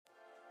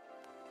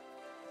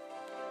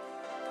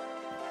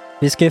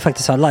Vi ska ju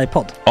faktiskt ha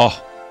livepodd. Ja,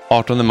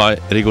 18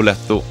 maj,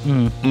 Rigoletto.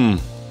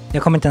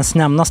 Jag kommer inte ens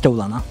nämna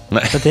stolarna.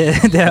 Nej. För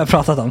det har jag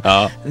pratat om.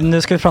 Ja.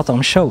 Nu ska vi prata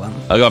om showen.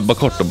 Ja, bara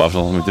kort då, bara för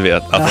de som inte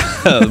vet.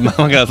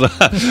 Man kan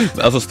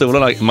alltså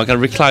stolarna, man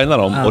kan reclina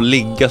dem och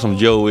ligga som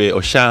Joey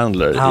och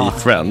Chandler i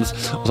Friends.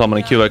 Och så har man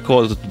en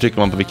QR-kod och så trycker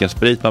man på vilken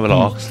sprit man vill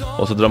ha.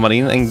 Och så drar man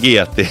in en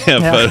GT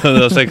för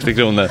 160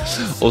 kronor.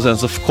 Och sen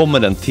så kommer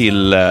den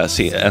till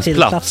ens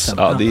plats.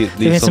 Ja, det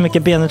finns så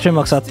mycket benutrymme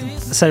också att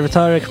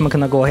servitörer kommer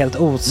kunna gå helt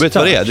ostört. Vet du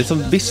vad det är? Det är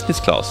som business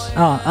class.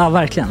 Ja,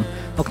 verkligen.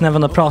 Och när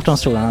man då pratar om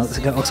stolarna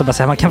så kan jag också bara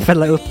säga att man kan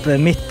fälla upp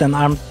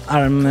mitten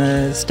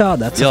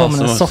armstödet så får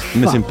man en soffa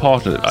med sin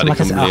partner. Ja, det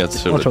kommer bli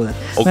helt otroligt.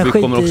 Och men vi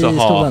kommer också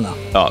stolarna.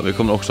 vi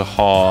kommer också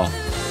ha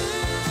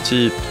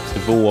typ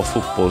 2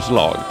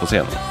 fotbollslag på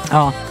scenen.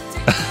 Ja.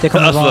 Det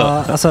kommer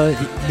vara, alltså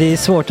det är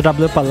svårt att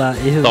rabbla upp alla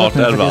i huvudet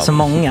nu för det är så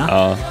många.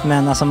 Ja.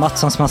 Men alltså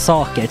Mattssons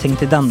massaker, tänk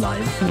till den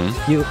live.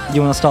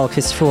 Jonas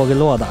Dahlqvists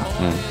frågelåda.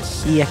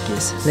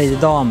 Ekis, Lady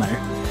Damer.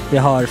 Vi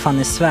har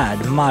Fanny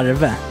Svärd,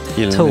 Marve,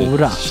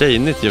 Tora.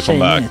 Tjejnytt gör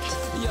comeback.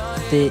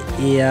 Det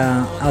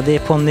är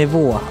på en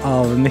nivå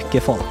av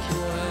mycket folk.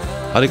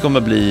 Ja, det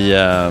kommer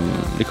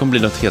bli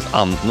något helt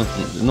annat.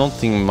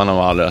 Någonting man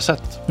har aldrig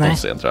sett på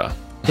scen, tror jag.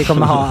 Det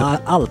kommer ha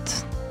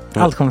allt.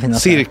 Allt kommer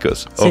finnas.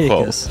 Cirkus.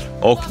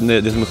 Och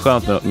det som är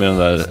skönt med de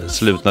där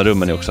slutna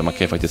rummen är också att man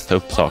kan ju faktiskt ta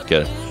upp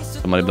saker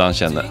som man ibland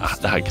känner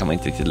det här kan man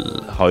inte riktigt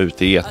ha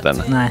ute i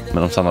etern. Nej.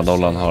 Men om Sanna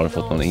Dollan har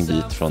fått någon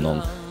invit från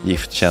någon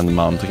giftkänd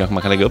man så kanske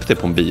man kan lägga upp det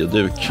på en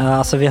bioduk. Ja,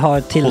 alltså vi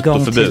har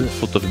tillgång till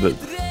fotoförbud.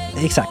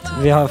 Exakt,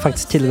 vi har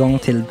faktiskt tillgång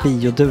till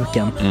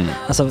bioduken.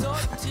 Alltså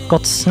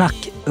gott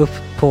snack upp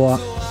på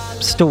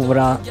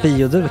stora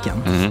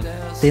bioduken.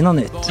 Det är något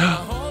nytt.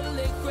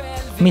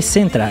 Missa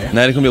inte det här.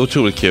 Nej, det kommer bli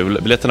otroligt kul.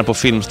 Biljetterna på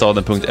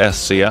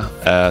filmstaden.se.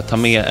 Ta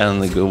med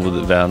en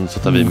god vän så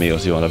tar vi med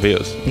oss Johan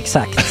Rabaeus.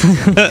 Exakt.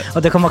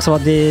 Och det kommer också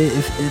vara det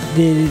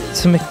är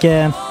så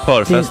mycket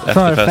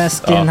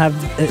förfest i den här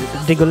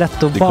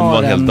Rigoletto-baren. Det kommer vara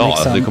en hel dag.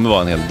 Liksom. Det kommer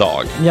vara en hel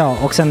dag. Ja,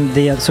 och sen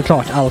det är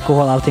såklart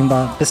alkohol, allting.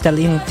 Bara beställ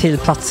in till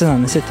platserna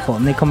ni sitter på.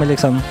 Ni kommer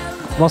liksom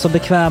vara så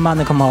bekväma,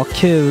 ni kommer ha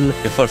kul.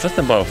 Är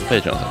förfesten bara för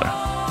Patreon eller?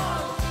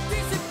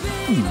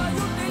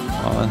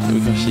 Ja,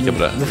 vi kan kika på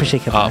det. Vi får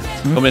kika på det.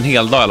 Det kommer en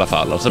hel dag i alla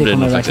fall. Och så blir det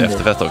någon slags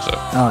efterfest också.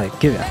 Ja,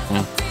 gud ja.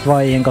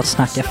 Vad är en gott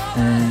snack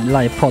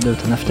livepodd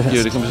utan efterfest?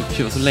 Gud, det kommer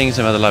bli så länge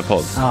sedan vi hade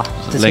livepodd. Ja,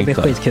 det ska bli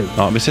skitkul.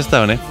 Ja, vi ses där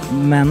hörni.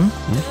 Men,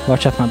 var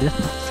köper man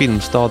biljetterna?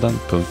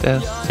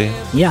 Filmstaden.se.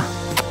 Ja,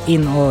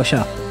 in och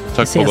köp.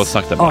 Tack på gott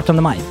snack där.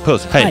 18 maj.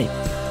 Puss, hej.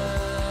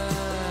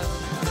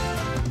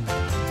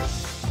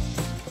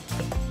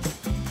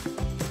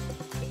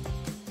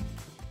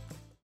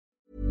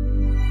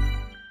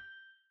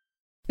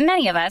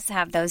 Many of us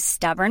have those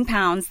stubborn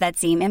pounds that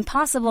seem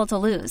impossible to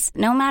lose,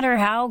 no matter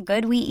how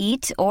good we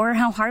eat or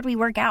how hard we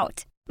work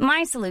out.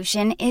 My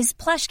solution is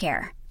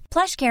PlushCare.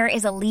 PlushCare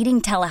is a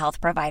leading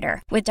telehealth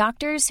provider with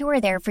doctors who are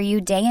there for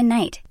you day and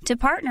night to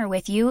partner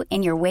with you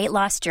in your weight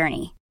loss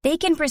journey. They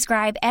can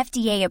prescribe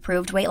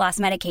FDA-approved weight loss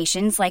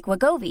medications like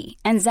Wegovy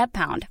and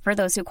Zepbound for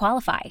those who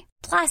qualify.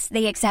 Plus,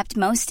 they accept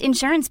most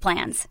insurance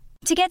plans.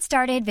 To get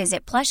started,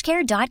 visit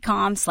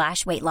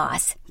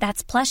plushcare.com/weightloss.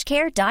 That's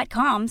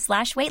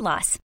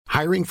plushcare.com/weightloss.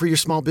 Hiring for your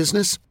small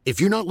business?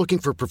 If you're not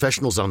looking for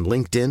professionals on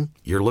LinkedIn,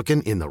 you're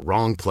looking in the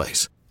wrong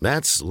place.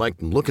 That's like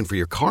looking for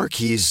your car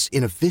keys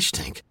in a fish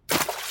tank.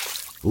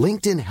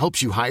 LinkedIn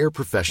helps you hire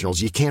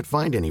professionals you can't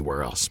find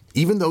anywhere else,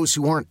 even those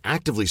who aren't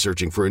actively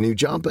searching for a new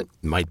job but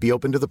might be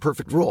open to the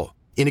perfect role.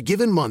 In a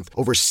given month,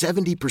 over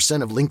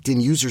 70% of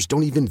LinkedIn users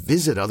don't even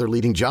visit other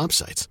leading job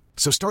sites.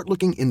 So start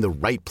looking in the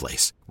right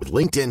place. With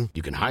LinkedIn,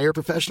 you can hire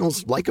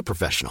professionals like a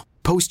professional.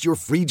 Post your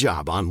free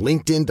job on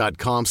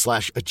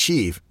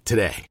linkedin.com/achieve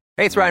today.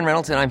 Hey, it's Ryan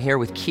Reynolds, and I'm here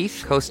with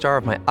Keith,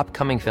 co-star of my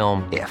upcoming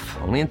film, If,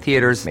 only in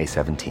theaters May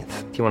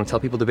 17th. Do you want to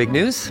tell people the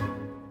big news?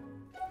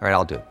 All right,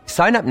 I'll do it.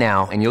 Sign up now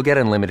and you'll get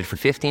unlimited for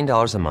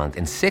 $15 a month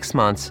and 6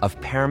 months of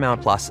Paramount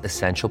Plus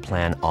Essential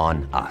Plan on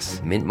us.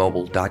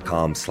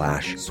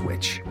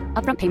 MintMobile.com/switch.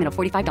 Upfront payment of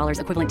 $45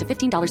 equivalent to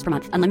 $15 per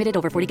month. Unlimited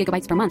over 40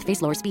 gigabytes per month.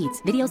 Face lower speeds.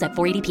 Videos at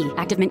 480p.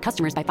 Active Mint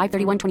customers by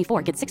 531.24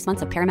 get 6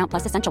 months of Paramount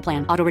Plus Essential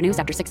Plan. Auto renews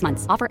after 6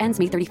 months. Offer ends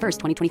May 31st,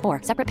 2024.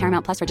 Separate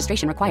Paramount Plus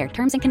registration required.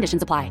 Terms and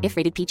conditions apply if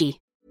rated PG.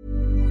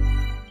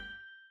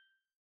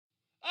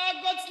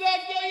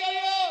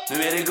 Nu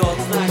är det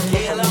gott snack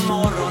hela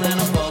morgonen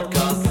och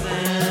podcasten.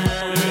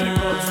 Nu är det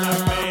gott snack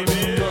baby.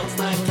 Gott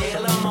snack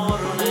hela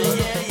morgonen,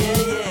 yeah.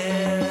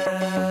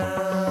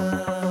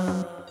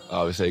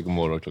 Ja, vi säger god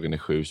morgon, klockan är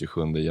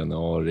 7:27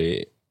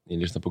 januari. Ni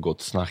lyssnar på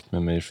Gott snack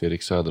med mig,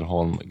 Fredrik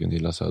Söderholm,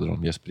 Gunilla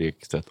Söderholm, Jesper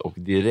Ekstedt och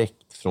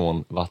direkt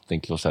från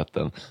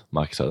vattenklosetten,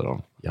 Max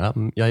Söderholm. Ja,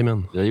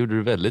 jajamän. Jag gjorde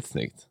det väldigt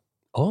snyggt.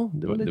 Ja,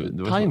 det var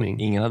lite timing.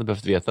 Ingen hade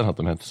behövt veta något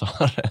om jag inte sa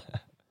det.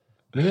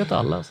 Det vet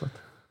alla. Så.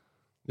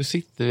 Nu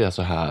sitter vi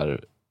alltså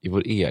här i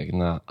vår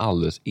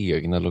alldeles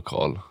egna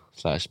lokal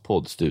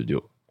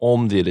 /poddstudio.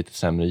 Om det är lite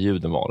sämre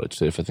ljud än vanligt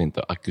så är det för att vi inte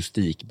har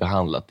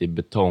akustikbehandlat. Det är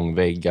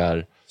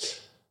betongväggar.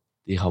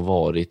 Det har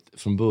varit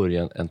från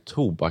början en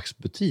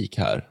tobaksbutik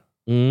här.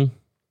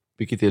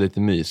 Vilket är lite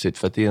mysigt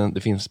för att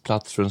det finns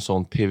plats för en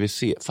sån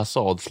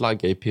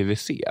fasadflagga i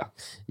PVC.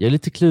 Jag är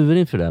lite klurig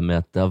inför det med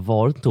att det har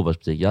varit en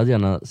tobaksbutik. Jag hade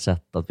gärna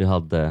sett att vi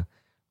hade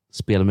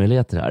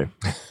spelmöjligheter här.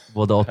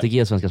 Både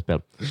ATG och Svenska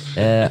Spel.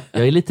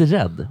 Jag är lite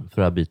rädd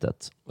för det här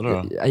bytet.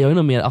 Jag är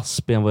nog mer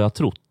aspig än vad jag har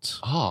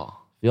trott.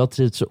 Jag har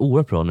trivts så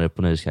oerhört bra när det är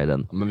på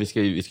Nöjesguiden. Men vi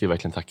ska ju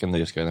verkligen tacka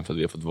Nöjesguiden för att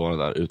vi har fått vara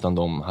där. Utan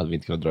dem hade vi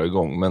inte kunnat dra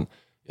igång. Men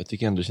jag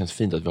tycker ändå det känns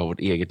fint att vi har vårt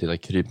eget lilla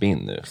kryp in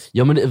nu.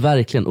 Ja men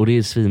verkligen, och det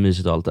är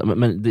svinmysigt och allt.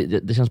 Men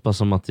det känns bara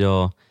som att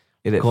jag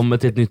kommer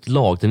till ett nytt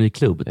lag, till en ny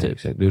klubb typ.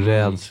 Exakt. Du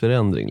räds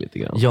förändring lite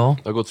grann. Ja.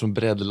 Du har gått från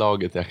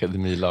breddlaget till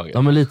akademilaget.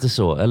 Ja men lite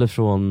så, eller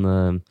från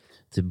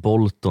till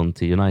Bolton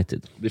till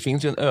United. Det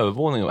finns ju en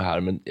övervåning här,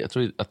 men jag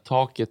tror att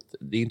taket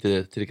det är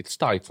inte tillräckligt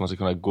starkt för att man ska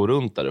kunna gå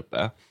runt där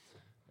uppe.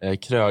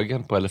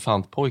 Krögen på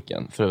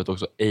Elefantpojken, för övrigt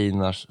också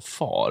Einars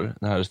far,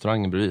 den här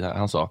restaurangen bredvid här,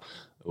 han sa,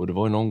 och det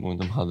var ju någon gång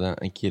de hade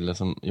en kille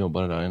som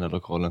jobbade där i den här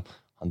lokalen,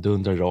 han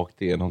dundrade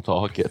rakt igenom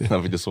taket när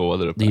han fick sova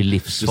där uppe. Det är ju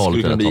livsfarligt. Det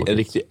skulle kunna bli en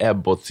riktig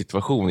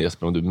Ebbot-situation,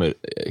 Jesper, om du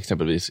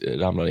exempelvis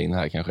ramlar in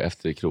här kanske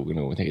efter i krogen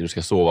och tänker du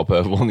ska sova på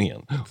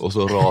övervåningen och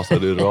så rasar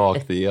du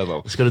rakt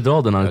igenom. Ska du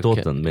dra den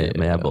anekdoten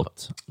med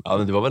Ebbot? Ja,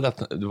 men det var väl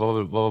att,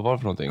 vad var det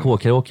för någonting?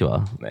 K-karaoke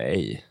va?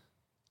 Nej.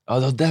 Ja,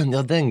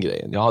 den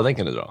grejen. Ja, den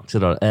kan du dra.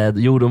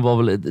 Jo, de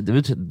var väl,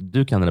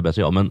 du kan det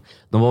bättre jag, men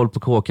de var väl på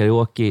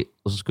K-karaoke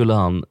och så skulle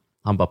han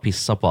bara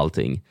pissa på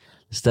allting.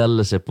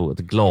 Ställer sig på ett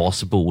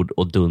glasbord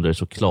och dundrar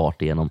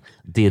såklart igenom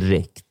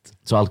direkt.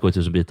 Så allt går i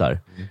 1000 bitar.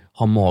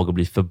 Har mag och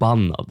blir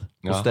förbannad.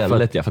 Ja.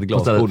 Stället, för att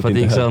glasbordet för att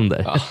det gick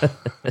sönder. Ja.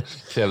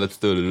 Krävde ett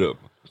större rum.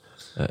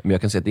 Men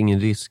jag kan säga att det är ingen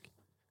risk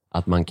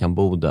att man kan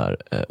bo där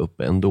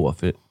uppe ändå.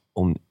 För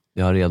om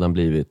det har redan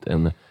blivit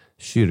en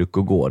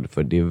kyrkogård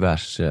för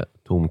diverse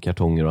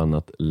tomkartonger och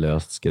annat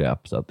löst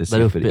skräp. Så att det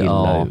ser för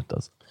illa ut.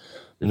 Alltså.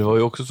 Men det var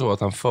ju också så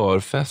att han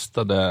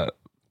förfestade,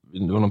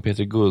 det var någon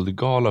Peter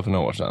Guldgala för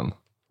några år sedan.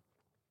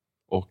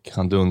 Och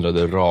han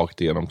dundrade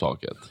rakt igenom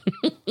taket.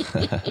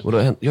 Och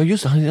då, ja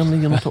just det, han ramlade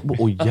igenom taket.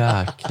 Åh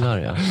jäklar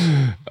ja.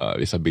 Ja,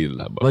 vissa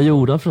bilder här bara. Vad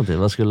gjorde han för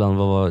någonting?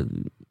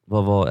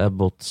 Vad var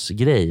Ebbots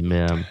grej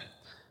med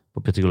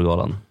på Peter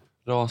Guldgalan?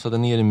 Rasade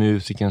ner i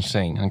musikerns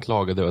säng. Han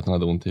klagade över att han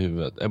hade ont i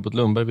huvudet. Ebbot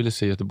Lundberg ville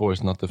se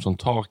Göteborgsnatten från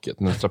taket,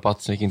 men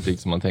strapatsen gick inte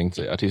riktigt som han tänkt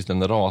sig.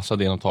 Artisten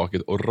rasade genom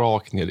taket och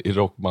rakt ner i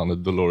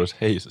rockbandet Dolores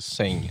Hayes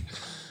säng.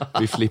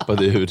 Vi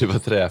flippade ur, det var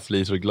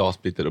träflis och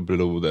glasbitar och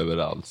blod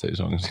överallt, säger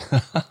sången.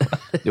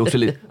 Det är också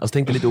lite, alltså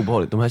tänkte lite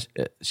obehagligt. De här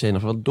tjejerna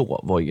från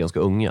då var ju ganska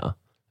unga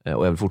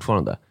och även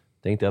fortfarande.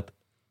 Tänkte att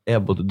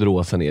Ebbot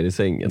dråsar ner i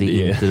sängen. Det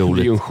är inte roligt.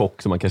 Det är ju en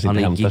chock som man kanske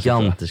inte hämtar sig.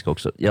 Han är gigantisk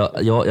också.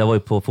 Jag var ju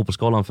på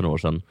Fotbollsgalan för några år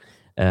sedan.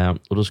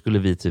 Och då skulle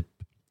vi typ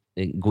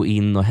gå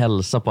in och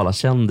hälsa på alla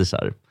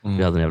kändisar.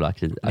 Vi hade en jävla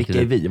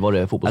Vilka är vi? Var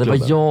det fotbollsklubben?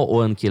 Det var jag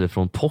och en kille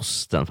från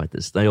Posten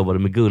faktiskt. När jag jobbade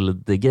med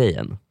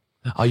guldgrejen.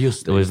 Ja,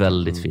 just det var ju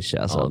väldigt fishy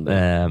alltså.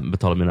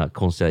 Betala mina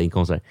konstiga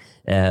inkomster.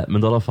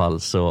 Men då i alla fall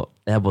så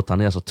Ebbot,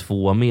 han är alltså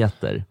 2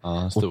 meter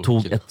och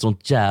tog ett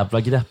sånt jävla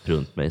grepp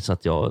runt mig så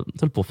att jag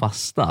höll på att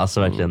fastna.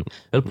 Alltså verkligen,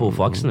 höll på att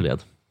få axeln i led.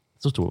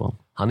 Så stor var han.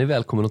 Han är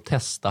välkommen att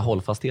testa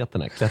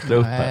hållfastheten här. Klättra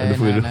upp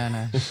här.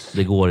 Nej.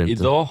 Det går inte.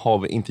 Idag har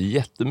vi inte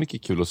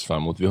jättemycket kul att se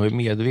fram emot. Vi har ju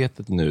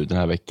medvetet nu den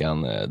här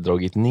veckan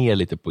dragit ner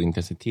lite på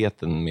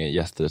intensiteten med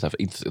gäster. Så att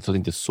det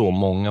inte är så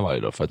många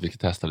varje dag för att vi ska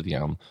testa lite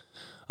grann.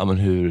 Ja, men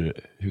hur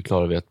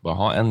klarar vi att bara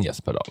ha en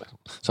gäst per dag? Liksom?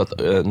 Så att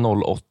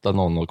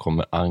 08.00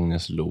 kommer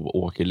Agnes Lo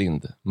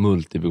Åkerlind,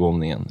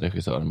 multibegåvningen,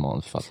 regissör,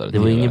 manusförfattare. Det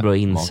var inget bra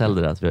incel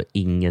det där, att vi har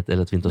inget,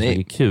 eller att vi inte har så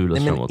mycket kul.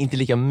 Nej, men inte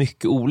lika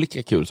mycket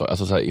olika kul saker,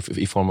 alltså så här,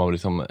 i form av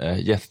liksom,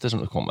 gäster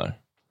som kommer.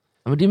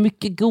 Ja, men det är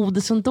mycket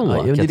godis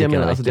ändå. Ja, det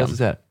menar, alltså, det är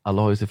så här,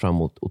 alla har ju sig fram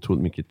emot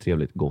otroligt mycket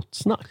trevligt gott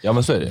snack. Ja,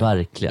 men så är det.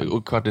 Verkligen.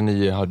 Och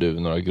 8:45 har du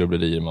några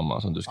grubblerier,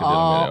 mamma, som du ska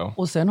dela med dig av.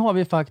 Och sen har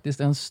vi faktiskt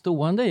en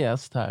stående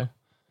gäst här.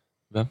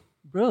 Vem?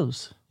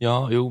 Bruce.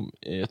 Ja,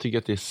 jag tycker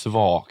att det är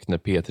svagt när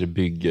Peter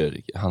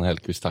bygger han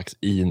Hellqvist tax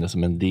in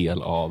som en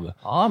del av...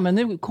 Ja, men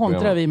nu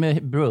kontrar vi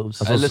med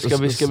Bruce. Alltså,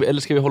 eller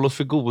ska vi hålla oss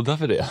för goda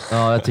för det?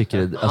 Ja, jag tycker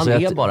det. Alltså,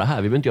 han är bara här,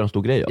 vi behöver inte göra en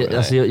stor grej av det.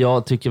 Alltså,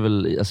 jag tycker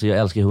väl, alltså, jag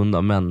älskar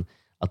hundar, men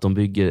att de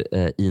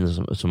bygger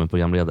in som en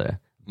programledare,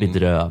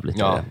 bedrövligt.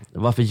 Ja.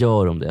 Varför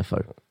gör de det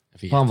för?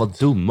 Fan vad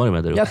dumma de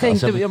är där uppe. Jag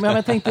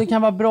tänkte det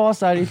kan vara bra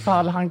så här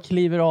ifall han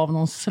kliver av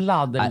någon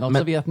sladd eller något,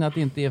 så vet ni att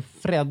det inte är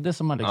Fredde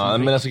som har liksom... Ja,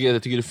 men alltså,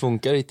 jag tycker det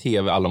funkar i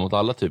tv alla mot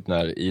alla typ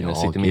när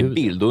Ines sitter med en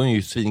bild, då är hon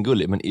ju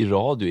svingullig, men i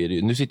radio är det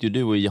ju, nu sitter ju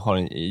du och har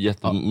en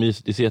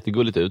jättemysigt, det ser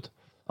jättegulligt ut.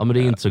 Ja, men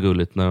det är inte så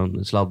gulligt när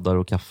de sladdar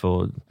och kaffe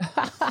och...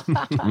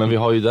 Men vi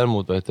har ju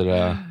däremot, vi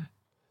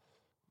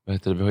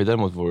har ju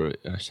däremot vår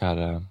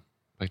kära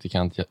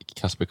praktikant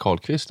Kasper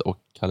Karlqvist och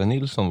Kalle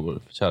Nilsson, vår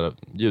kära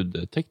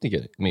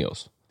ljudtekniker, med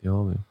oss.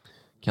 Ja,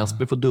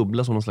 Kasper får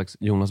dubbla som någon slags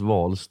Jonas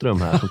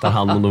Wahlström här som tar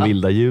hand om de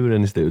vilda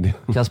djuren i studion.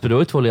 Kasper, du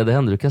har ju 2 lediga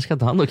händer, du kanske kan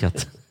ta hand om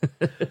katt.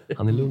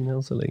 Han är lugn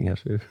än så länge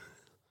här.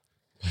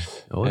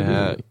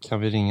 Kan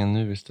vi ringa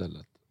nu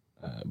istället?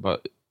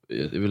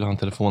 Jag vill ha en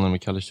telefonnummer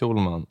med Kalle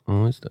Schulman.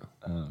 Ja, just det.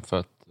 För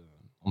att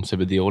om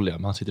CBD-olja,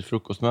 men han sitter i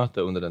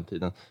frukostmöte under den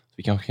tiden. Så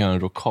vi kanske kan göra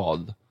en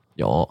rokad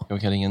Ja.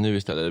 Jag kan ringa nu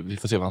istället. Vi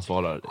får se vad han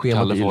svarar. Schemat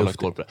Kalle är får hålla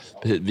luftigt. koll på det.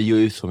 Precis, vi gör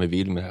ju som vi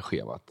vill med det här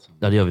schemat.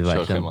 Ja, det gör vi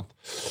verkligen. Körschemat.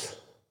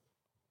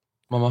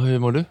 Mamma, hur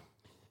mår du?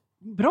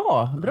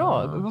 Bra.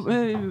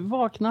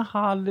 Vakna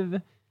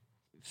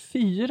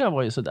 3:30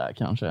 var ju sådär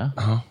kanske.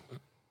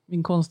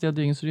 Min konstiga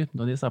dygnsrytm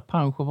då. Det är så här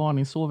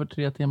pensiovarning. Sover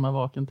 3 timmar,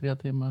 vaken 3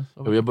 timmar.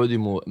 Jag började ju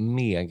må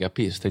mega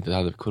piss. Tänkte att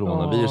jag hade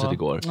coronaviruset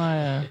igår.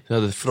 Nej. Jag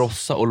hade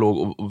frossa och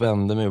låg och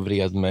vände mig och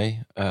vred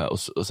mig. Och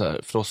så här,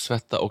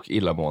 frostsvetta och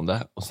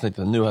illamående. Och så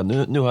tänkte jag,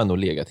 nu har jag nog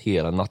legat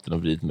hela natten och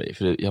vridit mig.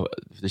 För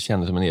det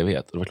kändes som en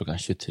evighet. Och det var klockan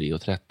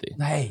 23:30.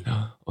 Nej.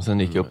 Och sen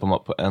gick jag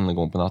upp på en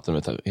gång på natten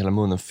och hela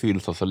munnen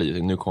fylls av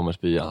saliv. Nu kommer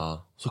spyan.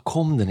 Ja. Så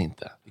kom den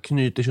inte. Det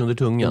knyter sig under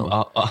tungan.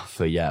 Ja.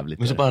 För jävligt.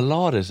 Men så bara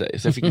la det sig.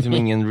 Så jag fick liksom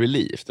ingen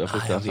relief. Det var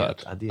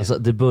fruktansvärt. Alltså,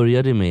 det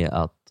började med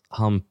att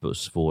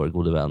Hampus, vår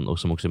gode vän och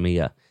som också är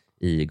med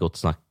i Gott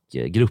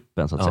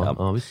Snack-gruppen så att säga,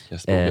 Ja,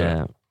 visst.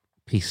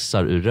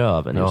 pissar ur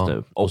röven just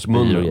nu. Och spyr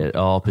munnen. och grejer.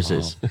 Ja,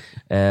 precis.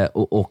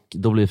 Och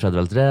då blev Fred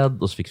väldigt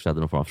rädd och så fick Fred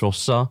någon form av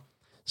frossa.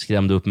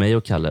 Skrämde upp mig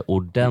och Kalle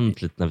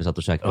ordentligt när vi satt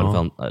och käkade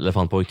på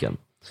elefantpojken.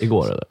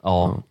 Igår eller?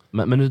 Ja,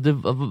 men det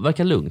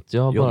verkar lugnt.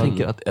 Jag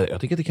tänker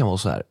att det kan vara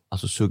så här,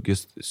 alltså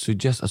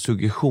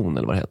suggestion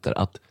eller vad det heter,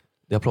 att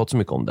det har pratat så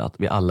mycket om det, att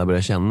vi alla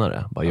börjar känna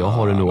det. Bara, jag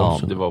har det nog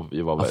också.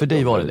 För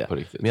dig var det på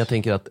riktigt. Men jag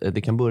tänker att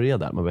det kan börja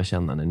där, man börjar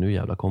känna när nu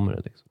jävla kommer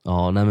det. Liksom.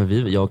 Ja, nej,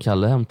 men jag och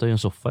Kalle hämtade ju en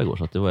soffa igår,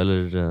 så att det var,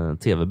 eller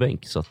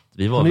tv-bänk, så att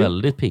vi var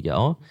väldigt pigga.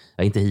 Ja,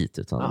 inte hit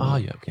utan...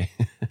 Ja, okej.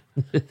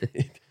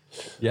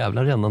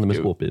 Jävla rännande med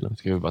skåpbilen.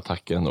 Ska vi bara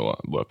tacka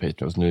ändå våra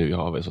patrons. Nu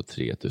har vi så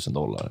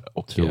 $3,000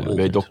 och vi har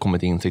ju dock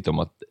kommit insikt om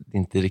att det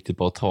inte är riktigt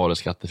bara att ta det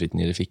skattefritt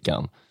ner i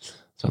fickan.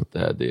 Så att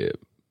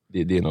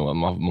det är nog,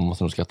 man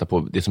måste nog skatta på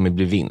det som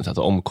blir vinst.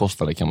 Alltså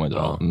omkostnader kan man ju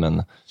dra,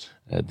 men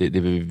det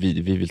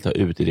vi vill ta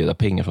ut i reda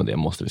pengar från det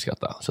måste vi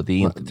skatta. Så det är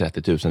inte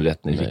 30 000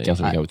 rätt ner i fickan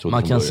som vi kan tro.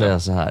 Man kan säga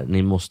så här,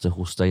 ni måste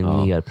hosta in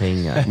mer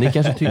pengar. Ni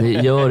kanske ni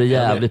gör det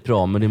jävligt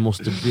bra, men det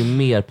måste bli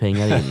mer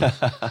pengar in.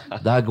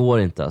 Det här går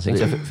inte. Alltså,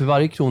 för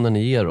varje krona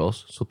ni ger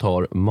oss så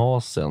tar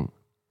masen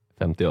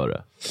 50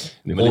 öre.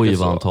 Oj,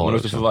 vad han tar. Men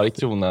också för varje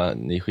krona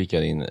ni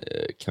skickar in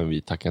kan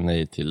vi tacka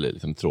nej till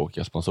liksom,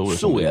 tråkiga sponsorer så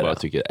som vi bara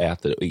tycker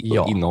äter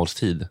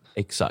innehållstid.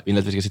 Exakt. Vill ni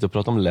att vi ska sitta och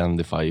prata om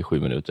Lendify i 7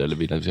 minuter eller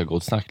vill ni att vi ska gå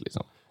ett snack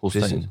liksom?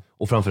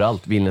 Och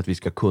framförallt vill ni att vi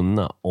ska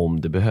kunna,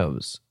 om det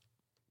behövs,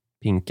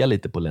 pinka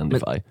lite på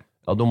Lendify.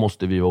 Ja, då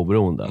måste vi vara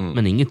oberoende.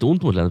 Men inget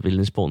ont mot Lendify. Vill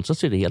ni sponsra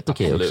så är det helt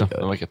okej också.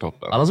 Det verkar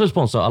toppen. Alla som vill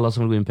sponsra, alla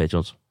som vill gå in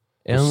Patrons.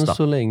 Än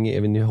så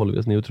länge håller vi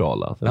oss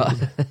neutrala. Ja.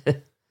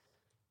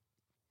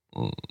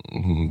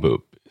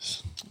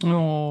 Bubbis. Det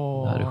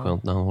här är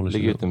skönt när han håller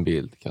sig. Lägg ut en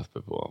bild,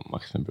 Kasper, på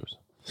Max med Bruce.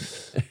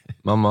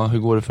 Mamma, hur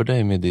går det för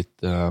dig med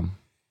ditt...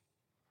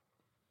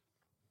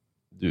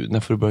 när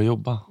får du börja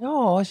jobba?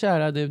 Ja,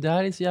 kära du, det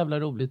här är så jävla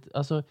roligt.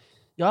 Alltså,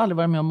 jag har aldrig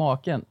varit med om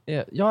maken.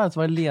 Jag har alltså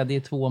varit ledig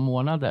i 2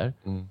 månader.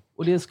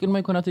 Och det skulle man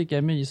ju kunna tycka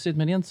är mysigt,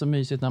 men det är inte så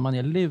mysigt när man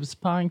är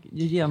luspank,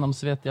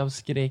 genomsvettig av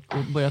skräck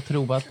och börjar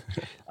tro att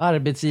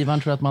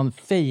arbetsgivaren tror att man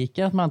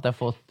fejkar att man inte har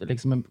fått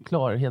liksom, en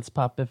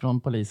klarhetspapper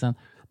från polisen.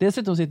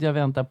 Dessutom sitter jag och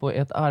väntar på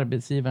ett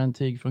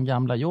arbetsgivarintyg från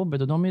gamla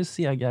jobbet och de är ju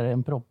segare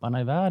än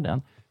propparna i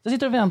världen. Så jag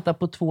sitter och väntar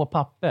på 2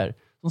 papper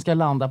som ska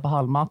landa på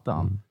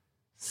halmmattan.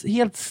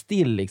 Helt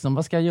still liksom.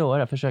 Vad ska jag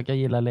göra? Försöka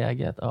gilla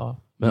läget. Ja.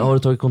 Men har du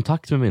tagit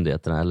kontakt med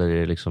myndigheterna? Eller är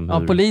det liksom hur...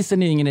 Ja,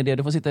 polisen är ju ingen idé.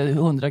 Du får sitta i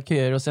 100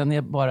 köer och sen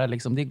är bara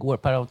liksom, det går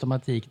per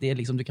automatik. Det är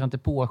liksom, du kan inte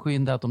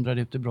påskynda att de drar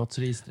ut ur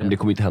brottsregistret. Men det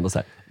kommer inte hända så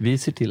här. Vi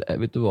ser till,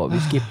 vet du vad, vi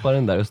skippar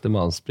den där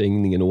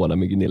Östermalmssprängningen och ordnar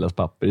med Gunillas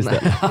papper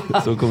istället.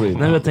 Så kommer det in.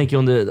 Nej, men jag tänker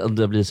om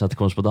det blir så att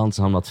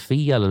korrespondensen hamnat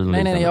fel eller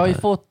Nej, jag har ju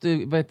fått,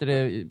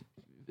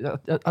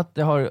 att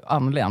det har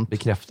anlänt.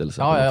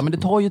 Bekräftelse. Ja, men det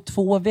tar ju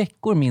 2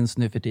 veckor minst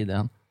nu för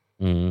tiden.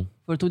 Mm.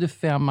 För det tog det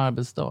 5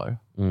 arbetsdagar.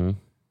 Mm.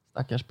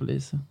 Stackars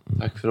polisen.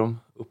 Tack för de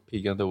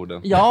uppiggande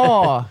orden.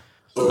 Ja!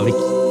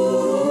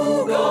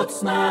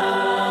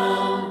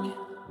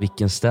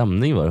 Vilken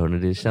stämning var det,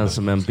 hörni. Det känns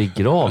som en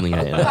begravning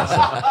här.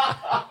 Alltså.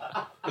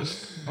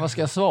 Vad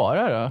ska jag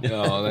svara då?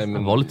 Ja, nej,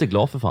 men... Var lite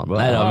glad för fan.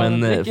 Nej, då,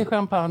 men... Dricker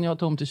champagne och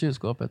tomt i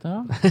kylskåpet.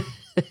 Ja.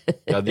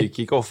 Jag hade ju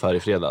kick-off här i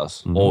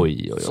fredags.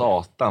 Oj.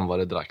 Satan vad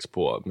det dracks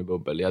på med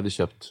bubbel. Jag hade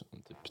köpt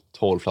typ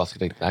 12 flaskor och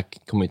tänkte det här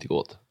kommer inte gå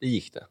åt. Det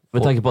gick det.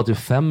 Med tanke på att du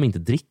 5 inte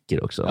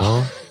dricker också.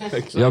 Ja.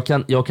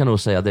 Jag kan nog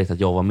säga direkt att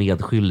jag var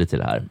medskyldig till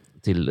det här.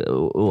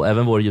 Och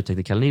även vår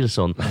ljudtekniker Kalle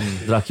Nilsson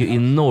drack ju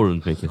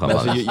enormt mycket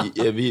champagne.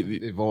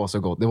 Det var så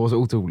gott. Det var så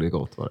otroligt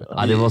gott. Var det.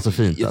 Ja, det var så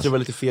fint. Jag tror det var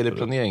lite fel i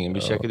planeringen.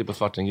 Vi käkade på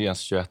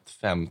Svartengrens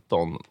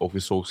 21:15 och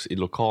vi sågs i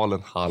lokalen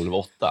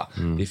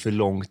 7:30. Det är för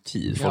lång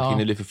tid. Folk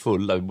hinner bli för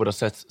fulla. Vi borde ha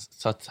satt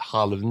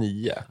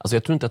 8:30. Alltså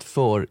jag tror inte att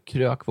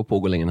förkrök får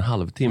pågå längre än en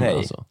halvtimme. Nej.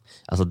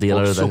 Alltså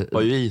folk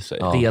soppar ju i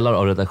sig. Delar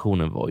av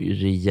redaktionen var ju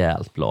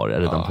rejält blariga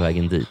redan på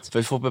vägen dit.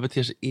 För folk börjar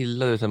bete sig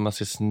illa. Man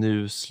ser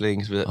snus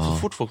längs. Så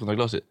fort folk har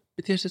glas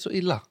beter sig så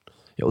illa.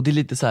 Ja, och det är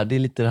lite så här, det är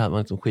lite det här man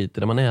liksom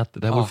skiter där man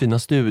äter. Det här var fina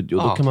studio,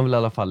 då kan man väl i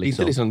alla fall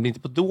liksom... Det är inte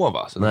på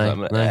Dova, så nej,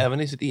 men nej.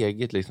 även i sitt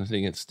eget liksom, sin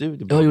egen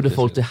studio. Jag gjorde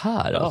folk det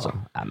här alltså.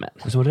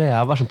 Det är som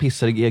rävar som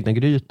pissar i egna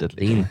grytet.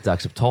 Det är inte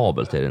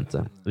acceptabelt, är det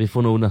inte. Vi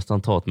får nog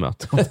nästan ta ett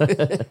möte.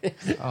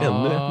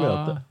 Ännu ett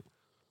möte.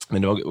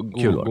 Men det var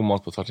god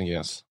mat på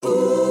Svartengräns.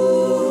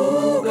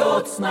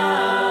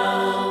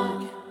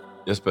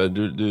 Jesper,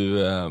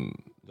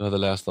 du hade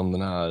läst om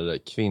den här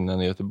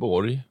kvinnan i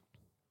Göteborg.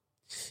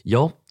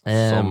 Ja.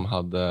 Som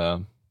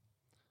hade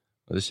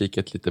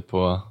kikat lite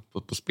på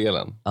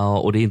spelen. Ja,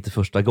 och det är inte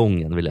första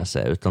gången vill jag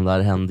säga, utan det här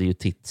händer ju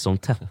titt som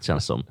tätt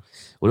känns som.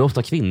 Och det är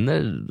ofta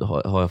kvinnor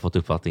har jag fått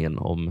uppfattningen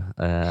om.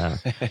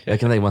 Jag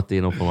kan tänka mig att det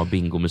är någon form av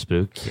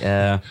bingomissbruk.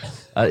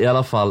 I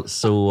alla fall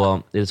så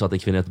är det så att en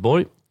kvinna i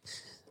Göteborg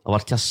har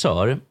varit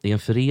kassör i en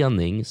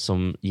förening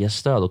som ger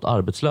stöd åt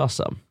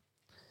arbetslösa.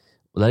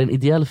 Och det här är en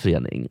ideell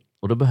förening.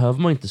 Och då behöver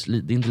man inte,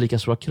 det är inte lika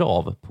stora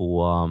krav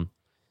på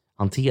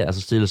hantera,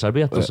 alltså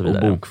styrelsearbete och så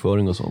vidare. Och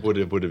bokföring och sånt.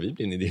 Borde vi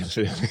bli en ideell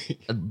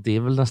förening? Det är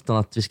väl nästan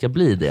att vi ska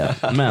bli det.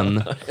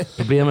 Men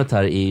problemet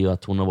här är ju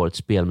att hon har varit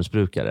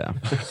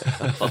spelmissbrukare.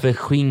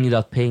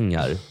 Förskingrat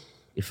pengar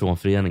ifrån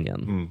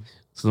föreningen.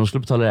 Så de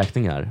skulle betala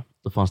räkningar.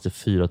 Då fanns det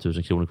 4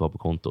 000 kronor kvar på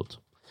kontot.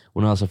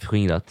 Hon har alltså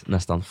förskingrat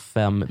nästan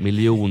 5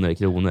 miljoner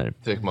kronor.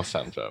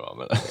 3,5 tror jag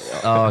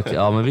var.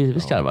 Ja, men vi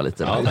skarvar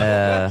lite.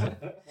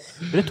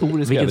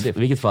 Retoriskt.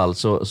 Vilket fall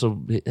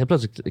så helt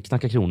plötsligt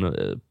knackar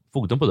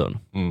fogden på dörren.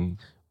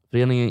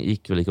 Föreningen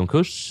gick väl i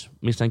konkurs,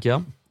 misstänker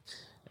jag.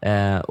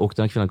 Och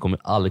den här kvinnan kommer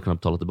aldrig kunna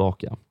betala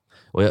tillbaka.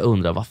 Och jag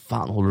undrar, vad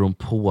fan håller de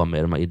på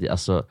med de här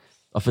alltså,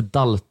 varför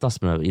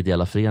daltas med de här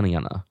ideella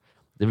föreningarna?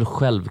 Det är väl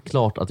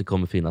självklart att det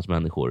kommer finnas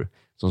människor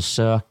som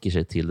söker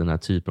sig till den här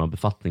typen av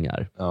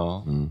befattningar.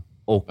 Ja,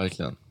 och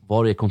verkligen.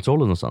 Var är kontrollen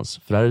någonstans?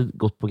 För det har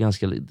gått på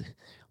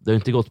det har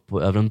inte gått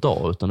på över en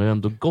dag, utan det har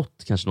ändå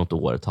gått kanske något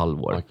år, ett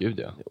halvår. Ja, gud,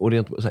 ja. Och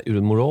rent så här, ur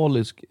en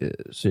moralisk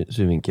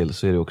synvinkel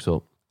så är det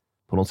också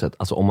på något sätt,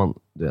 alltså om man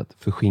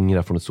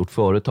förskingrar från ett stort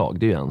företag,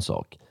 det är ju en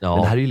sak. Ja.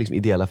 Men det här är ju liksom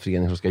ideella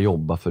föreningar som ska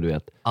jobba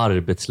för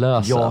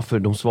arbetslösa. Ja, för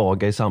de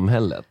svaga i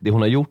samhället. Det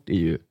hon har gjort är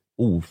ju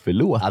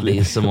oförlåtligt. Ja, det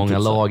är så många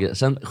lager.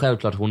 Sen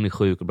självklart hon är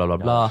sjuk och bla bla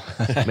bla.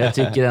 Men jag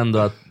tycker ändå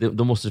att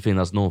då måste det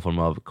finnas någon form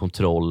av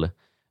kontroll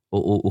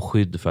och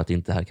skydd för att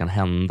inte det här kan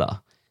hända.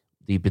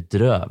 Det är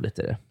bedrövligt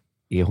är det.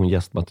 Är hon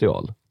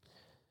gästmaterial?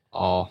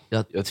 Ja.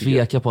 Jag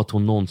tvekar på att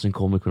hon någonsin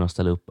kommer kunna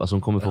ställa upp. Alltså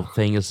hon kommer få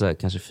fängelse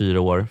kanske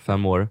 4 år,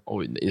 5 år.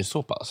 Oj, är det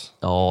så pass?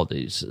 Ja, det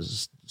är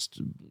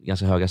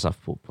ganska höga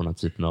straff på den här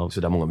typen av...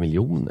 Så där många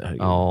miljoner?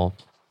 Herregud. Ja.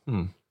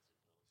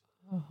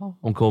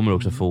 Hon kommer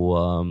också få...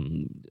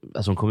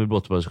 alltså hon kommer bli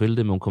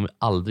brottsskyldig, men hon kommer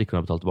aldrig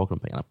kunna betala tillbaka de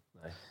pengarna.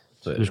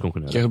 Hur ska hon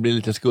kunna göra? Kanske blir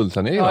lite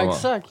skuldsanering. Ja,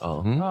 exakt.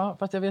 Ja,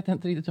 fast jag vet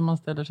inte riktigt hur man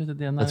ställer sig till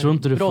det. Jag tror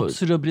inte du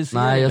får...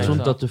 Nej, jag tror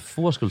inte att du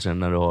får skuldsanering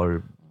när du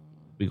har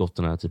begått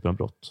den här typen av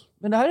brott.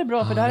 Men det här är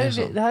bra, för det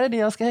här är det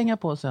jag ska hänga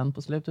på sen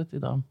på slutet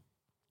idag.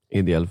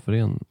 Ideell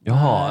förening.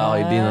 Jaha,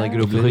 i dina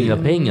grupper. Skilja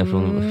pengar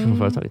från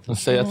företaget. Hon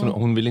säger att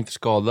hon vill inte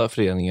skada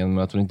föreningen,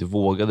 men att hon inte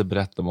vågade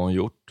berätta vad hon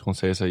gjort. Hon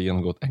säger sig ha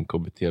genomgått en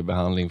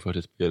KBT-behandling för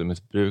sitt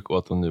spelmissbruk och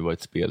att hon nu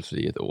varit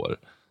spelfri ett år.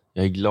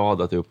 Jag är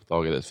glad att det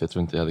uppdagades, för jag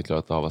tror inte jag hade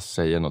klarat av att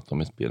säga något om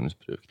mitt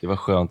spelmissbruk. Det var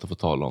skönt att få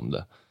tala om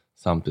det.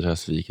 Samtidigt har jag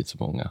svikit så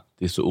många.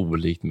 Det är så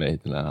olikt mig,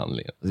 den här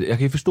handlingen. Jag kan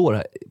ju förstå det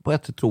här. På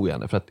ett sätt tror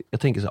jag det. För att jag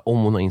tänker så här,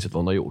 om hon har insett vad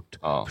hon har gjort.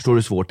 Förstår du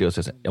hur svårt det är att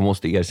säga så här, jag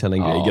måste erkänna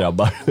en grej,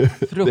 grabbar.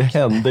 Det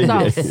hände en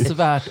grej.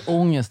 Fruktansvärt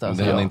ångest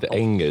alltså. Det hände inte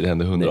en grej, det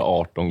hände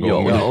 118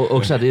 gånger. Ja,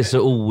 och så här, det är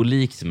så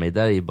olikt mig.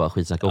 Där är ju bara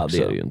skitsnack också.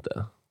 Ja, det är det ju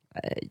inte.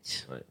 Nej.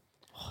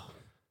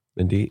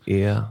 Men det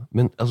är...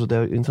 Men alltså det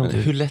är inte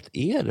hur lätt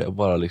är det att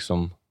bara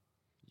liksom...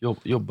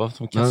 jobba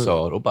som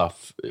kassör och bara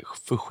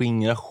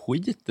förskingra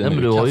skiten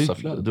ur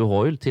kassaflödet. Du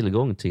har ju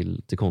tillgång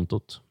till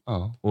kontot.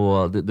 Ja.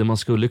 Och det man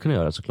skulle kunna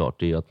göra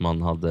såklart är att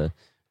man hade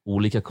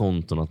olika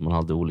konton, att man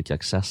hade olika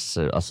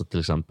accesser. Alltså till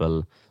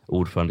exempel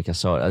ordförande,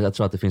 kassör. Jag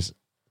tror att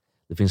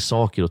det finns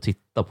saker att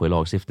titta på i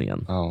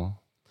lagstiftningen. Ja.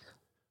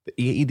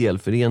 Är ideell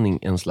förening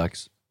en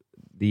slags...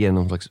 Det ger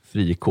någon slags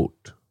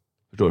frikort.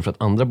 Förstår du? För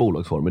att andra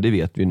bolagsformer, det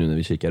vet vi nu när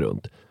vi kikar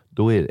runt.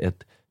 Då är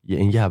det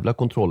en jävla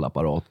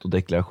kontrollapparat och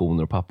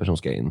deklarationer och papper som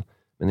ska in.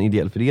 Men en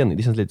ideell förening,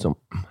 det känns lite som,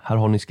 här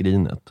har ni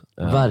skrinet.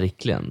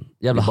 Verkligen.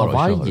 Jävla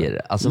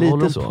hawaiier. Alltså vad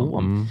håller de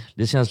på?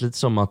 Det känns lite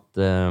som att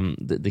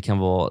det kan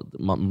vara,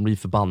 man blir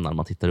förbannad när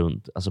man tittar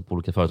runt alltså på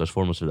olika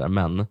företagsformer och så vidare.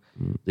 Men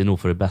det är nog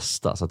för det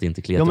bästa, så att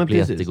inte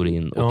kleti går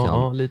in och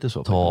kan lite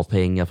så, ta faktiskt.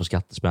 Pengar för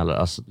skattesmällare.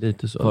 Alltså,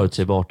 lite så.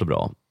 Förutsägbart och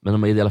bra. Men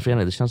de ideella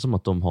föreningar, det känns som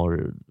att de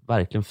har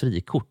verkligen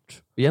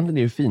frikort. Egentligen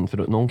är det ju fint, för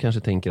någon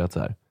kanske tänker att så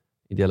här,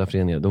 ideella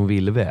föreningar, de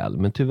vill väl.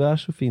 Men tyvärr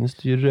så finns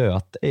det ju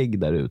rötägg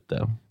där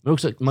ute. Men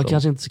också, man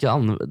kanske inte ska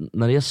använda,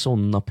 när det är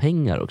sådana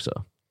pengar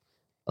också.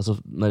 Alltså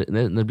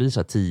när det blir så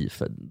här 10,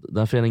 den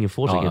här föreningen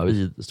får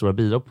säkert stora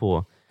bidrag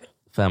på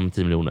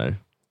 5-10 miljoner.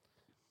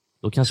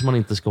 Då kanske man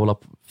inte ska hålla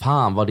på,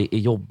 fan vad det är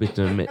jobbigt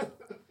nu med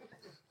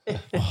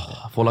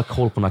få hålla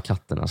koll på den här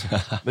katten alltså.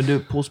 Men du,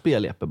 på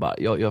spel Jeppe, bara,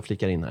 jag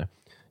flickar in här.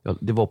 Ja,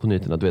 det var på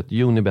nyheterna, du vet,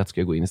 Unibet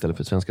ska gå in istället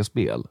för Svenska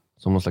Spel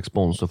som någon slags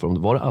sponsor för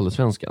dem. Var det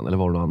Allsvenskan eller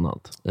var det något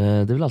annat? Det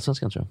är väl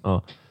Allsvenskan, tror jag.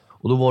 Ja.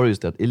 Och då var det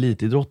just det att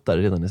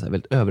elitidrottare redan är så här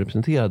väldigt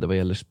överrepresenterade vad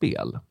gäller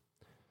spel.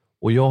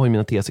 Och jag har ju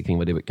mina teser kring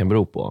vad det kan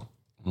bero på.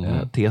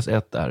 Tes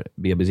 1 är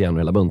BBs hjärnor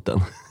hela bunten.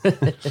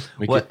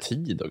 Mycket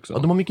tid också. Ja,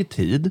 de har mycket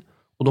tid.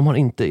 Och de har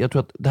inte, jag tror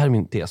att det här är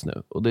min tes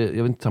nu. Och jag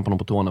vill inte trampa någon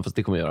på tårna, fast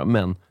det kommer jag göra.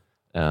 Men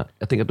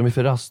jag tänker att de är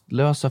för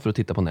rastlösa för att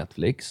titta på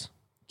Netflix.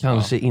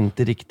 Kanske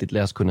inte riktigt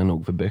läskunniga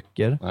nog för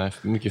böcker. Nej,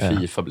 mycket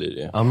FIFA blir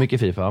det. Ja, mycket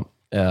FIFA.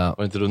 Var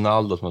det inte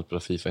Ronaldo som hade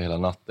spelat FIFA hela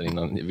natten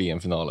innan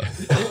VM-finalen?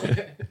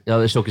 Ja,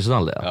 det är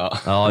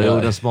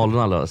Tjockis-Ronaldo. Den smal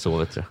Ronaldo så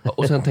vet jag.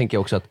 Och sen tänker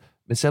jag också att,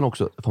 men sen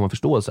också får man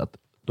förståelse att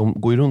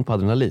de går ju runt på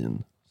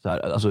adrenalin. Så här,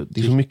 alltså,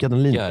 det är så mycket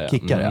adrenalin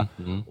kickar.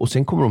 Och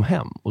sen kommer de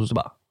hem och så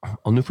bara,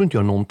 nu får du inte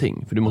göra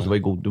någonting. För du måste vara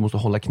god, du måste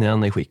hålla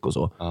knäna i skick och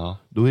så.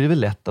 Då är det väl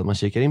lätt att man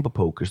kikar in på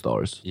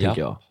PokerStars,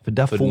 tänker jag. För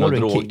där får du en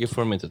droger kick.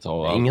 får de inte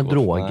ta. Inga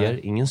droger,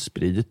 ingen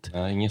sprit.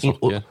 Ingen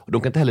socker. Och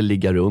de kan inte heller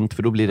ligga runt,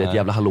 för då blir det ett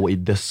jävla hallå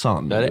i the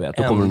sun. Det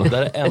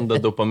är enda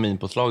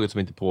dopaminpåslaget som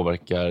inte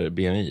påverkar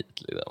BMI.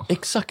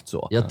 Exakt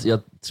så.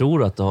 Jag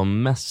tror att det har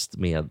mest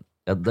med,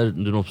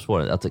 du når på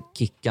spåret, att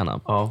kickarna,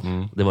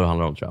 det är vad det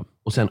handlar om, tror jag.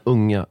 Och sen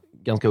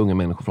ganska unga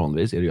människor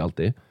frånvis är det ju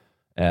alltid,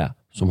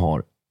 som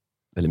har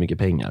väldigt mycket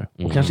pengar.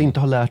 Och kanske inte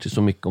har lärt sig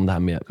så mycket om det här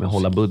med att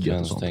hålla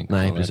budget och sånt.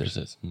 Nej,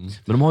 precis. Men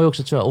de har ju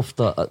också, tror jag,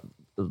 ofta,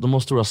 de har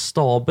stora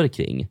staber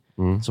kring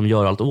som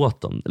gör allt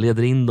åt dem.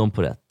 Leder in dem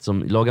på rätt.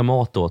 Som lagar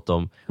mat åt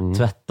dem,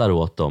 tvättar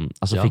åt dem.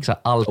 Alltså fixar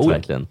allt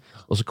verkligen.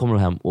 Och så kommer de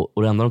hem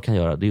och det enda de kan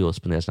göra, det är att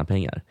spendera sina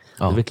pengar.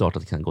 Det är väl klart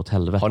att det kan gå åt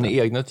helvete. Har ni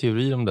egna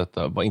teorier om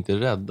detta? Var inte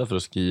rädda för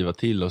att skriva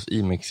till oss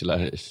i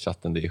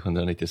Mixler-chatten. Det är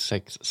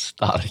 196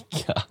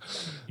 starka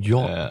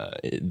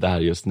där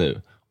just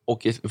nu.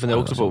 Och jag funderar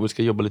också på att vi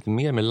ska jobba lite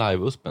mer med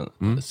live-uspen.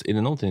 Är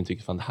det någonting ni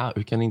tycker, fan,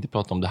 hur kan ni inte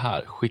prata om det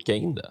här? Skicka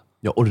in det.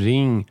 Ja, och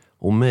ring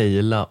och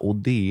mejla och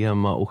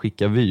DMa och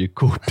skicka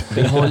vykort.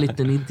 Vi har en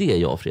liten idé,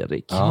 jag och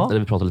Fredrik. Där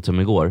vi pratade lite om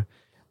igår.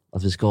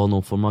 Att vi ska ha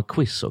någon form av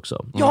quiz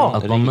också. Ja,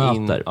 att man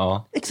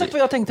möter. Exakt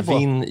vad jag tänkte på.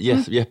 Vinn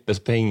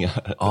Jeppes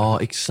pengar. Ja,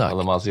 exakt.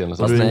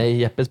 Fast nej,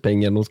 Jeppes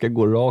pengar, de ska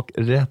gå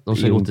rätt. De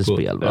ska gå till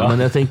spel. Men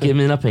jag tänker,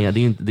 mina pengar,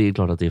 det är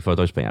klart att det är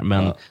företagspengar.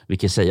 Men vi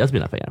kan säga att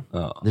mina pengar.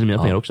 Det är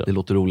mina pengar också. Det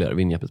låter roligare,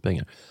 vinn Jeppes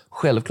pengar.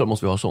 Självklart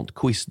måste vi ha sånt.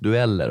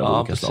 Quizdueller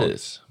av olika slag.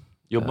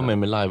 Jobba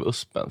med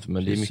live-uspen. För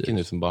det är mycket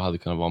nu som bara hade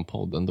kunnat vara en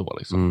podd ändå.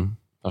 Liksom.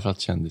 Framförallt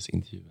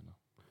kändisintervjuerna.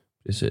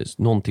 Precis.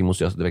 Någonting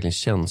måste göra så att det verkligen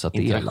känns att det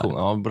är interaktion.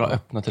 Ja, bra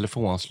öppna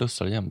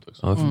telefonslussar jämt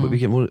också. Ja, vi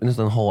kan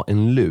nästan ha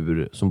en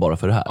lur som bara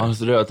för det här. Ja, en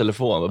röd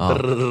telefon.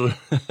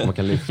 Man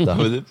kan lyfta.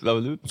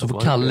 Så får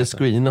Kalle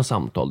screena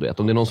samtal, du vet.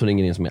 Om det är någon som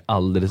ringer in som är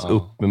alldeles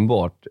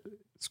uppenbart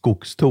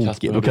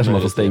skogstokig, då kanske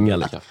man får stänga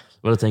lite.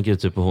 Vad tänker du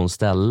typ på hon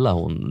Stella,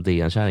 hon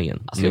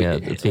DN-kärringen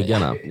med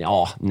tviggarna?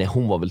 Ja, nej,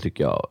 hon var väl,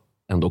 tycker jag,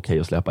 ändå okej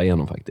att släppa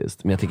igenom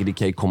faktiskt. Men jag tycker det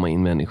kan ju komma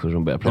in människor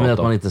som börjar prata. Men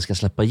att man inte ska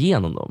släppa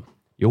igenom dem?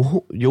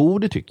 Jo,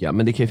 det tycker jag.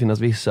 Men det kan ju finnas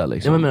vissa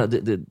liksom. Ja, men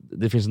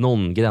det finns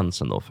någon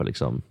gräns ändå för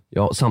liksom.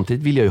 Ja,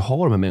 samtidigt vill jag ju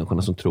ha de här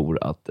människorna som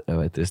tror att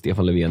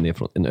Stefan Löfven är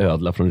en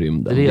ödla från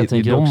rymden. Det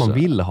är de man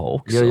vill ha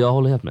också. Jag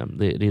håller helt med.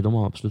 Det är de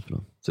man absolut vill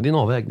ha. Så det är en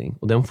avvägning.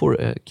 Och den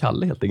får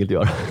Kalle helt enkelt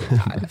göra.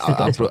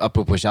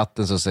 Apropå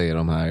chatten så säger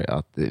de här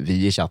att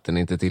vi i chatten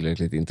är inte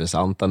tillräckligt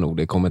intressanta nog.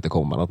 Det kommer inte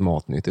komma något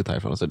matnyttigt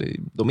härifrån. Så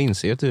de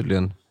inser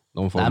tydligen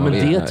någon form av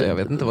jag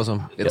vet inte vad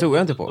som. Det tror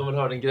jag inte på. De vill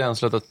höra den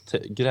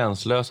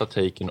gränslösa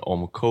taken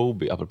om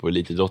Kobe, apropå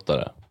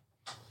elitidrottare.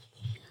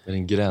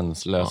 Den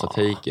gränslösa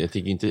taken. Jag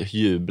tycker inte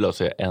jubla och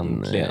säga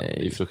äntligen.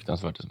 Det är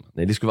fruktansvärt.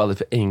 Nej, det skulle vara alldeles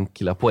för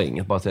enkla poäng.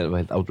 Att bara säga det var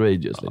helt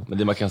outrageous. Ja, men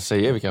det man kan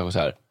säga är kanske så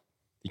här.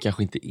 Det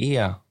kanske inte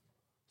är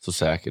så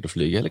säkert att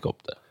flyga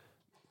helikopter.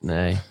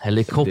 Nej,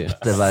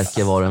 helikopter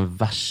verkar vara den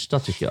värsta,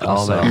 tycker jag.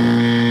 Alltså,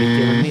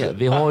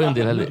 vi har ju en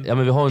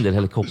del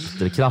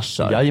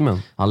helikopterkraschar. Jajamän.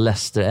 Han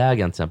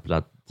Leicester-ägaren till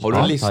exempel. Har du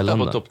en lista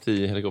på topp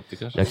 10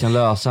 helikopterkraschar? Jag kan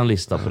lösa en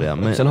lista på det.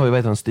 Men... Sen har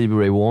vi Stevie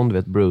Ray Vaughan, du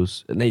vet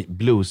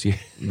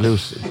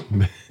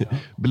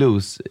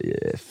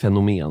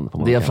blues-fenomen.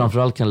 Det jag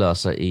framförallt kan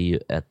lösa är ju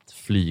ett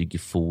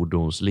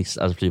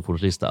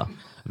flygfordonslista.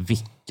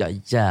 Vilka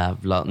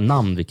jävla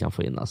namn vi kan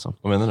få in alltså.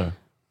 Vad menar du?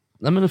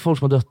 Nej, men det är folk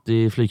som har dött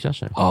i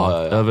flygkrascher.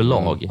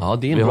 Överlag. Ja,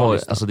 det är en bra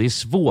lista. Alltså det är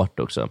svårt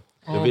också.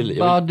 Jag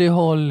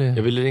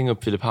vill ringa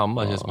upp Filip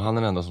Hammar. Han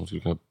är den enda som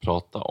skulle kunna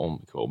prata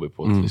om Kobe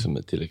på ett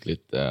liksom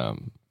tillräckligt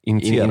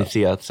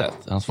initierat sätt.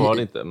 Han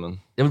svarade inte, men...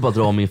 Jag vill bara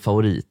dra min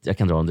favorit. Jag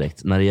kan dra den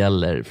direkt. När det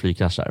gäller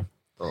flygkraschar.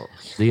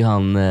 Det är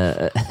han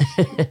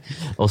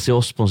Ozzy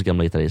Osbournes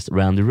gamla gitarrist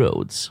Randy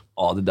Rhoads.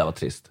 Ja, det där var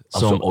trist.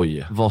 Som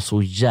var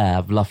så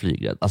jävla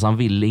flygrädd. Alltså han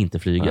ville inte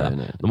flyga.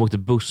 Nej. De åkte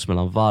buss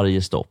mellan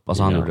varje stopp.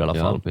 Alltså han gjorde det i alla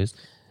fall.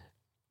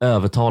 Ja,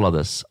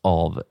 övertalades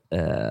av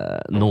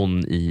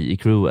någon i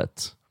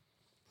crewet.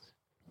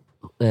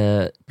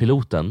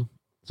 Piloten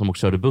som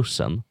också körde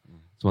bussen,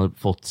 som hade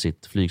fått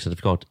sitt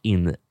flygcertifikat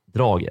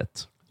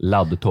indraget.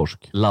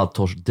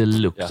 Laddtorsk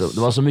deluxe. Yes.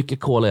 Det var så mycket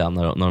kola igen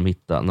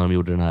när de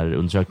gjorde den här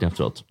undersökningen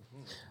efteråt.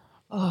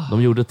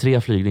 De gjorde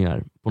 3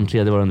 flygningar. På den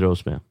tredje var den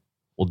Rose med.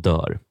 Och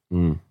dör.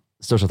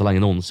 största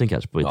talangen någonsin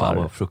kanske på gitarr. Ja,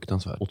 det var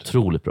fruktansvärt.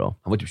 Otroligt bra.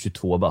 Han var typ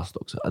 22 bast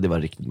också. Ja, det var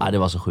riktigt bra. Ja, det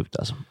var så sjukt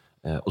alltså.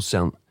 Och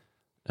sen...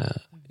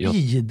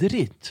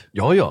 Vidrigt.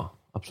 Ja,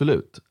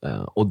 absolut.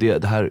 Och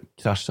det här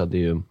kraschade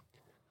ju...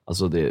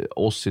 Alltså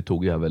Ozzy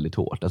tog ju väldigt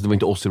hårt. Alltså det var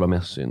inte Ozzy det var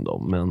mest synd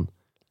om, men...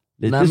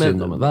 Lite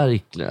synd om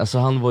verkligen. Alltså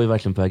han var ju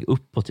verkligen på väg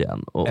uppåt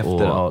igen.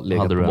 Efter att ha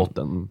legat på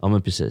botten. Ja,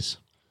 men precis.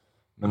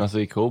 Men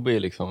alltså Kobe är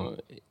liksom,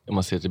 om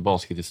man ser till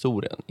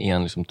baskethistorien, är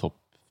han liksom topp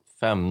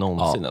 5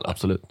 någonsin? Ja, eller?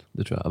 absolut.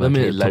 Det tror jag. Vem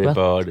är Larry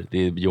Bird, det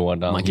är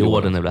Jordan.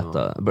 Jordan är väl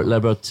detta. Larry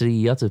Bird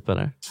 3 typ,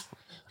 eller?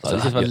 Ja, det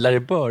känns som att Larry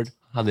Bird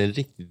hade en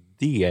riktigt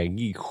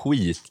degig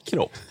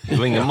skitkropp. Det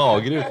var ingen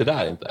magrutor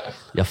där inte.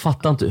 Jag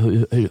fattar inte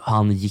hur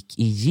han gick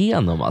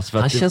igenom. Alltså,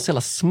 han känns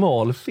jävla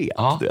smalfet.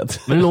 Ja.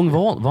 Men hur lång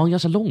var han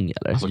ganska lång,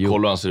 eller? Alltså kolla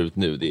hur han ser ut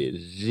nu, det är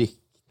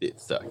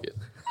riktigt stökigt.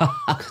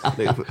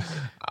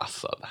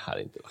 Alltså det här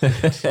är inte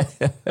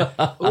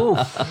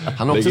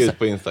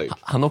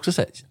Han har också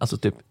sett alltså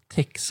typ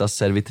Texas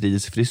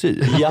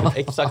servitrisfrisyr. Ja,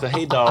 exakt.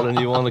 Hey darling,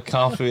 you want a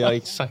coffee? Ja,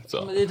 exakt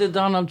så. Men det är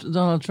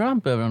Donald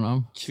Trump över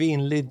honom.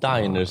 Kvinnlig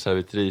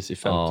diner-servitris i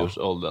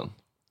 50-årsåldern.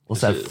 Och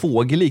så här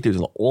fågellikt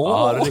ut.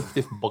 Ja,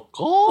 riktigt.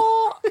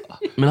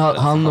 Men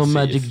han och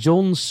Magic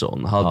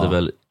Johnson hade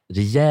väl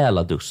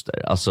rejäla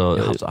duster.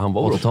 Alltså han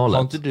var 80-talet.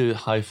 Har inte du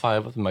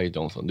high-fivat med Magic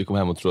Johnson? Du kom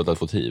hem och trodde att du hade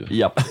fått hiv.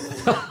 Ja.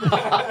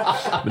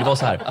 Men det var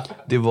så här.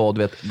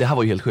 Det här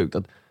var ju helt sjukt.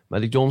 Att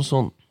Magic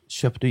Johnson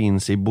köpte in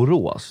sig i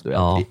Borås, du vet,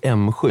 i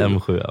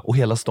M7. Ja. Och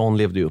hela stan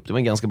levde ju upp. Det var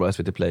en ganska bra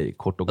SVT Play,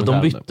 kort och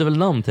de bytte väl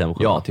namn till M7?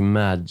 Ja, till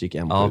Magic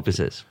M7. Ja,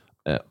 precis.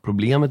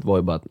 Problemet var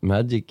ju bara att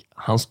Magic,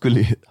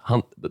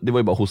 det var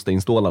ju bara hosta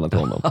in stålarna till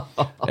honom.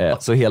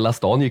 Så hela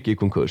stan gick i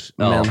konkurs.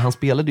 Ja. Men han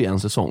spelade ju en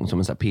säsong som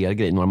en sån här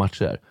PR-grej, några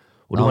matcher.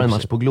 Och då var det en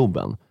match på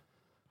Globen.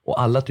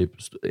 Och alla typ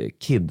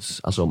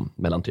kids, alltså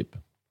mellan typ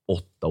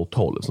 8 och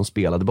 12 som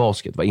spelade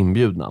basket var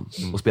inbjudna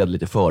och spelade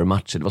lite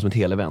förmatcher. Det var som ett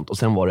hel event. Och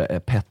sen var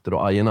det Petter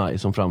och I&I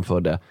som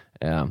framförde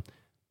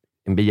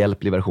en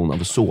behjälplig version av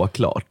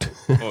Såklart.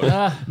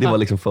 Det var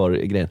liksom för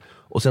grejen.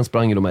 Och sen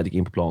sprang ju då Magic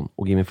in på plan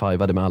och Gimme Five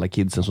hade med alla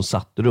kidsen som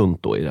satt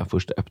runt då i den här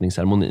första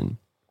öppningsceremonin.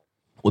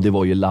 Och det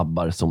var ju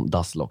labbar som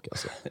dasslock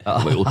alltså.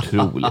 Det var ju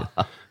otroligt.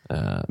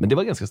 Men det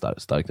var ganska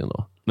starkt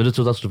ändå. Men du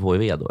trodde att du skulle få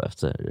HIV då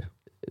efter?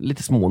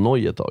 Lite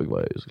smånoj ett tag var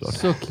jag ju såklart.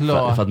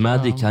 För att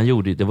Magic, han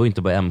gjorde, det var ju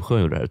inte bara M7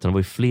 gjorde det här, utan det var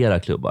ju flera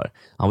klubbar.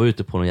 Han var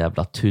ute på någon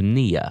jävla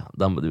turné.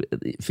 De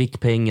fick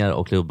pengar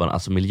och klubbarna,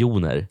 alltså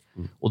miljoner,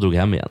 och drog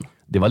hem igen.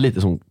 Det var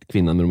lite som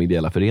kvinnan med de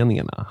ideella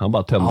föreningarna. Han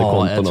bara tömde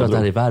konton. Jag tror att det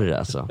här är värre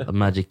alltså. Att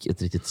Magic är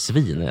ett riktigt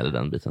svin eller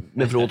den biten.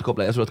 Men för att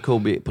återkoppla, jag tror att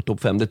Kobe på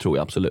topp 5, det tror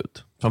jag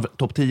absolut.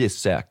 Topp 10 är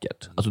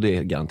säkert. Alltså det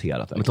är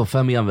garanterat. Men topp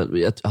 5 är han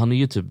väl, han är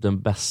ju typ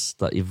den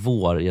bästa i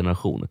vår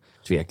generation.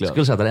 Tveklöst. Jag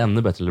skulle säga att det är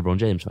ännu bättre än LeBron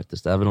James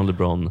faktiskt. Även om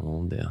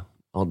LeBron...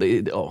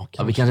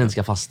 vi kanske inte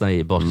ska fastna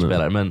i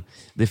basketspelare, men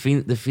det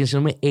finns ju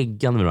något med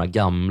äggande med de här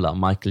gamla.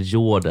 Michael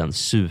Jordan,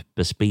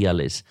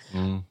 superspelis.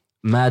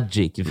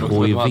 Magic, HIV.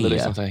 De hade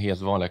liksom så här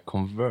helt vanliga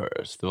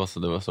Converse. Det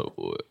var så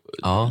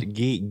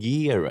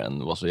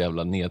gearen var så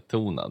jävla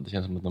nedtonad. Det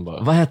känns som att de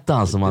bara... Vad hette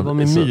han som det var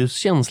med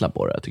myskänsla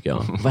på det, tycker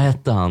jag. Vad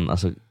hette han,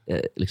 alltså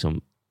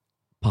liksom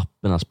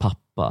pappernas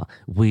pappa,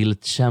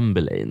 Wilt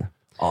Chamberlain.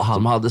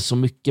 Som hade så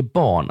mycket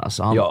barn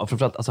alltså.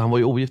 Framförallt, alltså, han var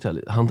ju ogift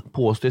heller. Han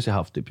påstår sig ha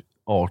haft typ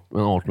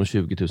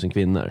 18-20 000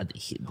 kvinnor.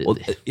 Och,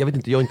 jag vet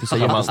inte, jag är inte så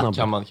jättesnabb.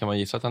 Kan man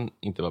gissa att han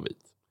inte var vit?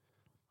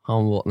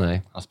 Han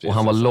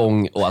var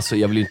lång och alltså,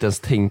 jag vill ju inte ens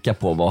tänka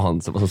på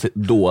vad som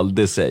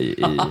dolde sig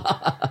i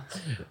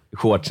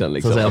shortsen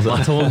liksom. Så att säga,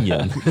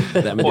 batongen.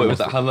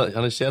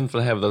 Han är känd för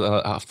att hävda att han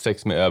har haft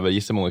sex med över,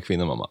 gissa många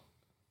kvinnor, mamma.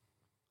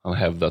 Han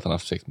hävdar att han har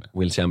haft sex med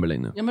Will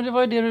Chamberlain nu. Ja, men det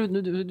var ju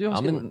det du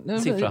har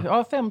siffra.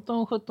 Ja,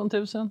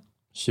 15-17 000.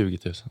 20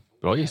 000.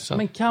 Bra gissat.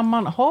 Men kan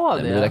man ha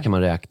det? Men det där kan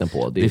man räkna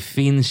på. Det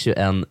finns ju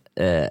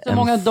hur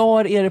många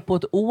dagar är det på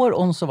ett år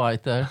om så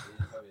vidare?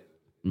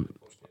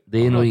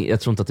 Det är nog,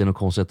 jag tror inte att det är något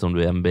konstigt om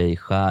du är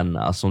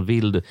NBA-stjärna. Alltså,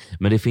 vill du,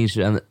 men det finns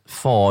ju en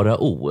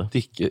farao.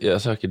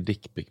 Jag söker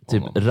dickpic på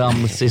typ honom.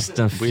 Ramses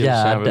den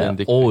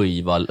fjärde.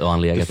 Oj, vad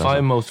han legat. The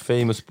 5 most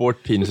famous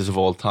sport penises of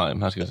all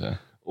time. Här ska jag säga.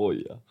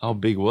 Oj, how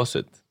big was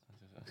it?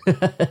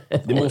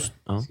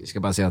 Jag ska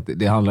bara säga att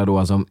det handlar då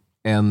alltså om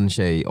en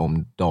tjej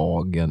om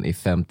dagen i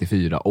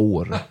 54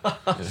 år.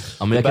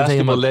 Ja, men The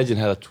basketball legend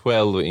had a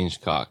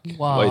 12-inch cock. Wow.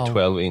 Vad är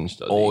 12-inch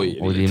då? Oj,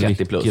 det är 30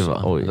 mycket, plus.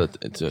 Oj.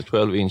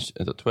 12-inch,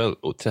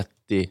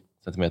 30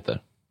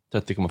 centimeter.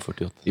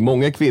 30,48. Det är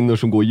många kvinnor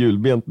som går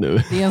julbent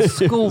nu. Det är en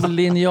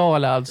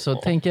skollinjal alltså.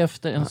 Tänk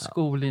efter en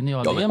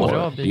skollinjal. Ja, det är en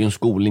bra bit. Det är en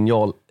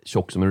skollinjal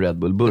tjock som en Red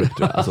Bull-burk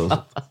tror jag. Alltså,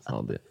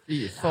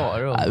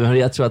 men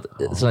jag tror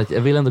att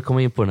jag vill ändå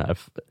komma in på den här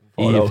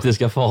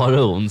egyptiska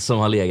faraon som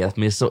har legat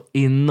med så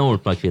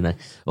enormt många kvinnor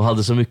och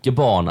hade så mycket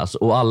barn alltså,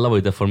 och alla var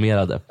ju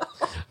deformerade.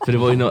 För det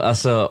var ju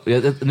alltså,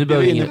 nu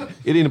behöver är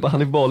det inne på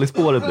Hanif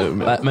Bali-spåret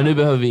nu? Men nu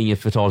behöver vi ingen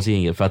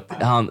förtalsjingel för att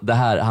han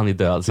är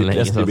död så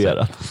länge.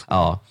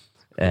 Ja.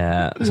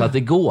 Så att det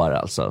går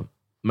alltså.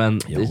 Men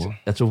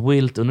jag tror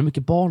Wilt, undrar hur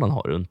mycket barn han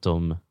har runt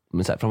om.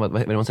 Men så här,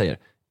 vad är det man säger?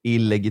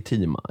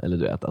 Illegitima, eller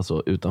du vet,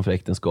 alltså utanför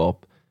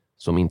äktenskap,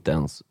 som inte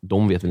ens,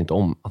 de vet väl inte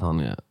om att han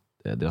är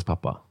deras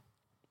pappa.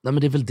 Nej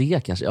men det är väl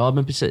det kanske, ja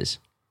men precis.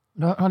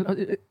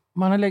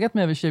 Man har legat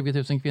med över 20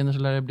 000 kvinnor så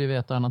lär det bli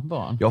ett annat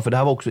barn. Ja, för det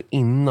här var också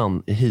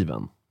innan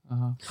hiven.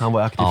 Han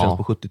var aktiv främst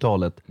på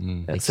 70-talet.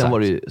 Sen var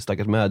det ju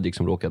stackars Magic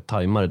som råkade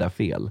tajma det där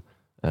fel.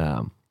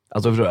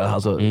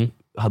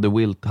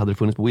 Hade det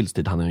funnits på Wills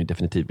tid hade han ju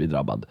definitivt blivit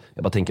drabbad.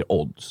 Jag bara tänker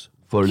odds.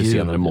 Förr eller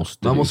senare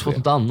måste man måste få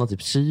något annat,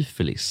 typ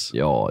syfilis.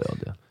 Ja,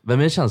 det. Vem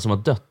är det känns som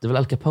att dött? Det är väl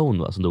Al Capone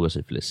va, som dog av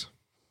syfilis?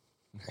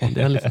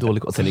 Det är lite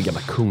dåligt. Sen är det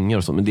gamla kungar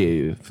och så, men det är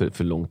ju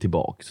för långt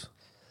tillbaks.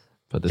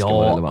 För att det ska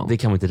vara relevant. Det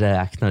kan man inte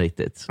räkna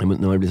riktigt. Ja, men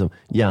när det blir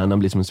hjärnan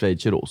blir som en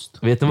schweizerost.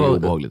 Vet ni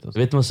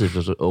vad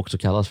syfilis också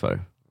kallas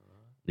för?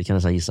 Vi kan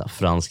nästan gissa.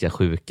 Franska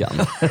sjukan.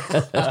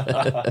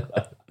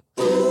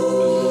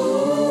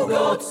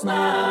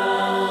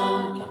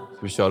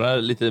 Ska vi köra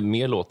lite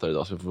mer låtar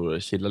idag så vi får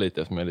chilla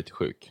lite eftersom jag är lite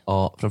sjuk?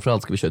 Ja,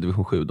 framförallt ska vi köra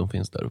Division 7. De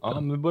finns där uppe.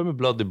 Ja, men vi börjar med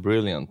Bloody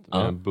Brilliant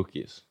med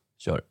Bookies.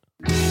 Kör.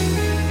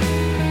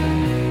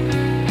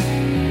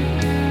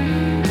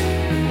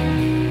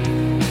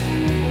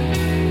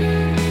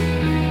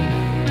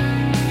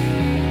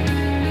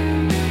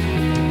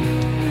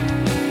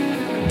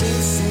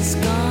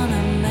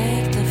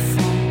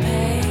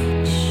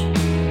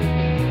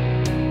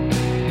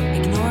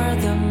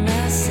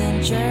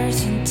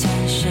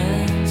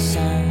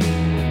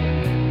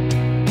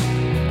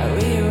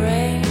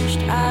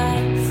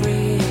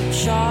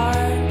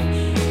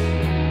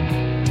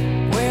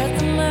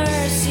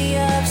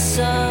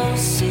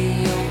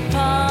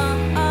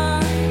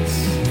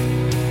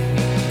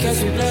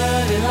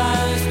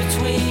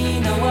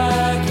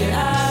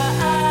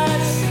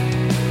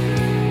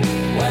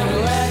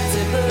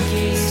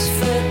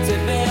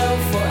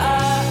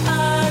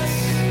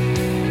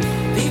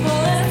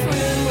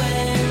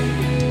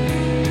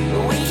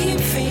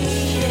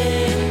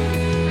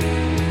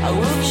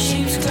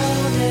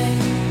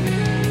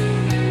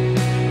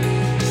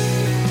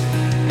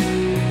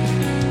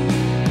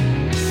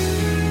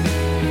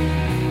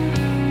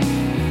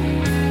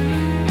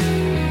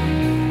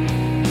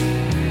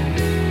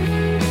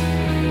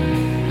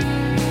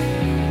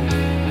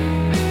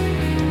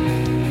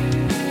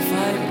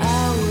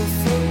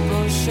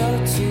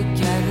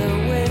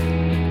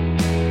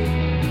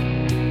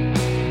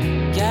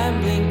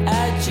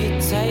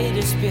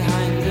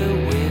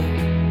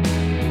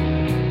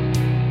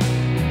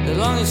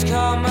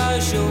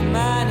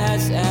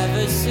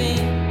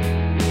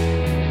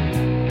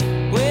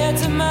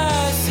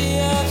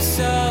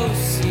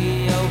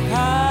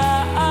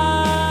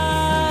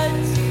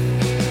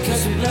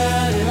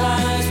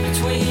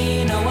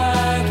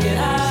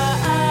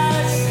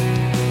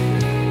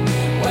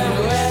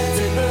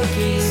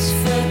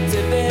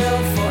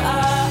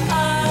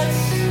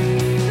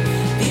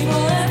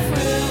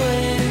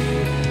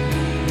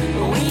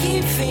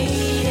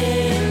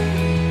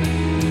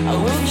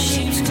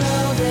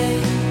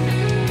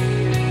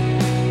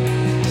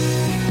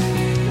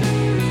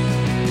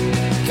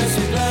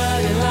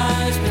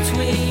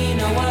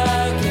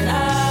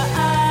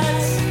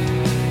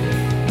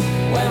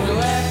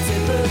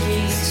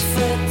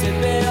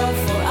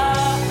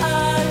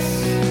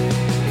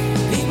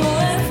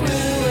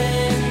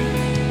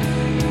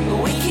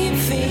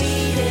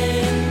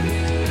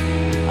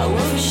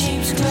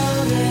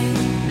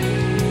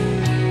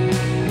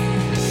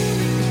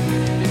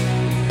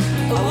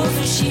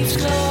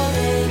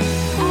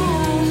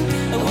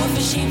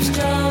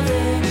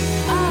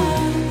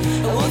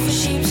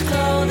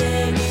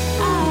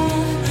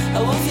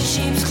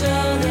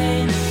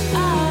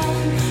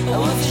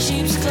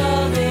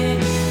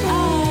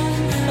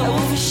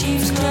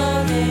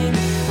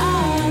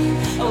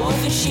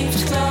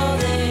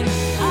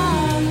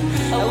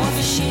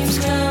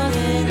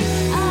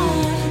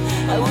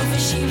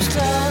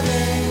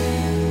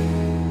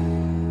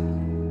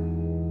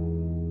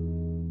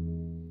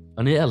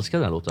 Ni älskar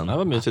den här låten. Det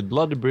var mysigt.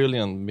 Bloody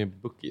Brilliant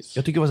med Bookies.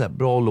 Jag tycker det var så här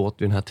bra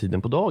låt vid den här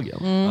tiden på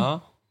dagen. Ja.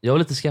 Jag var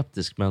lite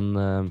skeptisk, men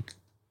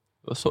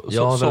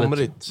jag har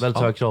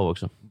väldigt höga krav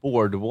också.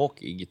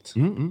 Boardwalkigt.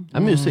 Ja,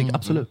 musik,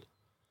 absolut.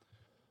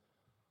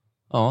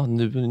 Ja,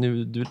 nu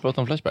du vill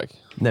prata om Flashback?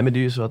 Nej, men det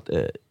är ju så att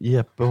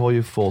Jeppe har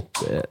ju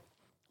fått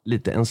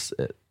lite en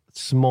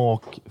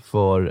smak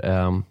för,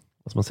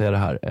 vad ska man säga det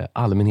här,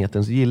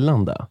 allmänhetens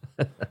gillande.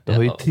 Det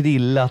har ju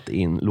trillat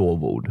in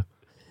lovord.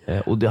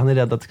 Och han är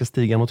rädd att det ska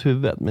stiga mot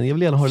huvudet. Men jag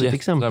vill gärna ha lite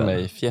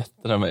exempel.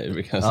 Fjättra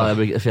mig. Ja, jag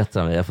brukar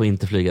fjättra mig. Jag får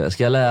inte flyga.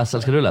 Ska jag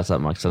läsa? Ska du läsa,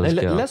 Max? Nej,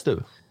 läs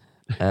du.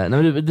 Nej,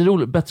 men det är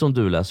roligt, bättre om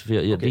du läser. För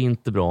det är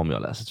inte bra om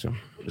jag läser, tror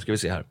jag. Nu ska vi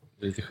se här.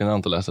 Det är lite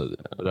genant att läsa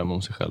beröm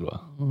om sig själva.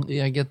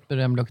 Eget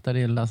beröm luktar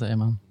illa, säger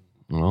man.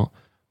 Ja,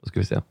 då ska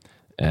vi se.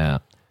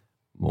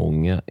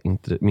 Många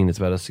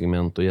minnesvärda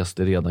segment och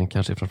gäster redan,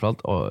 kanske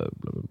framförallt bla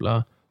bla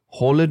bla.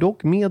 Håller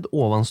dock med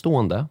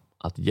ovanstående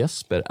att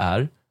Jesper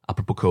är,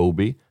 apropå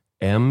Kobe,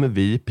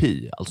 MVP,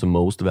 alltså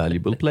Most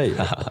Valuable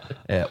Player.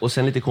 Och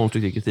sen lite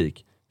konstruktiv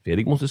kritik.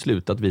 Fredrik måste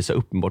sluta att visa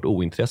uppenbart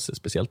ointresse,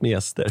 speciellt med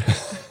gäster.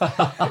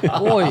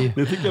 Oj!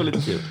 Det tycker jag är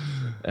lite kul.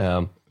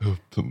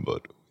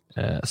 Uppenbart.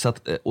 Så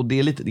att, och det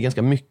är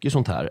ganska mycket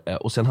sånt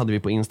här. Och sen hade vi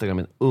på Instagram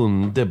ett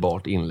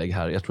underbart inlägg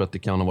här. Jag tror att det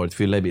kan ha varit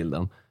Fylla i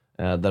bilden.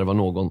 Där det var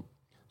någon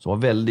som var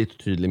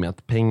väldigt tydlig med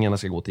att pengarna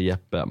ska gå till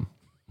Jeppe.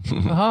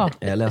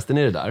 Läste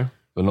ni det där? Det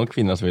var någon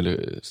kvinna som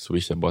ville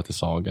swisha bara till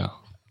Saga.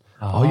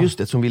 Ja, just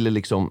det. Som ville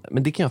liksom,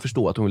 men det kan jag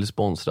förstå att hon ville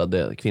sponsra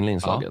det kvinnliga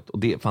inslaget. Och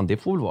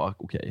det får väl vara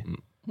okej.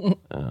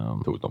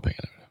 Tog de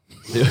pengarna.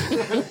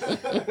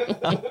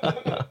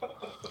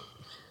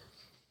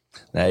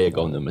 Nej, jag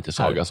gav nummer till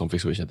Saga som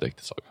fick swisha direkt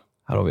till Saga.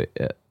 Här har vi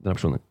den här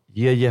personen.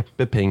 Ge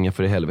Jeppe pengar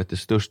för i helvete,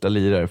 största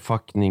lirare.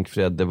 Fuck Nick,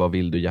 Fredde, vad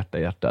vill du,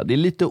 hjärta. Det är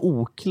lite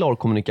oklar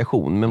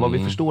kommunikation, men vad vi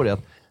förstår är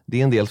att det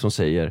är en del som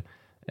säger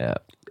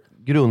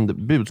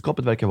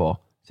budskapet verkar vara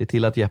se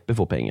till att Jeppe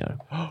får pengar.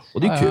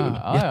 Och det är kul,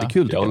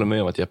 jättekul. Jag håller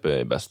med om att Jeppe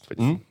är bäst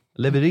faktiskt.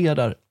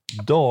 Levererar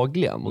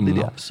dagligen, och det är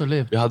det.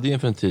 Absolut. Vi hade ju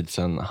för en tid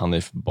sedan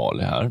Hanif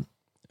Bali här,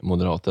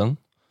 moderaten.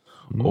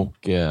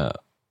 Och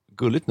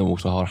gulligt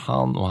nog så har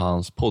han och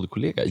hans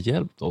poddkollega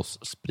hjälpt oss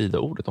sprida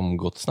ordet om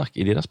Gott Snack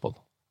i deras podd.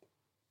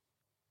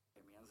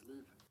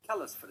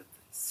 Kallas för ett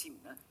sinne.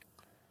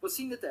 Och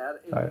sinnet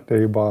är... Nej, det är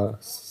ju bara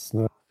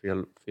snö.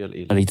 Fel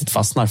jag riktigt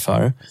fastnar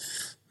för.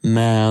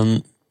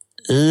 Men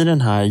i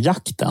den här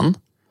jakten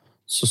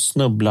så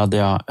snubblade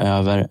jag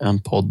över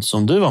en podd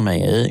som du var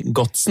med i,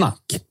 Gott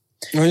Snack.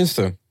 Ja, just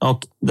det.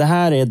 Och det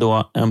här är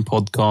då en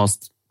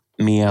podcast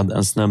med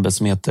en snubbe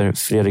som heter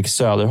Fredrik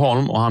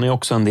Söderholm, och han är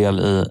också en del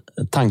i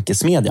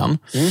Tankesmedjan.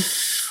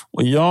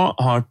 Och jag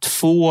har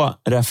 2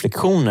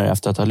 reflektioner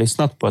efter att ha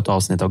lyssnat på ett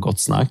avsnitt av Gott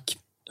Snack.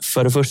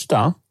 För det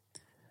första,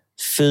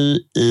 fy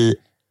i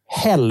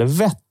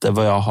helvete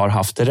vad jag har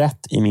haft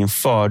rätt i min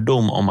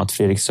fördom om att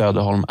Fredrik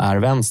Söderholm är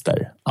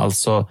vänster.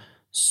 Alltså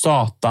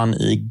satan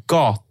i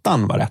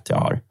gatan vad rätt jag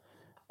har.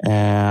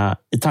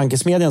 I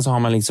Tankesmedjan så har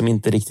man liksom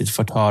inte riktigt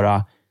fått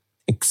höra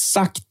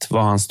exakt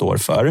vad han står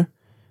för.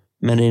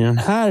 Men i den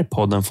här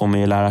podden får man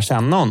ju lära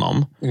känna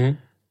honom.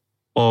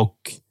 Och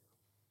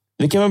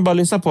vi kan väl bara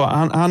lyssna på.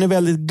 Han är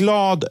väldigt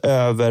glad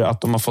över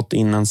att de har fått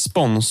in en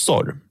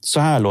sponsor. Så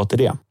här låter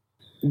det.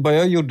 Vad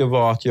jag gjorde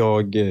var att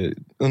jag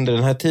under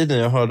den här tiden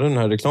jag hörde den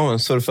här reklamen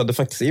surfade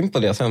faktiskt in på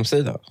deras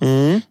hemsida.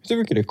 Hur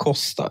mycket det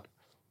kostar?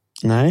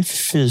 Nej,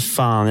 fy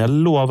fan. Jag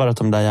lovar att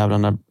de där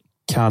jävlarna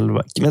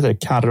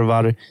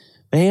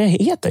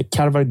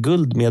karvar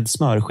guld med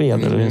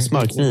smörsked eller en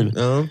smörkniv.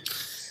 Ja.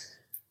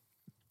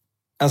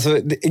 Alltså,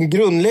 en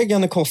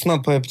grundläggande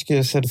kostnad på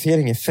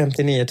HBTQ-certifiering är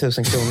 59 000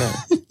 kronor.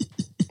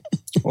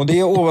 Och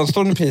det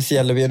ovanstående pris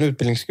gäller vid en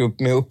utbildningsgrupp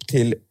med upp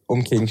till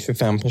omkring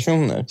 25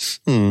 personer.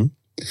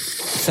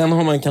 Sen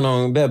har man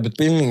ha en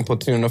webbutbildning på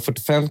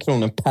 345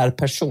 kronor per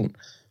person.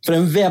 För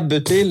en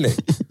webbutbildning.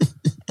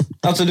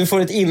 Alltså du får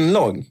ett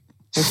inlogg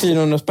för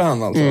 400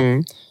 spänn alltså.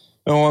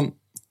 Ja,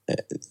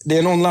 det är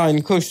en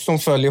onlinekurs som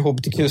följer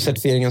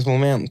HBTQ-certifieringens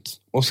moment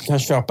och som kan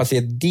köpas i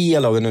ett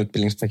del av en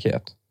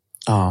utbildningspaket.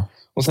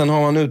 Och sen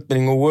har man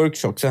utbildning och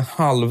workshop, så en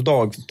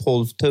halvdag för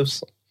 12 000.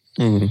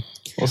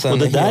 Och sen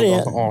det där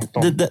är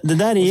 18. Det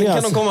där är och sen kan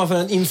alltså... de komma för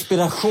en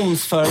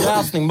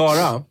inspirationsföreläsning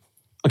bara.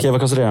 Okej,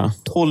 vad kostar det?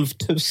 12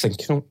 000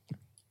 kronor.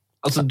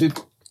 Alltså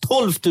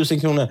 12 000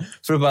 kronor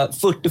för bara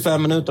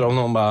 45 minuter om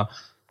någon bara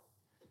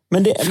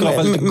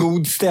skapar lite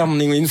god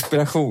stämning och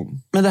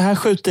inspiration. Men det här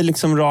skjuter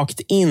liksom rakt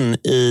in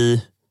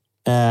i...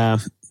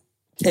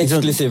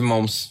 exklusiv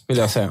moms, vill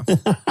jag säga.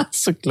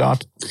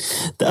 Såklart.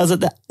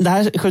 Det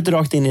här skjuter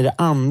rakt in i det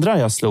andra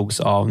jag slogs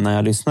av när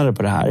jag lyssnade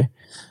på det här.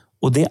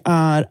 Och det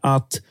är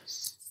att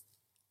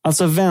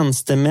alltså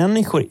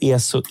vänstermänniskor är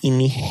så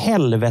in i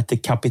helvete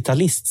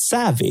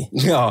kapitalist-savvy.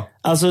 Ja.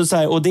 Alltså så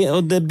här,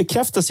 och det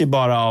bekräftas ju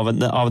bara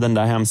av den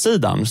där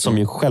hemsidan som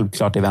ju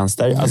självklart är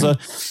vänster. Alltså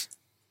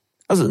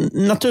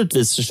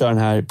naturligtvis så kör den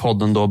här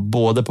podden då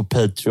både på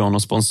Patreon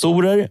och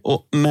sponsorer.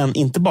 Men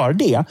inte bara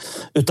det,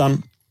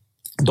 utan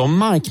de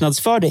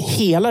marknadsförde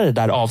hela det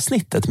där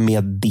avsnittet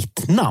med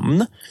ditt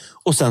namn.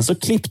 Och sen så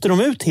klippte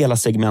de ut hela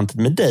segmentet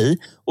med dig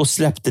och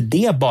släppte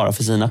det bara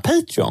för sina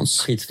Patreons.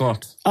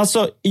 Skitsmart.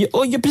 Alltså,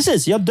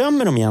 precis, jag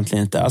dömer dem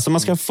egentligen inte. Alltså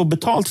man ska få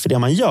betalt för det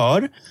man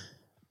gör.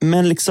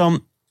 Men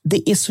liksom,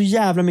 det är så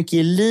jävla mycket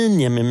i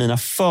linje med mina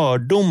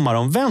fördomar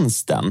om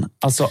vänstern.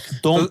 Alltså,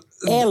 de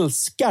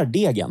älskar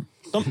degen.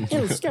 De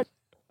älskar...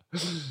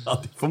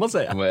 Ja, det får man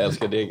säga. Man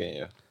älskar degen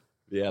ju.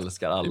 Vi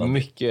älskar alla. Det är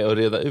mycket att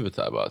reda ut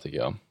här bara, tycker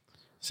jag.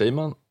 Säger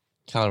man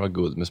karva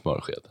guld med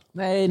smörsked?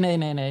 Nej,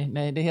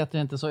 det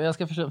heter inte så. Jag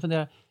ska försöka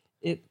fundera.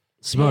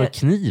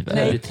 Smörkniv?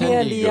 Nej,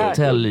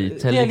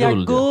 tälja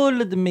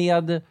guld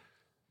med...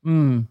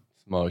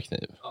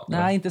 Smörkniv.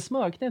 Nej, inte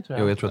smörkniv tror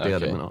jag. Jo, jag tror att det är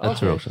det. Men jag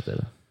tror också att det är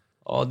det.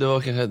 Ja, det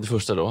var kanske det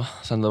första då.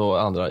 Sen det var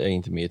andra, jag är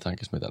inte med i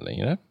Tankesmedjan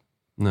längre.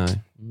 Nej.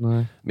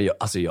 Men vi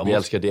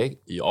älskar deg.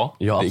 Ja,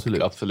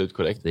 absolut. Absolut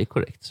korrekt. Det är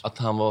korrekt. Att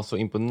han var så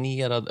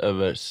imponerad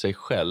över sig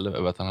själv,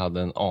 över att han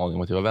hade en aning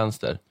om att jag var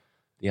vänster.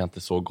 Det är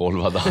inte så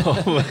golvad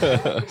av,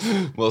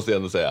 måste jag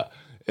ändå säga.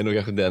 är nog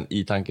kanske den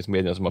i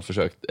tankesmedjan som har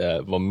försökt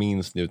vara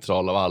minst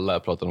neutral av alla.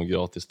 Jag pratar om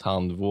gratis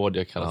tandvård,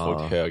 jag kallar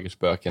folk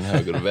högerspöken,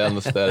 höger och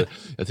vänster. Jag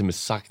har till och med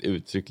sagt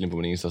uttryckligen på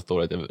min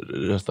Insta-story att jag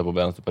röstar på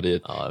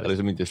Vänsterpartiet. Jag har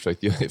liksom inte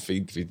försökt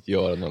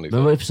göra någon liksom.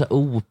 Men vad är det för så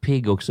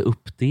opig också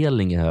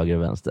uppdelning i höger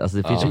och vänster? Alltså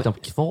det finns ju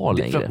knappt kvar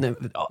längre.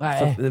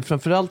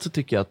 Framförallt så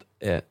tycker jag att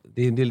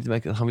det är lite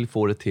märkligt att han vill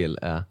få det till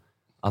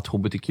att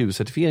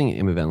HBTQ-certifieringen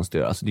är med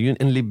vänster. Alltså det är ju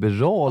en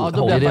liberal...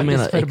 Ja, det jag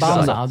menar,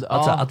 förbannad.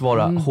 Att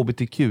vara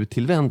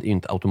HBTQ-tillvänd är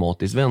inte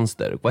automatiskt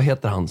vänster. Vad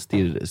heter han,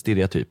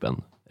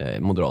 stereotypen?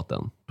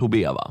 Moderaten?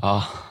 Tobé, va?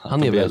 Ja,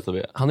 han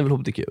är väl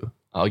HBTQ?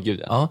 Ja, gud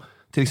ja. Ja,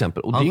 till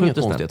exempel. Och det är inga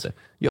konstigheter.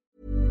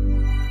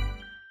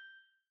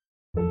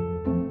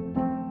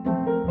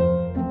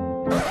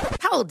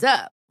 Hold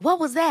up. What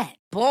was that?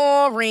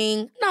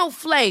 Boring. No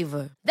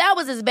flavor. That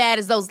was as bad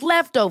as those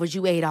leftovers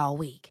you ate all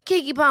week.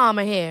 Keke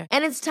Palmer here,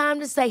 and it's time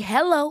to say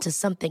hello to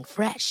something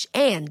fresh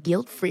and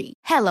guilt-free.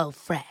 Hello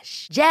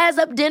Fresh. Jazz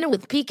up dinner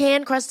with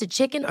pecan-crusted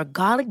chicken or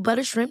garlic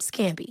butter shrimp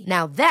scampi.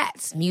 Now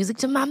that's music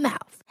to my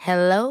mouth.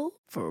 Hello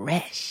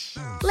Fresh.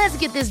 Let's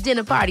get this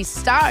dinner party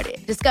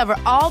started. Discover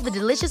all the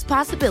delicious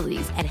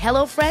possibilities at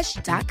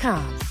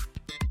hellofresh.com.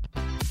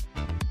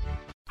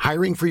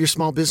 Hiring for your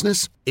small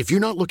business? If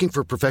you're not looking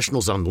for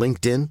professionals on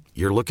LinkedIn,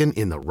 you're looking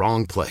in the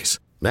wrong place.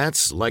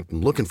 That's like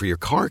looking for your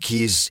car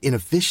keys in a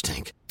fish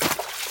tank.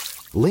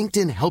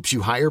 LinkedIn helps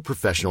you hire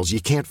professionals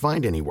you can't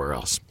find anywhere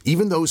else,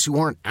 even those who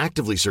aren't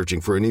actively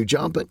searching for a new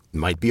job but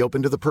might be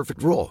open to the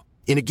perfect role.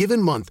 In a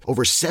given month,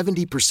 over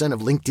 70%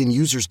 of LinkedIn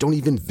users don't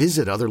even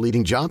visit other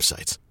leading job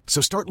sites.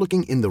 So start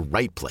looking in the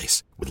right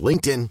place. With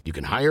LinkedIn, you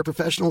can hire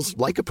professionals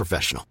like a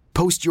professional.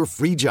 Post your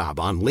free job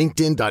on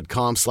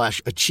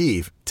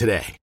linkedin.com/achieve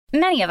today.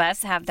 Many of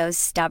us have those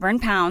stubborn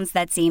pounds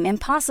that seem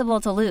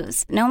impossible to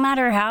lose, no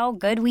matter how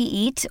good we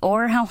eat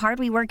or how hard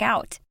we work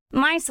out.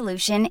 My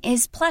solution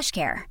is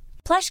PlushCare.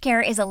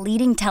 PlushCare is a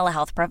leading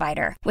telehealth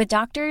provider with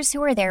doctors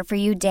who are there for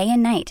you day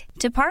and night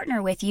to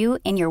partner with you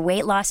in your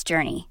weight loss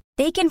journey.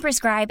 They can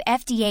prescribe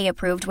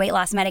FDA-approved weight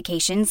loss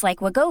medications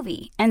like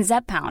Wegovy and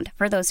Zepbound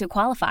for those who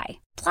qualify.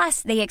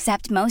 Plus, they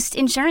accept most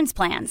insurance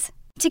plans.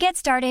 To get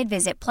started,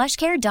 visit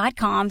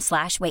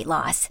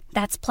plushcare.com/weightloss.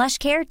 That's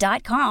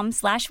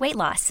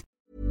plushcare.com/weightloss.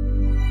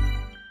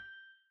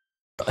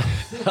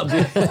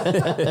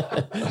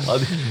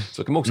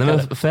 Så kan man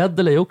också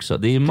Fedel är ju också,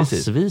 det är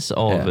massvis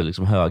av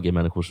liksom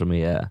högermänniskor som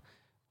är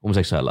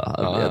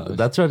homosexuella.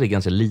 Där tror jag det är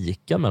ganska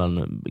lika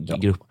mellan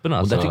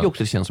grupperna. Och där tycker jag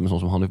också det känns som en sån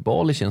som Hanif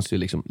Bali känns ju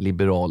liksom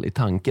liberal i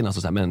tanken.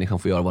 Alltså så här, människan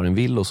får göra vad den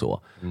vill och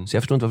så. Så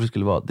jag förstår inte varför det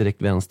skulle vara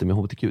direkt vänster med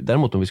HBTQ.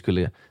 Däremot om vi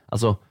skulle,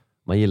 alltså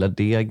man gillar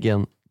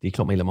degen, det är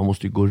klart man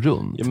måste ju gå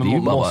runt. Ja, men det är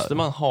ju måste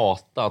man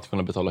hata att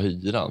kunna betala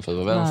hyran för att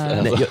vara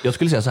vänster? Nej, jag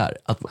skulle säga så här,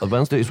 att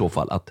vänster i så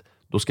fall, att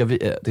då ska vi,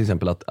 till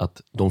exempel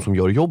att de som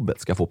gör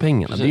jobbet ska få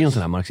pengarna. Precis. Det är ju en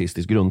sån här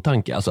marxistisk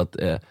grundtanke. Alltså att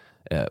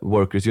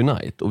workers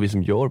unite. Och vi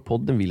som gör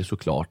podden vill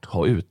såklart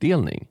ha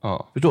utdelning.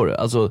 Ja. Förstår du?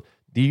 Alltså,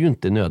 det är ju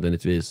inte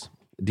nödvändigtvis,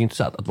 det är inte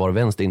så att vara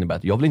vänster innebär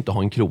att jag vill inte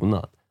ha en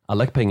krona.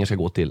 Alla pengar ska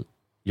gå till,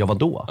 ja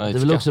vadå? Det är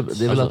väl också,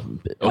 det är väl alltså,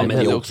 men det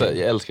är också,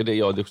 jag älskar det,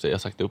 jag har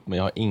sagt det upp, men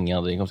jag har inga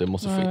andra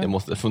inkomster. Jag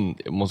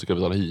måste kunna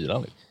betala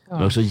hyran. Men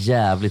det är också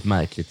jävligt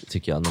märkligt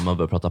tycker jag när man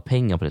börjar prata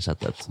pengar på det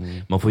sättet.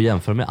 Man får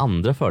jämföra med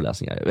andra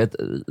föreläsningar. Jag vet,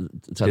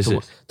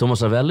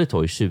 Thomas Ravelli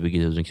tar ju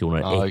 20 000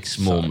 kronor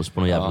ex-moms på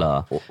någon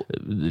jävla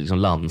liksom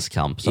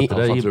landskamp. Så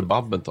fattar du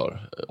Babben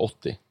tar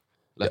 80.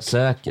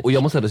 Säkert. Och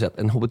jag måste säga att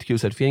en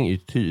HBTQ-certifiering är ju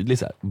tydlig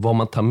så här. Vad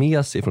man tar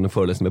med sig från en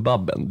föreläsning med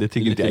Babben, det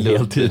tycker inte jag är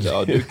helt tydligt.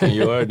 Ja, du kan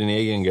göra din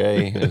egen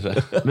grej.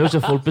 Men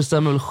också, folk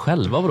bestämmer väl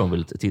själva vad de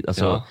vill.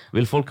 Alltså,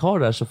 vill folk ha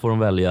det här så får de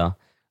välja.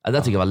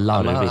 Det tycker jag var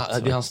larvigt.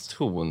 Det är hans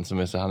ton som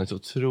är så, han är så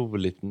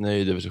otroligt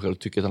nöjd över sig själv och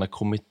tycker att han har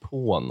kommit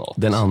på något.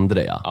 Den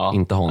andra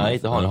inte honom. Nej,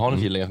 inte honom. Han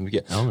gillar ganska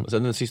mycket. Och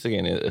sen den sista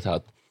grejen är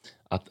här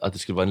att det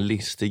skulle vara en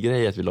listig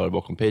grej att vi la det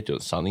bakom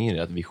Patreon. Sanningen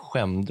är att vi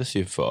skämdes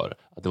ju för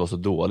att det var så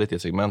dåligt i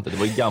segmentet. Det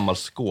var ju gammal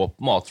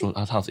skåpmat från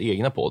hans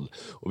egna podd.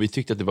 Och vi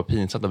tyckte att det var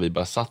pinsamt när vi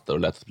bara satt där och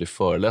lät att bli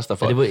förelästa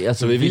för. Alltså,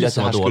 så vi ville att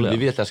det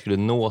här skulle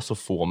nå så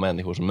få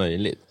människor som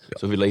möjligt. Ja.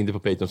 Så vi la inte på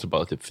Patreon så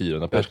bara typ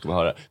 400 personer skulle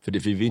höra. För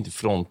vi vill inte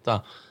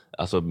fronta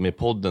alltså med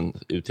podden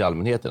ut till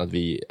allmänheten att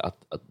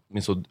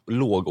med så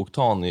låg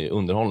oktanig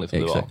underhållning som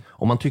det var.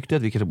 Om man tyckte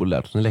att vi kanske borde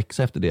lärt oss en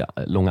läxa efter det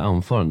långa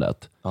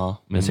anförandet,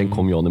 men sen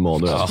kom Jan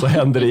Emanuel så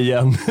hände det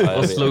igen.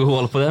 Och slog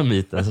hål på den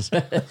biten.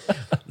 Nej,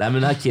 men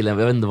den här killen,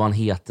 jag vet inte vad han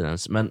heter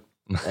ens, men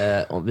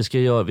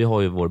vi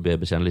har ju vår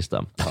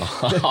BB-kändlista.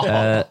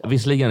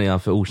 Visserligen är han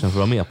för okänd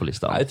för att vara med på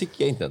listan. Nej, det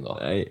tycker jag inte ändå.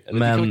 Nej,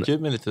 men det kan kul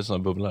med lite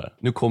sådana bubblare.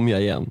 Nu kommer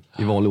jag igen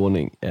i vanlig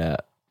ordning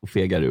och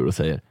fegar ur och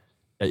säger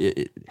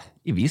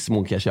i viss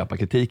mån kan jag köpa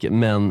kritiken,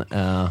 men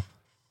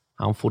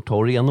han får ta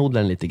och renodla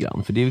den lite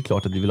grann, för det är ju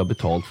klart att vi vill ha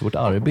betalt för vårt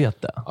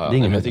arbete. Ja, det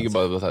är jag tycker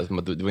bara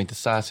att det var inte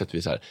särskilt att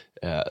vi så här,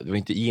 det var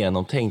inte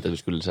genomtänkt att vi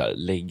skulle så här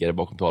lägga det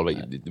bakom tal.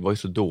 Det var ju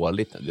så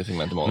dåligt det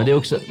segmentet. Men det är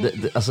också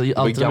alltså, det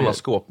var ju gammal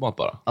skåpmat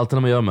bara. Alltid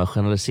när man gör de här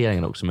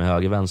generaliseringarna också med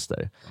höger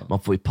vänster,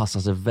 man får ju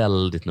passa sig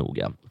väldigt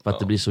noga för att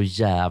det blir så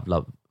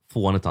jävla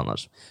fånigt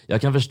annars.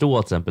 Jag kan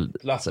förstå till exempel...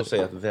 Plats att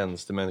säga att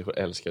vänstermänniskor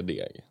älskar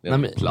deg.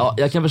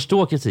 Jag kan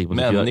förstå kritik mot...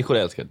 Människor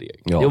älskar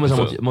deg. Jo, men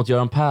mot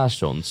Göran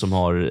Persson som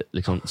har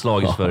liksom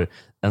slagits för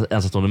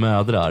ensamstående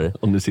mödrar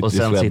och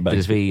sen sitter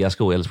i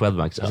Sveaskog eller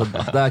Swedbank. Alltså,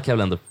 där kan jag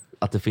väl ändå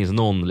att det finns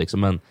någon liksom,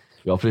 men...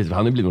 Ja, precis.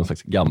 Han är blivit någon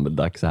slags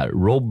gammeldags så här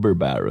robber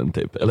baron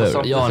typ.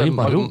 Eller? Ja,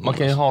 man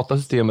kan ju hata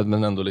systemet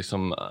men ändå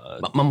liksom...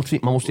 Man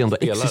måste ju ändå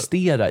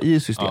existera i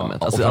systemet.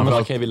 Ja, alltså,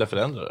 man kan ju vilja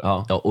förändra det.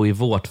 Ja, och i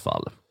vårt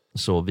fall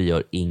så vi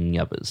gör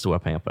inga stora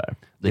pengar på det här.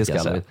 Det ska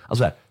jag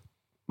alltså här,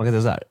 man kan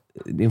säga så här,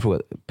 din fråga,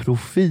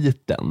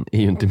 profiten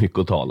är ju inte mycket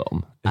att tala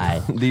om.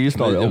 Nej. Det är ju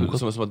snarare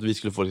som att vi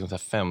skulle få liksom så här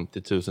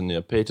 50 000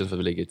 nya patrons för att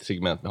vi lägger ett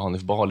segment med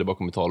Hanif Bali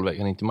bakom betalvägg.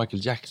 Han är inte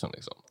Michael Jackson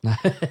liksom.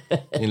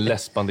 En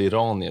läspande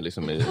iranier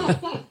liksom med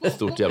ett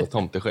stort jävla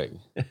tomteskägg.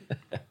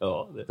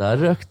 Ja, där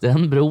rökte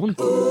en bron.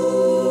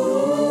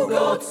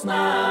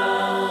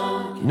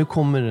 Nu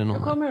kommer det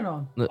någon.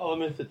 Ja,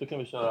 men fint, då kan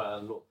vi köra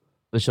en låt.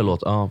 Vi kör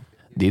låt, ja.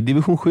 Det är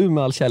Division 7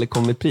 med All kärlek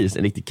kommer ett pris.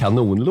 En riktig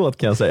kanonlåt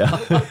kan jag säga.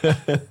 Fredde,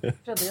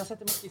 jag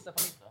sätter mig och kissar på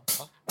mitt.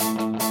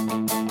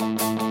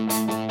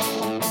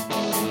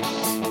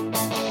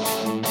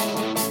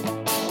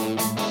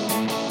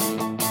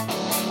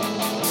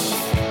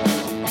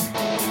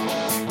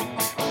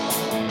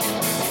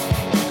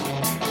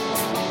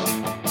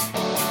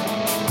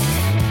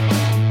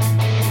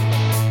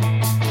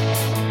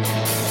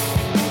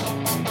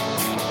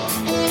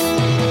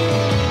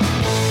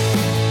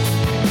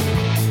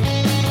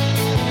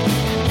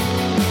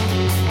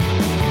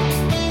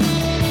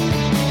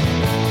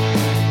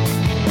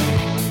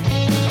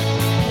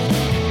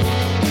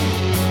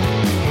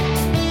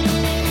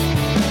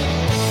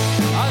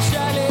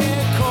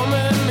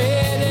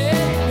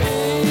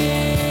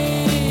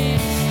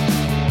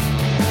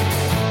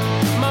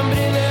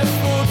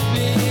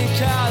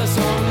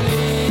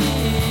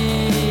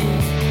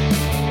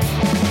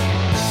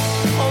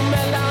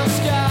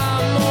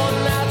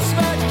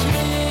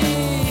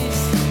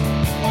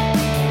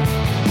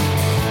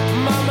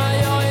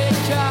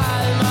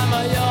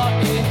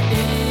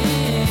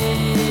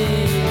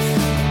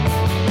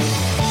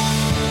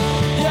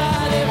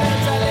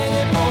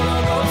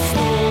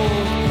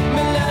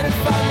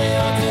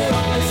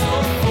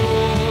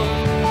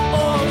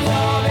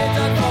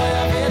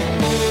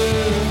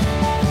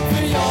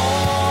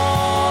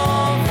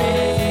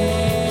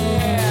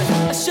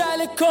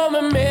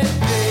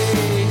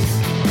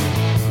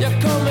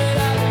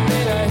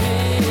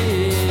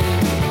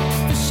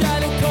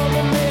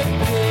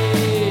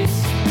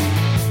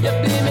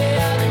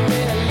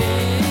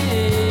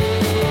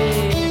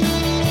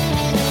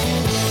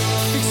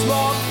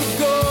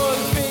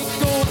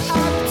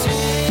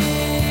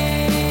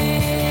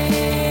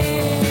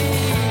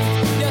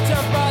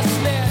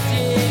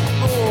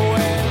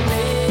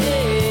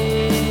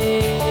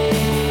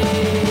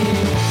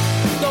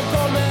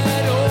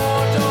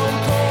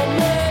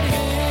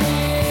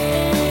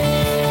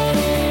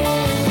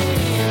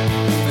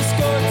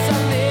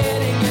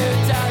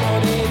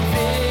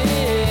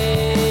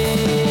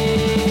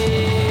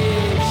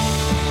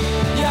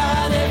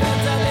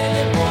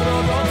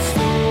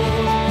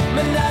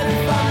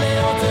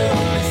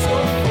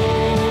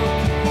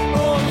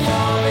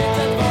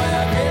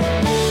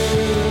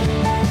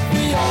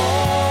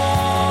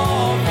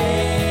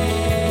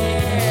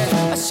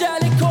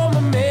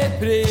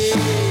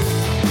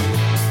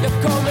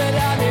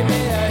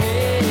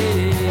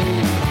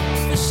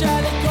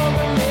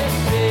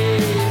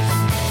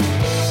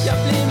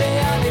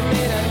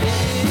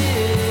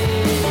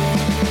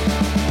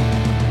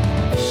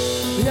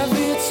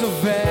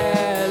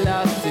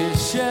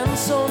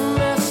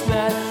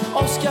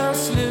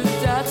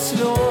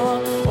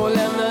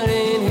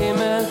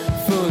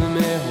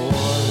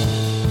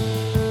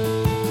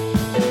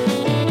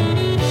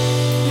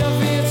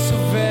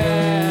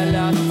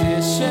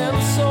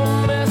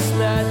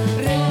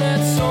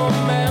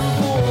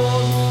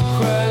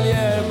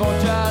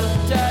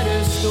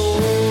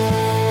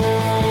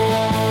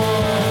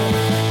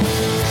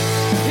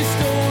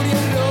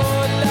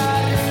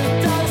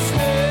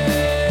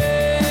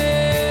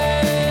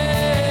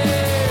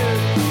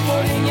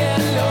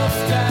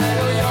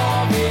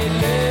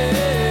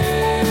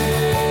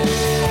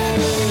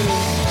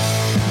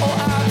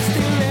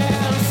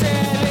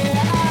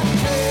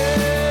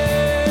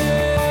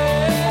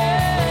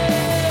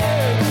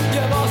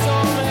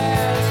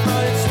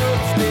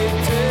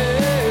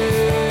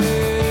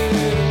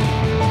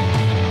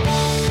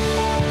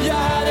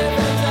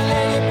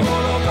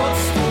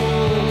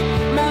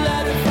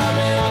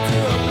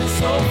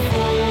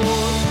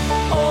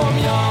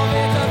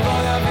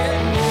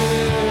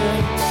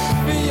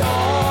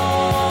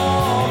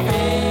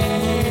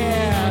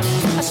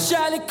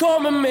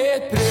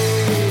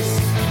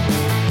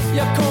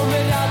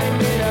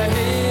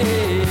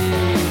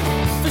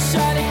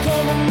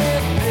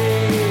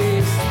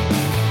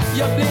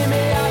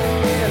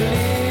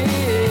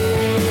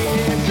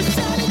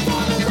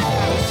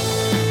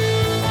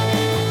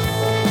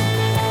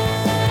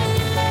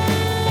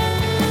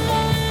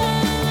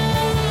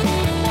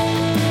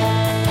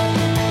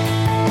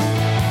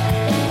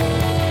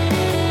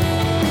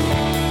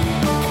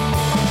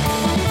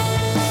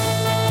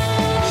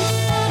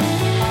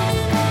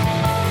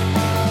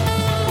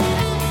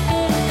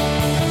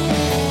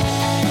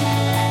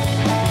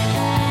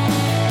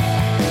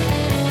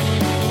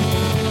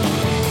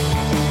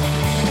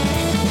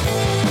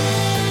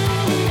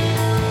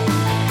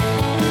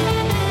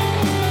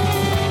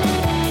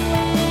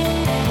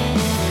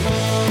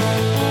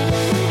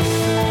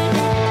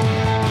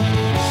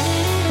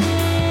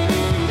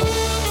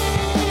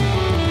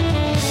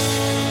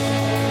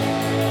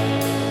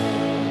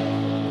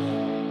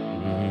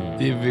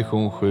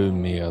 Division 7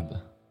 med...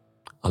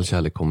 All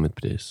kärlek kommer ett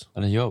pris.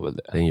 Ja, den gör väl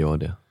det. Den gör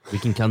det.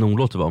 Vilken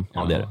kanonlåt det var.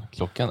 Ja, det är det.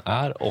 Klockan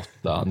är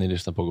 8. Ni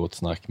lyssnar på Gott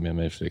Snack med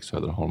mig, Fredrik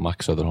Söderholm,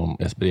 Max Söderholm,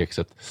 Jesper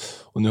Ekstedt.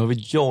 Och nu har vi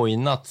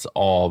joinats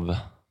av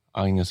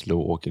Agnes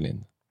Lo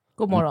Åkerlind.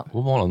 God morgon.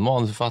 God morgon.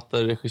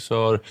 Manusförfattare,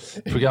 regissör,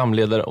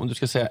 programledare. Om du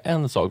ska säga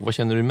en sak, vad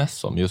känner du mest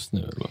som just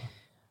nu?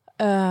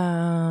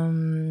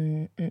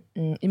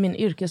 I min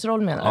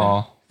yrkesroll menar du?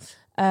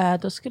 Ja.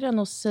 Då skulle jag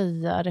nog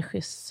säga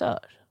regissör.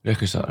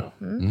 Regissör.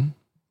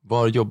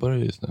 Var jobbar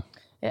du just nu?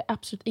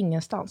 Absolut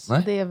ingenstans.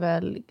 Nej. Det är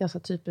väl ganska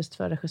typiskt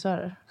för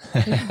regissörer.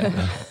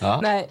 Ja.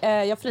 Nej,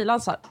 jag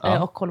frilansar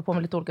och håller på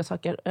med lite olika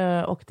saker.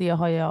 Och det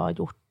har jag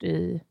gjort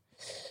i...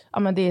 Ja,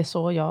 men det är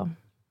så jag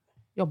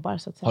jobbar.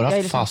 Så att säga. Har du haft Jag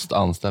är liksom... fast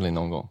anställning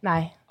någon gång?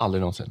 Nej.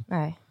 Aldrig någonsin?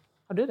 Nej.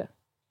 Har du det?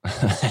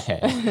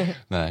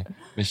 Nej.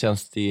 Men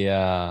känns det...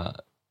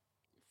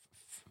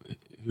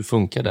 Hur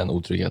funkar den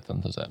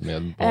otryggheten så att säga,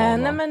 med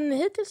barn? Nej, men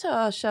hittills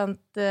har jag känt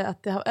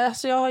att det har...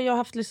 Alltså jag har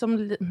haft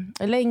liksom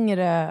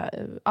längre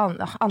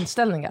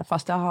anställningar,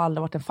 fast det har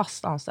aldrig varit en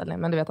fast anställning.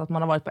 Men du vet att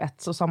man har varit på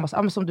ett så samma...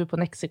 Som du på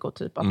Mexico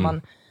typ. Att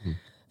man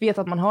vet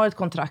att man har ett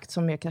kontrakt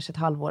som är kanske ett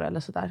halvår eller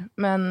sådär.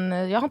 Men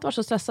jag har inte varit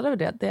så stressad över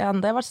det. Det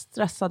enda jag var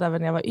stressad över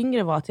när jag var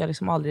yngre var att jag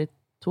liksom aldrig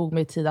tog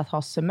mig tid att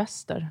ha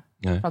semester.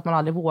 Nej. För att man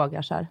aldrig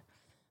vågar så här.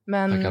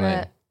 Men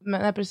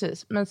nej,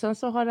 precis. Men sen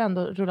så har det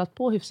ändå rullat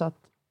på hyfsat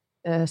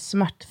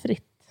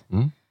smärtfritt.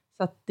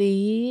 Så att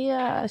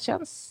det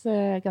känns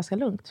ganska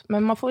lugnt.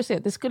 Men man får ju se.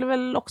 Det skulle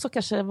väl också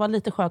kanske vara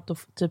lite skönt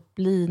att typ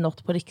bli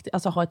något på riktigt.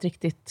 Alltså ha ett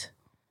riktigt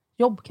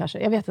jobb kanske.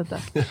 Jag vet inte.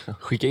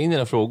 Skicka in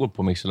dina frågor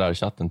på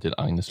Mixlr-chatten till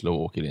Agnes Lo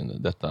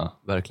Åkerlind. Detta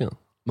verkligen.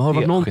 Men har det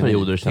varit någon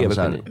period där du känner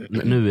så här,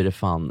 nu är det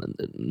fan,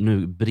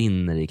 nu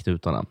brinner det i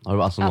knutarna? Har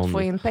det alltså att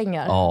få in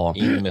pengar? Ja.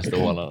 In med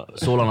stålarna.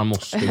 Stålarna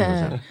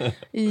måste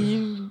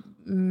in.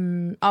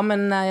 Ja,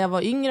 men när jag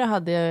var yngre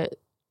hade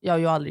jag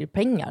ju aldrig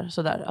pengar.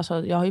 Sådär.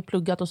 Alltså, jag har ju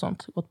pluggat och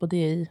sånt, gått på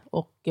DI.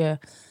 Och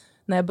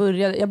när jag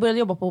började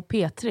jobba på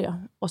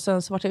P3. Och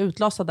sen så var jag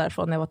utlasad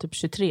därifrån när jag var typ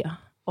 23.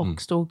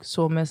 Och stod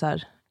så med så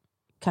här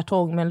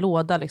kartong med en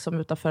låda liksom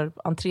utanför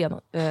entrén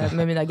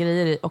med mina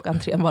grejer i. Och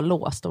entrén var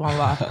låst och man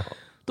var...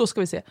 Då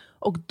ska vi se.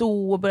 Och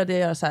då började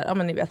jag göra så här, ja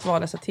men ni vet,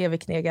 vanliga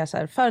tv-knegar, så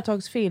här,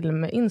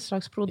 företagsfilm,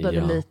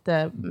 inslagsproddade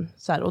lite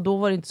så här, och då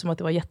var det inte som att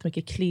det var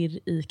jättemycket klirr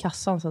i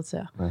kassan så att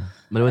säga. Nej.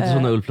 Men det var inte så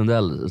när Ulf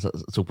Lundell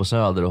stod på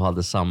Söder och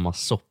hade samma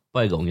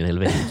soppa igång en hel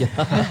vecka.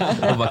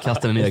 Och bara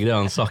kastade ner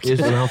grönsaker.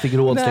 Just det, han fick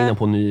råd slänga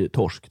på ny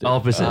torsk. Typ.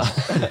 Ja, precis.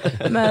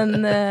 Men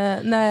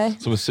nej.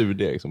 Som en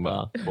surdeg som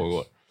bara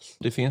pågår.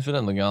 Det finns väl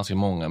ändå ganska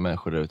många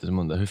människor där ute som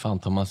undrar, hur fan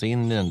tar man sig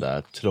in i den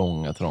där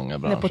trånga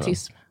branschen?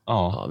 Nepotism.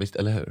 Ja, visst,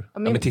 eller hur?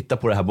 Men... Ja, men titta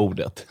på det här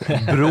bordet.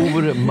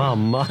 Bror,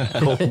 mamma,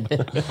 kom.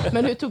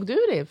 Men hur tog du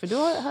det? För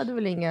du hade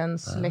väl ingen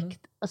släkt?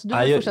 Alltså, du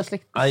var första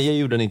släkt. Jag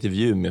gjorde en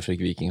intervju med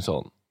Fredrik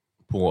Wikingsson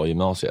på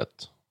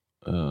gymnasiet.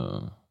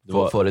 Det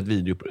var för ett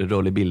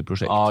rörlig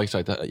bildprojekt. Ja,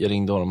 exakt. Jag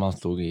ringde honom, han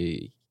stod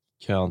i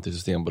kön till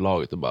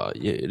Systembolaget och bara,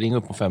 ring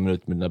upp på 5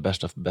 minuter med dina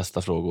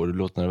bästa frågor. Du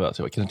låter nervös.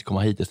 Jag bara, kan du inte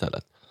komma hit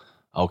istället?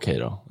 Okej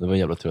då. Det var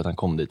jävla tur att han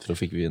kom dit, för då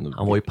fick vi ändå...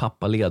 Han var ju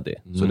pappaledig,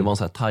 så det var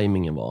så här,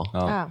 timingen var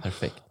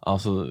perfekt. Ja,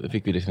 så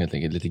fick vi liksom helt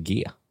enkelt lite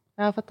G.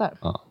 Jag fattar.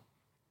 Ja.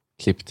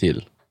 Klipp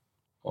till.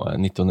 Och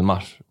 19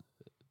 mars,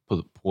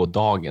 på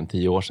dagen,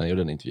 10 år sedan jag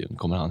gjorde den intervjun,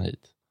 kommer han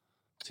hit.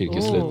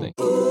 Cirkelslutning.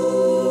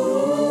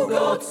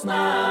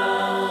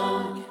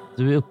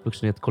 Du är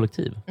uppvuxen i ett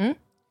kollektiv.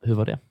 Hur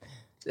var det?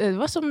 Det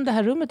var som det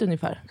här rummet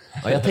ungefär.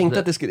 Ja, jag tänkte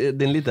att det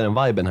är lite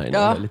den viben här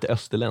inne, lite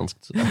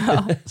österländskt.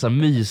 Så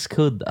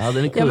myskudde.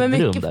 Hade en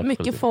kuddrum där.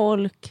 Mycket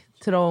folk,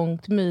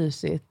 trångt,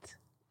 mysigt,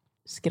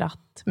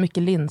 skratt,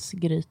 mycket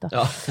linsgryta.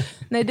 Ja.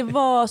 Nej, det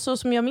var så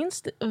som jag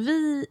minns.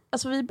 Vi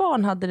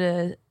barn hade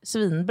det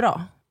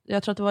svinbra.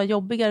 Jag tror att det var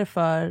jobbigare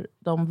för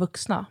de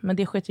vuxna, men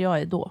det sket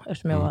jag i då,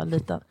 eftersom jag var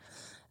liten.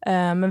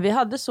 Men vi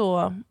hade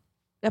så...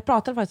 Jag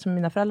pratade faktiskt med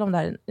mina föräldrar om det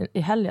här i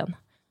helgen.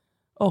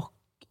 Och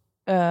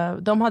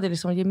de hade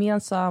liksom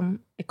gemensam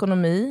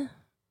ekonomi,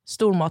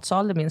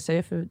 stormatsal, det minns jag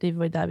ju, för det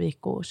var ju där vi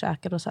gick och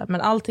käkade och så här.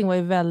 Men allting var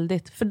ju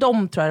väldigt, för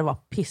dem tror jag det var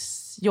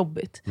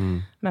pissjobbigt.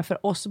 Men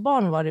för oss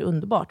barn var det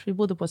underbart. Vi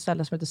bodde på ett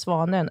ställe som heter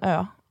Svanö, en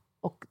ö.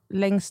 Och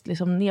längst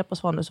liksom ner på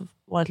Svanö så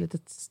var det ett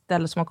litet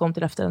ställe som man kom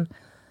till efter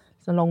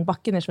en lång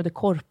backe ner som heter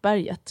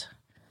Korpberget.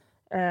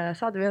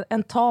 Så hade vi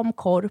en tam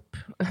korp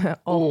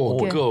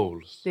och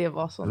det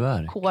var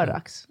sån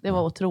korax. Det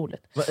var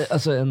otroligt.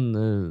 Alltså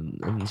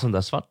en sån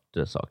där svart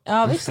sak?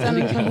 Ja visst,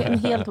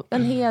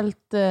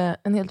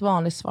 en helt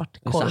vanlig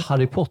svart korp.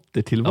 Harry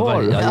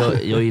Potter-tillvaro.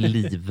 Jag är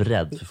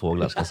livrädd för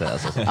fåglar, ska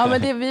sägas. Ja,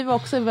 men vi var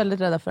också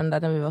väldigt rädda för den där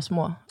när vi var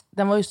små.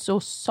 Den var ju så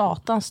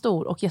satans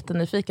stor och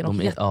jättenyfiken och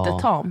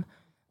jättetam.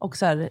 Och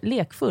så här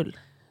lekfull.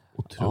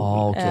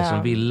 Okej, så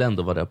den ville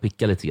ändå vara där och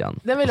picka lite grann.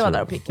 Den ville vara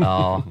där och picka.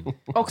 Ja.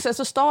 Och sen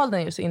så stal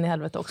den ju så in i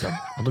helvete också.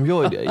 Ja, de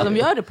gör ju det. Ja, de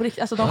gör det på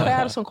riktigt. Alltså de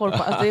skär som korpar.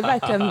 Alltså, det är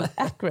verkligen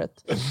accurate.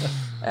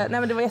 Nej,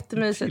 men det var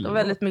jättemysigt och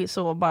väldigt mysigt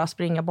så bara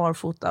springa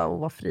barfota och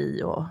vara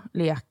fri och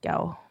leka.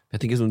 Och...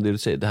 Jag tänker som det du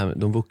säger, det här med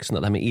de vuxna,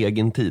 det här med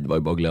egen tid var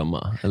ju bara att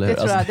glömma. Eller?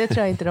 Det tror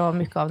jag inte det var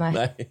mycket av,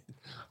 nej.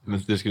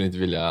 Men du skulle inte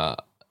vilja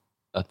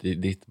att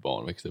ditt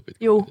barn växte upp i ett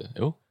kollektiv?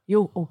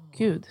 Jo,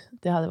 gud.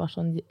 Det hade varit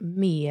en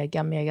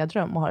mega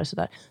dröm att ha det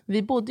sådär.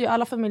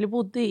 Alla familjer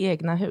bodde i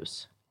egna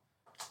hus.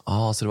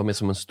 Så det var mer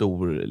som en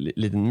stor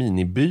liten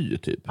miniby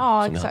typ?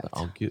 Ja, exakt.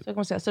 Så kan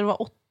man säga. Så det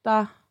var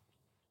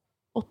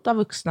 8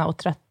 vuxna och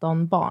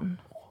 13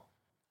 barn.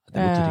 Det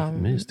låter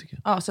riktigt mys tycker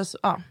jag.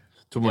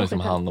 Tror man liksom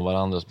hand om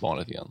varandras barn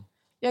lite grann?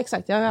 Ja,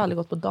 exakt. Jag har aldrig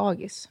gått på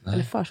dagis.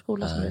 Eller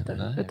förskola som det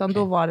heter. Utan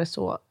då var det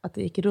så att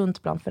det gick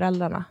runt bland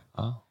föräldrarna.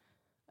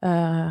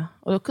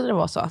 Och då kunde det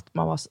vara så att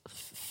man var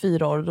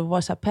 4 år. Och då var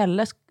det så här,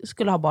 Pelle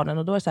skulle ha barnen.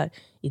 Och då var det så här,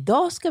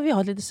 idag ska vi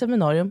ha ett litet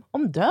seminarium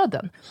om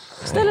döden.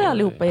 Ställer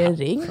allihopa i en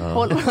ring.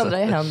 Håller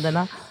varandra i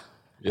händerna.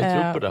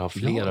 Jag tror på det har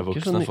flera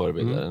vuxna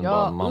förebilder än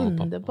bara mamma och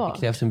pappa. Underbart. Det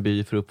krävs en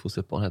by för att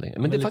uppfostra ett barn helt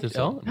enkelt. Men, det är faktiskt,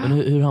 men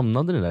hur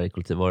hamnade ni där i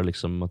kollektiv? Var det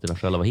liksom att dina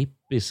föräldrar var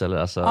hippies? Eller,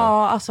 alltså...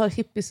 Ja, alltså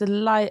hippies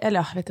eller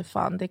jag vet inte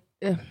fan. Det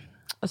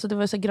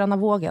var så gröna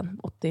vågen,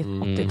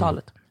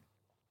 80-talet.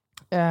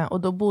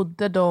 Och då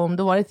bodde då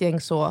var det ett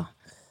gäng så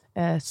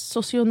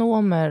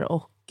socionomer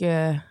och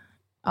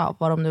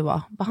vad de nu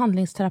var,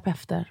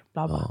 behandlingsterapeuter,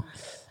 bla bla.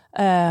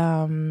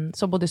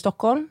 Som bodde i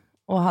Stockholm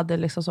och hade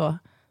liksom så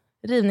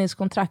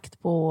rivningskontrakt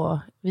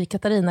vid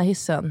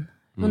Katarinahissen,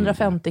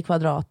 150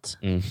 kvadrat,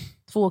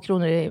 2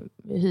 kronor i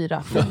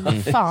hyra.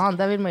 Fan,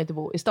 där vill man inte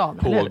bo i stan.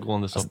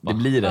 Pågående soppa. Det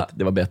blir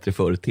det var bättre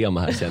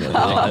förr-tema här känner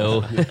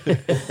jag.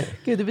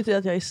 Gud, det betyder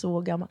att jag är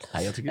så gammal.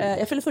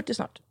 Jag fyller 40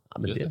 snart.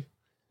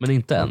 Men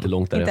inte än. Inte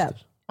långt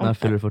därefter. När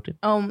fyller du 40?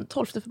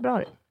 12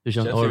 februari. Du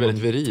känns väldigt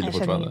viril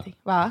fortfarande.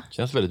 Va?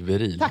 Känns väldigt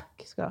viril.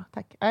 Tack.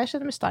 Jag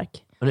känner mig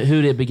stark. Men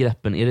hur är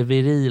begreppen? Är det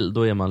viril,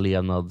 då är man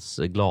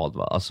levnadsglad,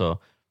 va? Alltså,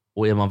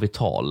 och är man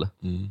vital?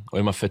 Och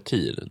är man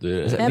fertil?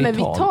 Nej, men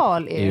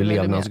vital är ju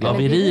levnadsglad.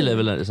 Viril är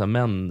väl så här,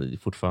 män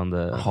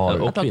fortfarande har,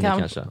 och kvinnor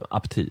kanske.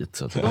 Aptit.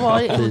 Så att då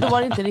var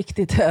det inte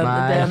riktigt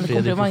den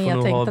komplimangen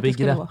jag tänkte att det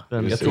skulle vara.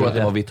 Jag tror att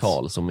det var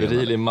vital som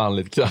viril är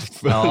manligt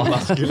kraftfull.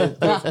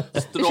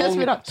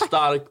 Strong,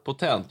 stark,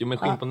 potent. Jo, men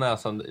skinn på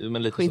näsan.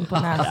 Men lite skinn på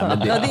näsan.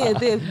 Det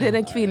är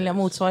den kvinnliga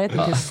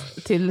motsvarigheten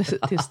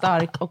till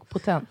stark och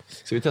potent.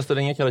 Ska vi testa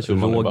ringa Kalle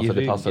Schulman bara för att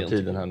det passar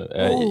tiden här nu?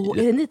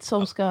 Är det ni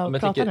som ska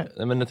prata nu?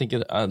 Men jag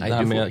tänker, det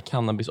här med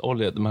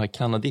cannabisolja, de här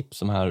cannadips,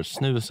 de här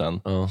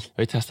snusen. Jag har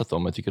ju testat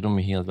dem, jag tycker de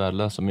är helt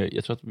värdelösa. Men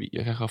jag tror att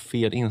jag kanske har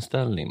fel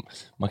inställning.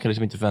 Man kan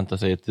liksom inte förvänta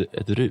sig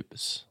ett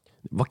rus.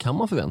 Vad kan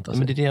man förvänta sig?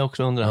 Men det är det jag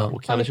också undrar.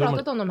 Har vi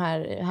pratat om de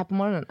här på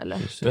morgonen eller?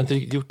 Jag har inte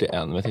riktigt gjort det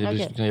än, men jag tänkte att vi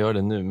skulle kunna göra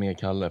det nu med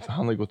Kalle. För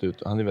han har gått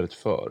ut och han är väldigt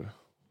för.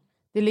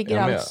 Det ligger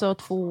alltså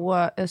 2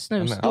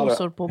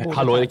 snusdosor på bordet.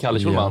 Hallå, är det Kalle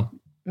Schulman?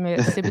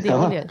 Med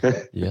CBD-olja.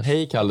 Yes.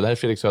 Hej Kalle, det här är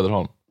Fredrik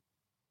Söderholm.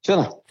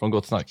 Tjena. Från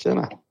Gott Snack.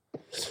 Tjena.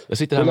 Jag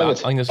sitter här med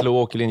Agnes Lo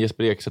Åkerlind,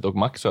 Jesper Ekstedt och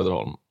Max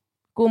Söderholm.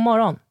 God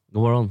morgon.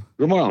 God morgon.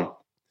 God morgon.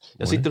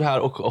 Jag sitter här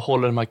och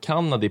håller de här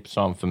cannadips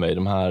framför mig,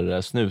 de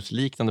här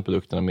snusliknande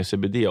produkterna med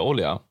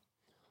CBD-olja.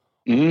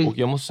 Och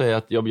jag måste säga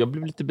att jag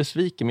blev lite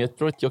besviken, men jag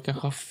tror att jag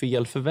kanske har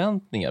fel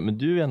förväntningar. Men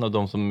du är en av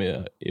dem som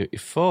är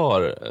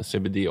för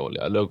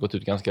CBD-olja, eller har gått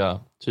ut ganska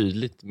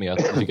tydligt med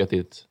att tycka att det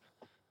är ett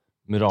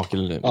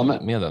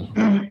mirakelmedel.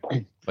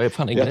 Vad är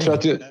fan grejen? Jag tror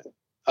att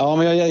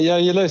men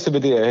jag gillar ju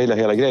CBD,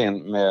 hela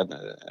grejen med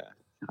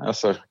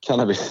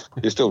cannabis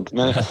i stort.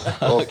 Men,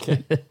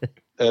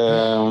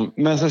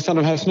 men sen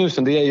de här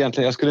snusen, det är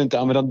egentligen, jag skulle inte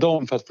använda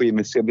dem för att få i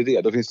mitt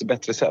CBD. Då finns det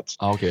bättre sätt.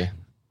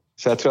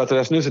 Så jag tror att det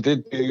här snuset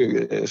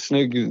är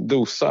snygg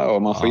dosa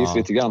och man får i sig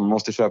lite grann. Man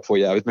måste köra på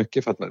jävligt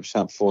mycket för att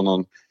få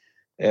någon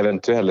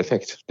eventuell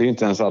effekt. Det är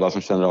inte ens alla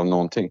som känner av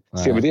någonting.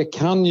 CBD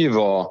kan ju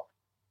vara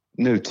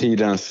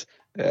nutidens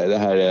det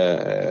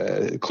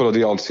här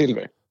kollodialt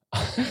silver.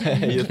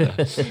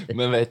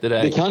 Men vet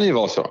det kan ju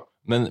vara så.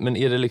 Men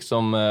är det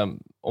liksom,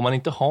 om man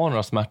inte har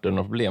några smärtor eller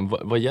några problem,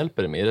 vad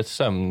hjälper det med? Är det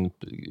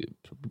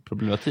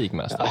sömnproblematik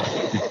mest?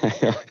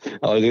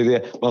 Ja, det är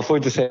det. Man får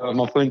inte säga,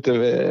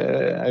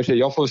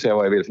 jag får säga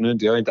vad jag vill,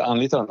 för jag är inte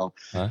anlitad dem.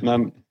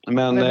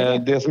 Men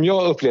det som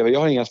jag upplever, jag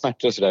har inga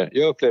smärtor och sådär.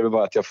 Jag upplever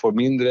bara att jag får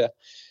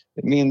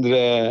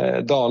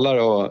mindre dalar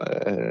och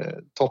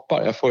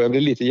toppar. Jag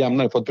blir lite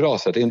jämnare på ett bra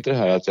sätt. Inte det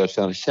här att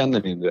jag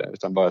känner mindre,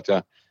 utan bara att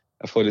jag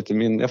får lite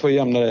mindre, jag får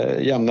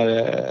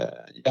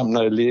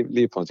jämnare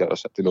liv på något jävla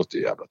sätt. Det låter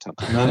ju jävla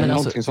töntigt. Men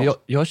alltså,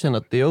 jag känner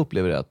att det jag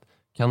upplever är att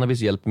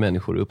cannabis hjälper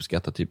människor att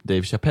uppskatta typ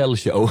Dave Chappelle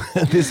show.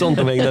 Det är sånt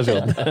de ägnar sig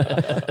åt.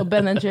 Och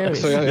Ben & Jerry's.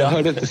 Så jag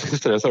hörde inte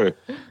sist det, sorry.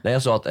 Nej,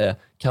 jag sa att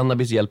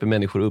cannabis hjälper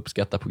människor att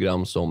uppskatta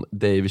program som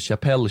Dave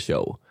Chappelle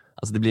show.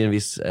 Alltså det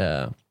blir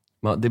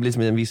det blir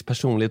som en viss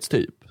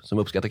personlighetstyp som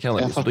uppskattar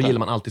cannabis. Då gillar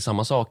man alltid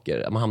samma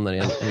saker. Man hamnar i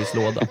en viss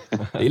låda.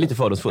 Det är lite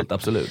fördomsfullt,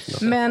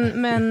 absolut.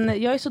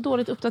 Men jag är så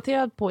dåligt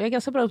uppdaterad på... Jag är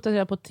ganska bra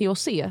uppdaterad på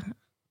THC.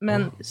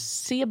 Men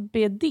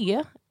CBD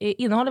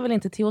innehåller väl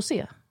inte THC?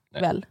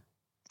 Väl?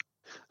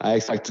 Nej,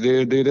 exakt. Det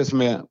är det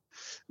som är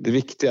det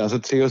viktiga. Alltså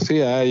THC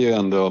är ju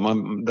ändå...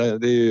 det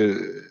är ju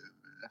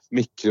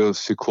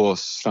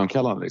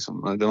mikropsykosframkallande.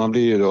 Liksom. Man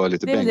blir ju då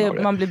lite bäng av det. Det är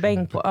det man blir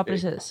bäng på, ja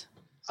precis.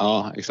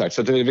 Ja, exakt.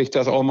 Så det är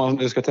viktigt att om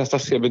man ska testa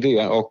CBD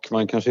och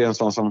man kanske är en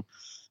sån som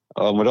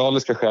av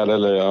moraliska skäl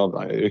eller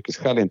av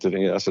yrkesskäl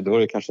inte, alltså då är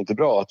det kanske inte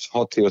bra att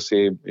ha THC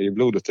i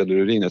blodet eller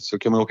urinet, så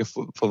kan man åka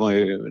få man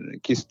ju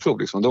kissprov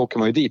liksom. Då åker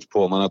man ju dit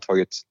på om man har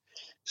tagit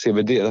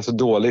CBD, alltså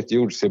dåligt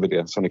gjord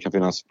CBD som det kan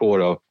finnas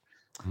spår av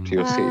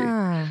THC.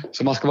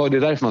 Så man ska vara, det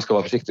är därför man ska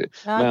vara försiktig.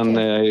 Men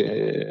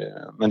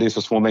det är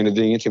så små mängder,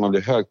 det är ingenting man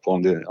blir hög på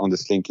om det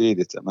slinker i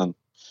lite. Men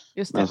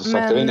som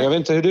sagt, jag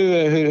vet inte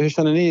hur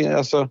känner ni,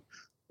 alltså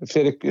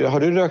Fredrik, har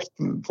du rökt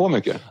på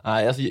mycket?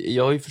 Nej, alltså,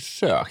 jag har ju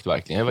försökt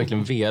verkligen. Jag har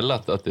verkligen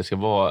velat att det ska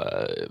vara...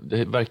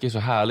 Det verkar ju så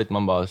härligt.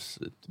 Man bara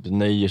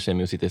nöjer sig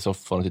med att sitta i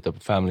soffan och titta på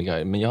Family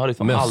Guy. Men jag har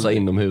liksom mössa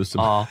inomhus.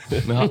 Ja,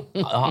 men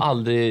jag har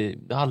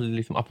aldrig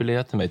liksom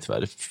appellerat till mig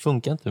tyvärr. Det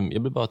funkar inte.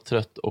 Jag blir bara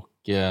trött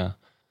och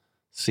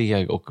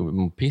seg och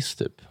piss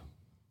typ.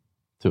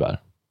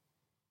 Tyvärr.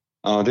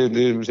 Ja, det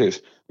är precis.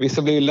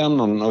 Vissa blir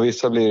Lennon och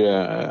vissa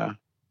blir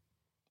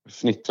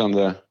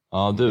fnittrande...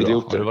 Ja, du då?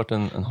 Har du varit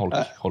en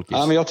holkis?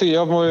 Ja, men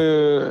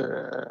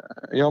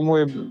jag mår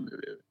ju...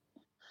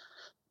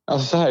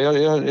 Alltså så här,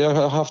 jag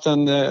har haft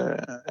en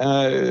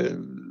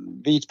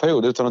vit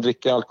period utan att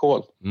dricka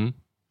alkohol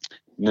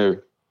nu.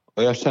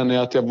 Och jag känner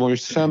att jag mår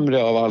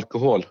sämre av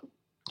alkohol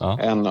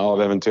än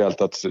av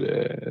eventuellt att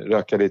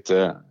röka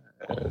lite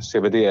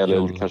CBD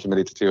eller kanske med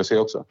lite THC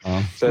också.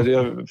 Så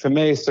för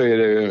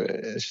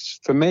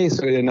mig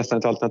så är det nästan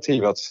ett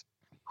alternativ att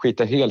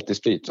skita helt i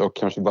sprit och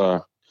kanske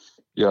bara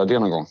göra det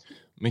någon gång.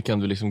 Men kan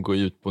du liksom gå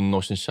ut på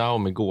Norsen Chow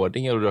med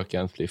gårdingar och röka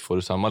en fliff? Får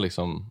du samma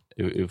liksom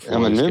euforiska... Ja,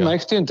 men nu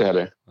märks det inte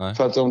heller. Nej.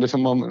 För att om det får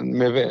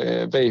med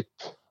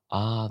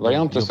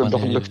vape-varianten så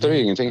luktar det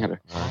ju ingenting heller.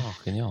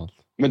 Genialt.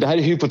 Men det här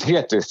är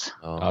hypotetiskt.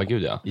 Ja,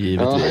 gud ja.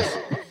 Givetvis.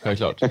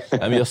 Självklart. Nej,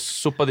 men jag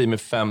soppade i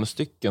med 5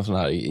 stycken sån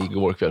här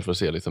igår kväll för att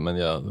se liksom, men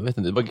jag vet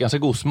inte, det var ganska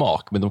god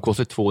smak, men de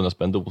kostar 200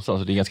 spänn dosan,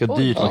 så det är ganska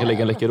dyrt. Man kan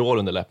lägga en Läkerol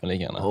under läppen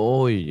lika gärna.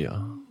 Oj,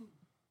 ja.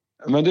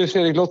 Men du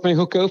Fredrik, låt mig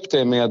hooka upp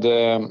det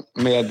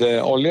med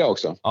olja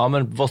också. Ja,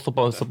 men vad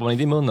stoppar man i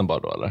det i munnen bara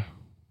då, eller?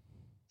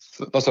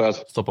 Vad sa jag?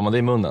 Stoppar man det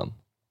i munnen?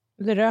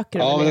 Det röker.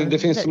 Ja, men det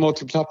finns små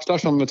kapslar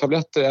som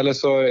tabletter, eller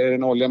så är det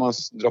en olja man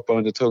droppar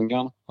under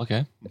tungan.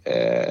 Okej.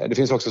 Det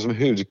finns också som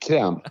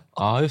hudkräm.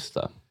 Ja, just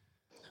det.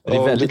 Det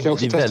är väldigt, du kan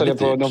också testa det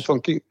på de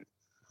funkar.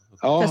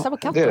 Ja, testa på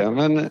katten. Det är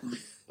det.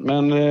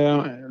 Men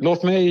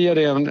låt mig ge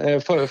det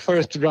en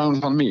first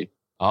round on me.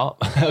 Ja,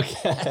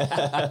 okej.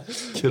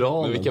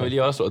 Men vi kan väl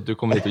göra så att du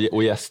kommer hit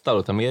och gästar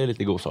och tar med dig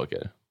lite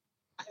godsaker.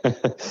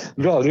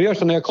 Bra, du gör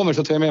så när jag kommer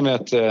så tar jag med mig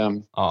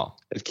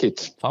ett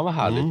kit. Fan vad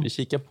härligt. Vi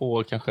kikar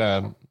på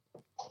kanske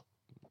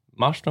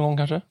mars någon gång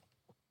kanske?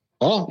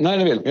 Ja, när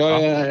ni vill.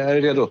 Jag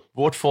är redo.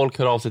 Vårt folk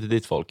hör av sig till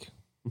ditt folk.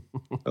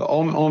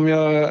 Om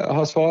jag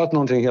har svarat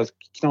någonting helt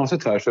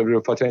knasigt här så beror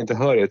det på att jag inte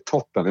hör det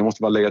toppen. Jag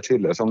måste bara lägga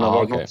till det. Så om det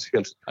var något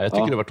helt... jag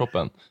tycker det var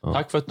toppen.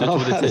 Tack för att du tog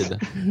dig tid.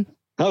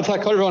 Ja,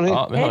 tack. Ha det bra.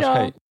 Ja, vi hörs.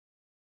 Hej.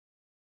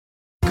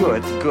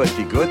 Good.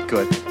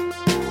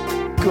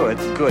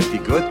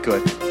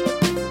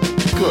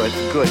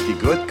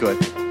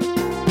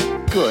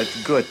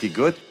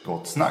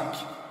 Gott snack.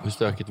 Hur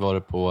stökigt var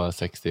det på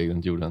 6 steg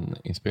runt jorden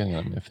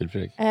inspelningen med Filip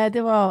Fredrik?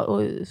 Det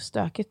var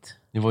stökigt.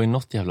 Det var ju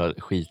något jävla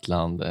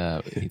skitland.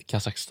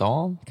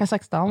 Kazakstan?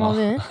 Kazakstan var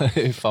vi.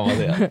 Hur fan var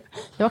det?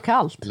 Det var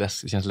kallt.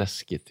 Det känns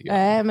läskigt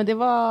tycker jag. Men det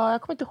var,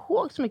 jag kommer inte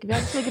ihåg så mycket. Vi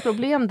hade så mycket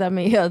problem där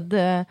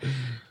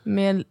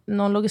med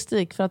någon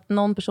logistik. För att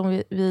någon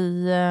person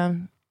vi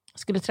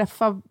skulle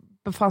träffa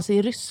befann sig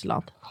i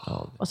Ryssland.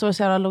 Och så var det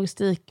så här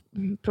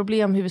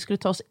logistikproblem hur vi skulle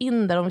ta oss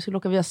in där. Om vi skulle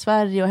åka via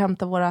Sverige och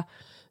hämta våra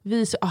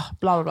vis,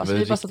 bla bla bla. Det var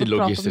en riktig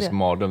logistisk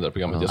mardröm där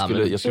programmet.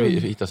 Jag skulle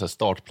hitta så här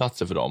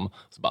startplatser för dem.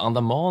 Så bara,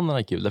 andamanerna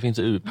är kul. Där finns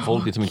det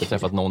folk som inte har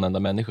träffat någon enda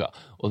människa.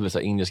 Och det är så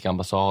här, indiska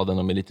ambassaden,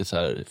 de är lite så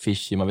här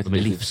fishy. Man vet de är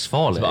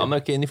livsfarliga. Så bara,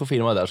 okej, ni får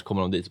filma där, så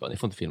kommer de dit. Så bara, ni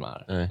får inte filma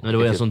här. Nej. Men det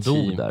var en som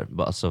dog där.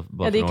 Bara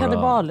det är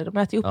kannibaler. De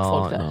äter ju upp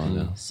folk där. Men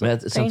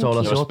det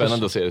var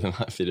spännande att se den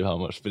här Filip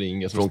Hammar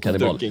springa från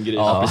kannibal.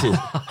 Ja, precis.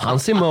 Han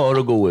ser mör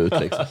och god ut.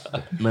 Liksom.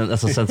 Men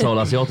alltså,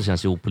 centralasiater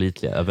känns ju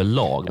opålitliga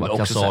överlag.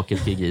 Kazaker,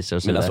 kirgiser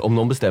och så. Men alltså, om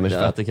någon bestämmer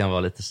sig att det kan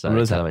vara lite så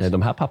här, nej,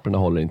 de här papperna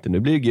håller inte. Nu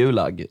blir det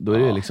gulag. Då är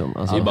det liksom...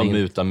 Alltså, det är bara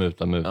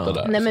muta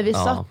där. Nej, men vi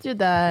satt ju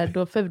där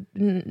då, för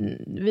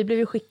vi blev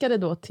ju skickade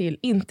då till,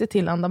 inte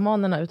till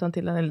andamanerna utan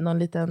till någon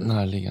liten...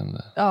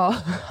 Närliggande. Ja,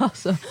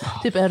 alltså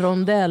typ en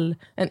rondell,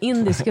 en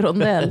indisk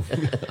rondell.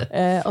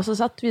 Och så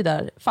satt vi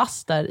där,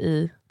 fast där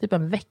i typ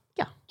en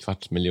vecka.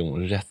 250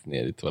 000 rätt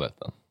ner i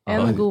toaletten.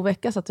 En god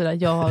vecka satt vi där,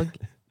 jag,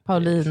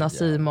 Paulina,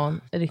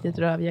 Simon, ett riktigt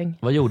rövgäng.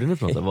 Vad gjorde ni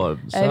för något?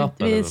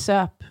 Vi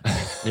söp.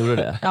 Ni gjorde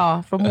det?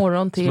 Ja, från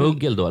morgon till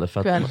smuggel då? Eller för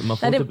att man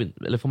får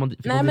eller får man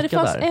nej, men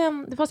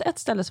det fanns ett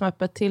ställe som var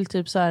öppet till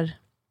typ så här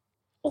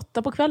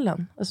 8 på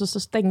kvällen. Alltså så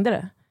stängde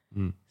det.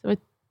 Så det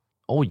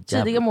var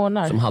tidiga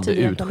morgnar. Som hade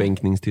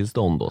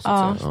utskänkningstillstånd då, så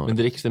att säga. Men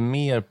dricks det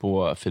mer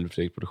på Filip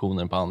Fredrik-produktionen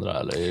än på andra?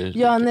 Eller?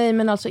 Ja, nej,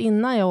 men alltså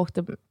innan jag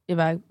åkte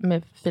iväg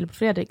med Filip och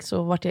Fredrik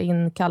så vart jag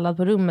inkallad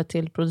på rummet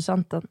till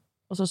producenten.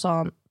 Och så sa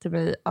han till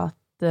mig att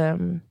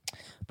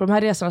på de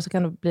här resorna så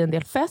kan det bli en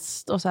del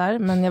fest och så här,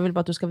 men jag vill bara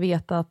att du ska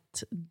veta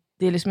att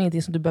det är liksom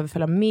ingenting som du behöver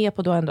följa med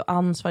på, du har ändå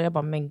ansvar. Jag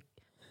bara, men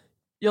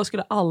jag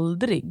skulle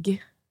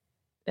aldrig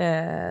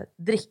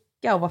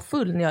dricka och vara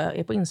full när jag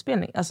är på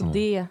inspelning. Alltså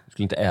det... Du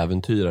skulle inte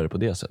äventyra det på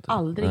det sättet?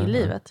 Aldrig i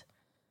livet.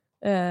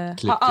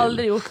 Har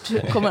aldrig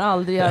gjort, kommer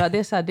aldrig göra. Det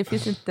är så här, det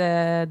finns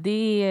inte,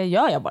 det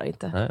gör jag bara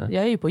inte. Nej.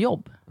 Jag är ju på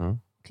jobb.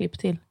 Klipp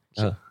till.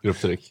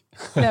 Grupptryck.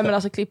 Nej men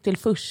alltså klipp till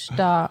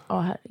första,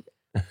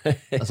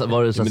 Alltså,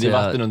 var det, så men det är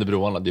vatten under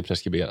broarna, det är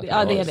preskriberat.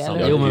 Ja, det är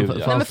det. Jo,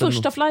 men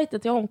första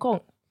flightet till Hongkong.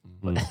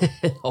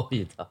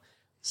 Oj då.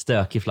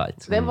 Stökig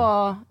flight. Det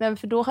var,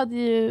 för då hade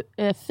ju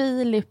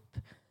Filip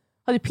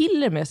hade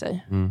piller med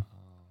sig.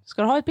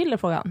 Ska du ha ett piller,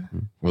 frågan?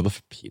 Vadå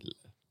för piller?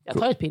 Jag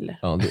tar ett piller.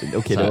 Ja,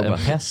 okej, det var en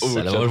pess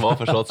eller vad det var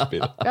för sorts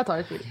piller. Jag tar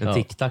ett piller. En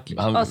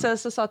tic-tac. Och sen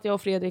så satt jag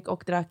och Fredrik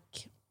och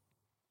drack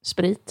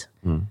sprit.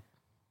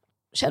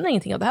 Känner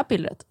ingenting av det här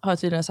pillret, har jag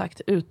tydligen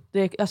sagt.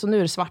 Alltså nu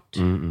är det svart.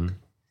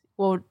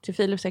 Och till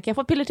Filip säger, kan jag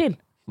få ett piller till?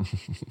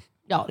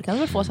 Ja, det kan du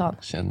väl få, sa han.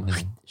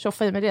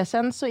 Tjoffa i med det.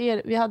 Sen så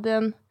vi hade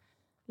en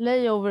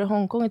layover i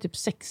Hongkong i typ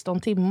 16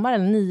 timmar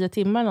eller 9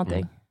 timmar eller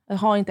någonting. Jag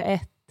har inte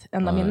ett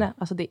enda minne.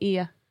 Alltså det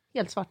är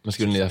helt svart. Men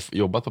skulle ni ha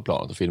jobbat på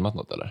planet och filmat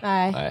något eller?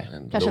 Nej.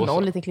 Kanske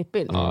någon liten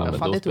klippbild. Ja, men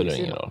fan, då spelar det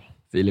ingen roll.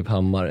 Filip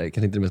Hammar,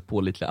 kan inte det mest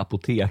pålitliga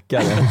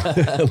apotekare?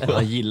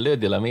 Han gillar ju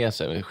att dela med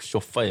sig,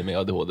 tjoffa i med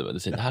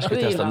ADHD-medicin. Det här ska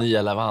vi testa,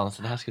 nya Lavans,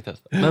 det här ska vi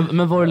testa.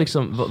 Men var det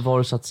liksom, var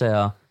det så att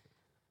säga,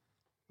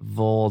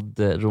 vad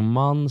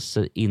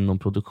romanser inom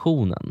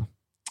produktionen?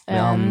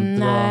 Med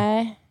andra...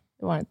 Nej,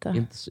 det var det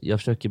inte. Jag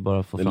försöker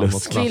bara få fram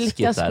något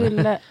snaskigt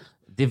där.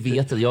 Det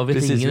vet jag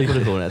vet ingen i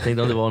produktionen. Jag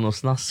tänkte om det var någon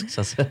snask.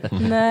 Så att säga.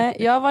 Nej,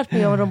 jag har varit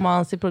med om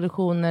romans i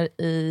produktioner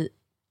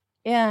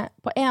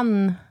på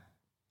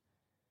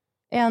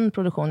en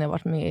produktion jag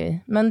varit med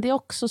i. Men det är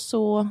också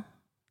så,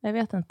 jag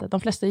vet inte, de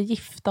flesta är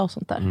gifta och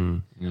sånt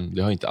där.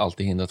 Det har inte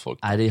alltid hindrat folk.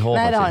 Nej, det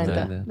har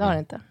inte. Det har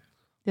inte.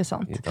 Det är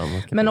sant.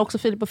 Men också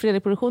Filip och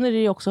Fredrik-produktioner är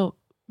ju också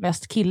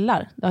mest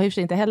killar. Det har ju för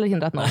sig inte heller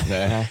hindrat någon.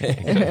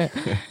 Nej.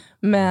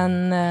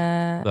 Men...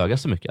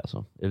 Bögas så mycket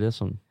alltså? Är det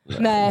som...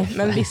 Nej,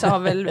 men vissa har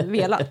väl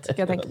velat, kan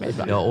jag tänka mig.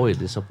 Ibland. Ja, oj,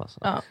 det är så pass.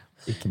 Ja.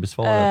 Icke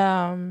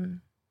besvarat.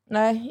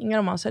 Nej, inga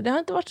romanser. Det har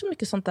inte varit så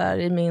mycket sånt där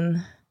i min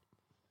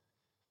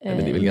det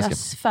är väl ganska,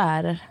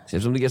 sfär. Det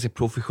känns som det är ganska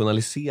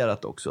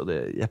professionaliserat också.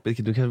 Jeppe,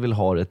 du kanske vill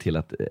ha det till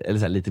att, eller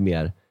så här, lite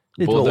mer...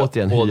 Lite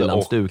återigen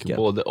Hyland-stuket.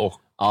 Både och.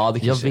 Ja,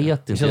 det jag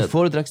vet inte.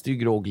 Förr dracks det ju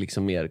grogg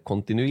liksom mer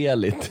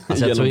kontinuerligt.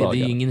 Alltså, jag tror det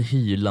är ingen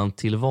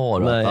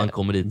Hyland-tillvaro att han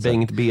kommer dit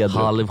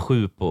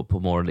 6:30 på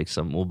morgonen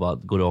liksom, och bara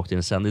går rakt in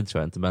i sändning,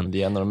 tror jag inte. Men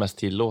det är en av de mest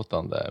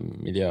tillåtande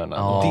miljöerna.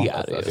 Ja, det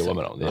är att jobba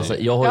med dem. Alltså,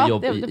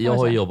 jag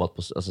har jobbat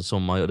på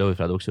sommar, det har ju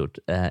Fred också gjort,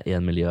 i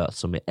en miljö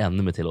som är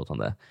ännu mer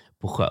tillåtande.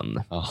 På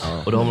sjön.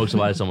 Och då har man också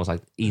varje sommar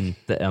sagt,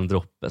 inte en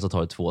droppe, så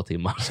tar det 2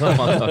 timmar. Så har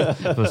man tagit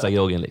första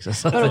groggen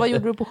liksom. Vad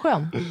gjorde du på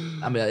sjön?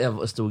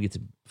 Jag stod i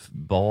typ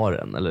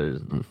baren, eller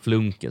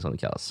flunken som det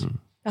kallas.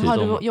 Jaha,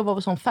 du jobbar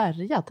som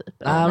färja typ?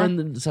 Nej,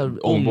 men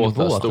såhär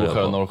ångbåt.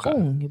 Storsjö, Norrsjö.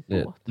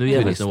 Nu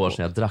är det några år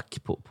sedan jag drack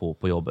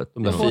på jobbet.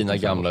 De fina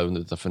gamla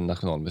utanför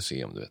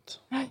Nationalmuseum, du vet.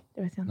 Nej,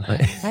 det vet jag inte.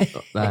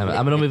 Nej,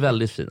 men de är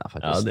väldigt fina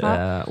faktiskt.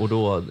 Och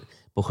då,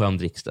 på sjön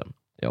dricks det.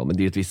 Ja, men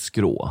det är ett visst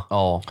skrå.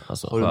 Ja,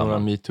 alltså, har du några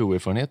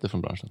MeToo-erfarenheter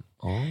från branschen?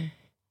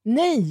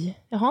 Nej,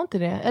 jag har inte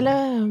det.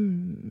 Eller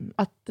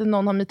att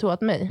någon har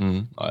metooat mig.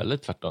 Ja, eller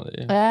tvärtom.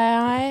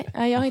 Nej,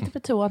 jag har inte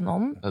metooat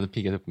någon. Jag hade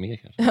piggat upp mer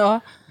kanske. Ja.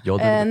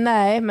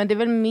 Nej, men det är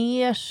väl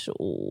mer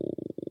så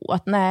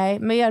att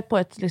mer på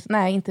ett, liksom,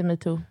 nej, inte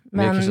metoo.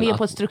 Men mer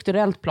på ett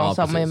strukturellt plan,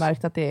 så har man ju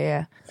märkt att det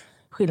är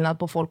skillnad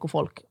på folk och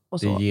folk. Och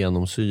så. Det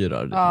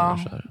genomsyrar lite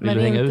mer så här. Men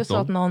det är inte så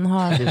att någon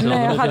har...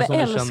 Nej, jag hade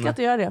älskat att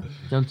göra det.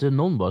 Det är inte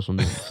någon bara som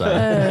du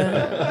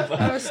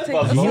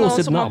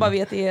någon som man bara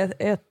vet är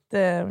ett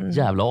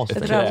jävla as.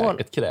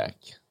 Ett kräk.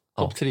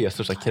 Topp 3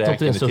 största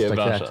kräken i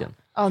tv-branschen.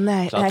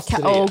 Nej,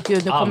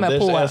 gud, nu kommer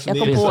jag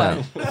på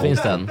en.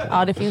 Finns det en?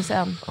 Ja, det finns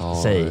en.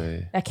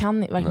 Säg. Jag kan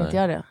verkligen inte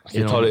göra det.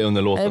 Jag tar det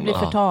under låten. Det blir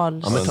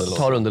förtal. Ja, men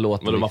tar under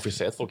låten. Men man får ju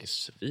säga att folk är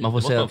svin. Man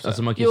får säga,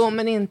 alltså, Jo,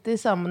 men inte i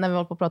samma när vi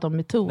håller på att prata om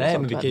MeToo. Nej,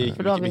 men vi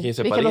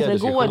kan låta det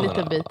gå en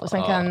liten bit och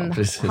sen kan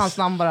hans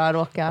namn bara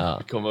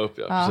råka komma upp.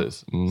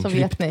 Precis. Så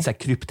vet ni. Så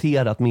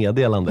krypterat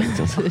meddelande.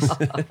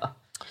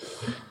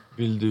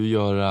 Vill du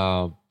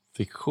göra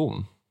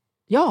fiktion?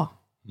 Ja.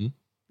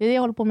 Det är det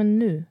jag håller på med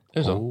nu. Är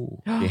det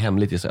så? Det är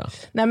hemligt, gissar jag.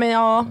 Nej, men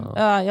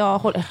jag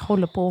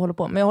håller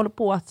på. Men jag håller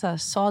på att så här,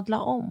 sadla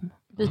om.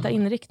 Byta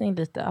inriktning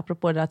lite.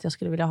 Apropå det att jag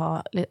skulle vilja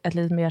ha ett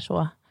lite mer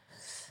så...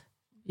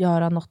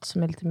 Göra något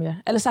som är lite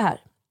mer... Eller så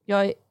här.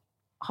 Jag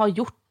har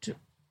gjort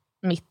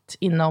mitt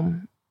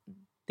inom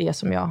det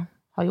som jag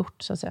har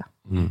gjort, så att säga.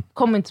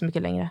 Kommer inte så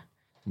mycket längre.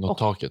 Något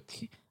taket.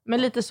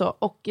 Men lite så.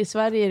 Och i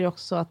Sverige är det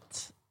också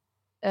att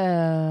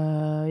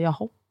jag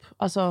hopp.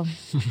 Alltså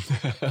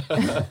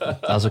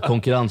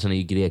konkurrensen är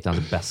ju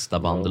Greklands bästa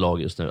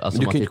bandelag just nu. Alltså,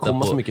 du kan inte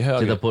komma så mycket högre.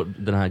 Titta på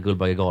den här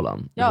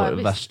Guldbaggegalan. Det var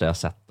det värsta jag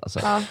sett. Alltså,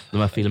 de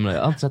här filmerna,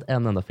 jag har inte sett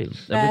en enda film.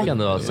 Jag brukar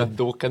ändå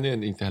då kan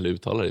du inte heller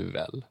uttala dig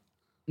väl.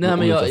 Nej,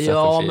 men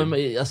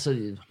alltså...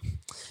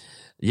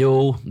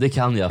 Jo, det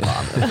kan jag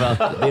fan.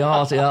 För att jag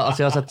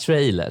har sett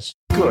trailers.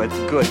 Good.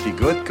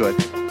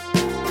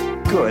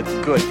 Gott,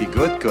 gott.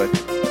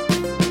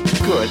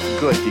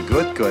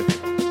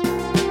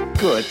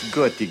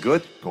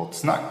 Gott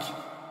snack.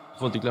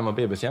 Får inte glömma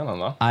bebishjärnan,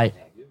 va? Nej.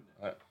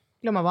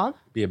 Glömma vad?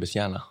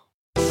 Bebishjärna.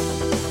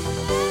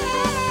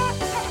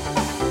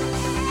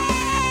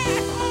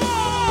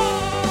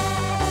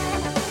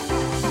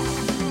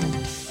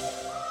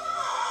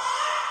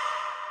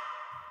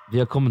 Vi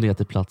har kommit ner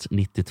till plats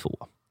 92.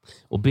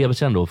 Och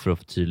bebishjärna då, för att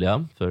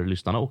förtydliga för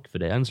lyssnarna och för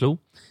dig, Anslo,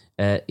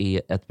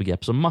 är ett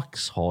begrepp som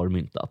Max har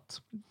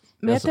myntat.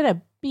 Men heter det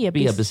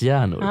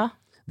bebishjärnor. Ja.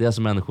 Det är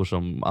alltså människor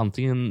som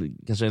antingen,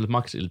 kanske enligt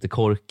Max, är lite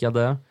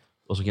korkade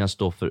och som kan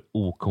stå för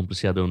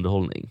okomplicerad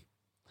underhållning.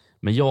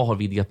 Men jag har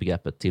vidgat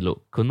begreppet till att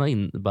kunna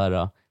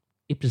innebära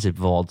i princip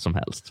vad som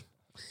helst.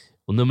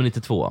 Och nummer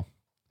 92,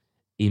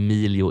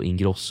 Emilio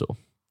Ingrosso.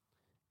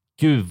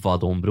 Gud vad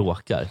de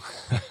bråkar.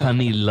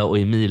 Pernilla och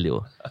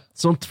Emilio.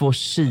 Som två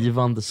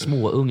kivande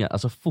småungar.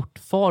 Alltså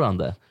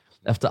fortfarande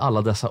efter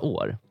alla dessa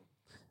år.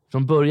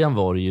 Från början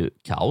var det ju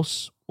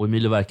kaos. Och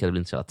Emilio verkade väl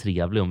inte så jävla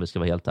trevlig, om vi ska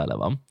vara helt ärliga,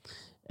 va?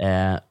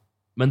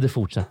 Men det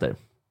fortsätter.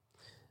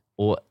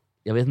 Och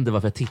jag vet inte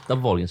varför jag tittar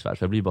på Wahlgrens värld,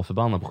 för jag blir bara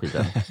förbannad på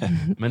skiten.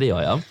 Men det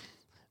gör jag.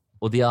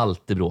 Och det är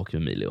alltid bråk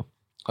med Emilio.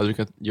 Hade du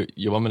kunnat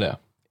jobba med det?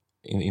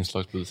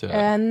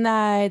 Inslagsproducerare?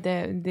 Nej,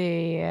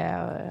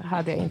 det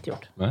hade jag inte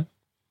gjort. Nej.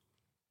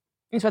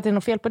 Inte för att det är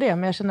något fel på det,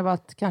 men jag känner bara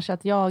att kanske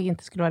att jag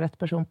inte skulle vara rätt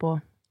person på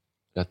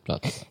rätt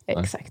plats.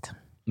 Exakt.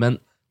 Men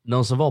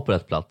någon som var på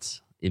rätt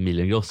plats,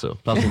 Emilio Ingrosso,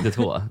 plats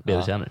 92,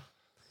 bebishjärnor.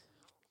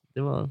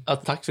 Det var... Ja,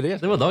 tack för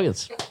det. Det var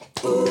dagens.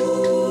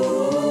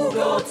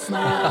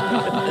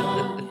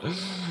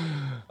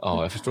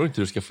 Ja, jag förstår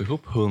inte hur du ska få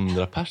ihop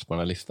 100 pers på den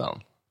här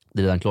listan.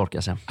 Det är redan klart, kan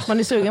jag säga. Man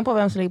är sugen på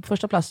vem som ligger på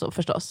första plats då,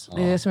 förstås.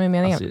 Det är det som är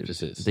meningen. Alltså,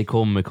 precis. Det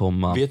kommer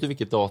komma. Vet du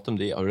vilket datum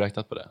det är? Har du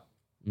räknat på det?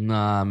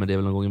 Nej, men det är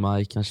väl någon gång i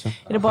maj kanske.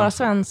 Är det bara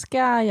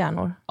svenska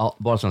hjärnor? Ja,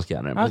 bara svenska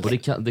hjärnor.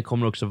 Okay. Och det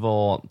kommer också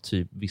vara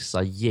typ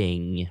vissa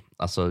gäng,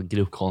 alltså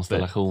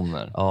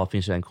gruppkonstellationer. Ja, det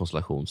finns ju en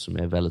konstellation som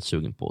jag är väldigt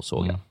sugen på att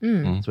såga.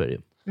 Så är det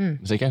ju.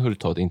 Sen kanske du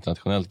tar ett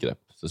internationellt grepp,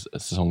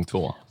 säsong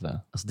 2.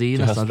 Alltså det är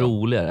nästan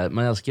roligare.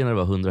 Man älskar när det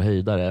var 100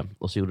 höjdare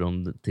och så gjorde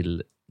de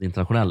till det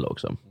internationella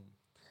också.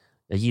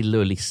 Jag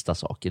gillar att lista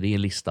saker. Det är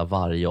en lista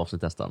varje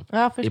avsnitt nästan.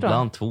 Ja,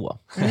 ibland 2.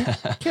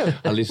 Kul.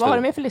 Vad har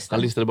du med för lista?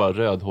 Han listade bara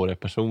rödhåriga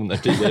personer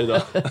tidigare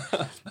idag.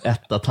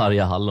 Etta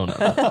Tarja Hallonen.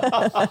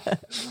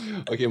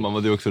 Okej, mamma,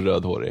 du är också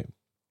rödhårig.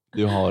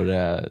 Du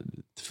har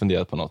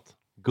funderat på något.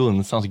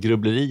 Gunsans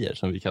grubblerier,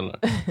 som vi kallar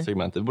det.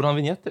 Segmentet. Vi borde ha en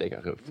vignett till det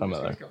kanske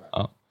framöver.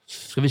 Ja.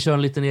 Ska vi köra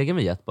en liten egen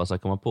vignett bara så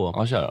att komma på?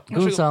 Ja, kör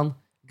då.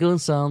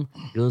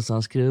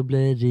 Gunsans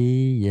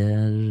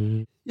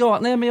grubblerier. Ja,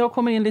 nej, men jag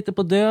kommer in lite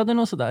på döden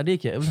och sådär. Det är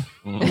kul.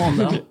 På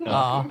måndag.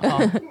 Ja.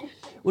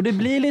 Och det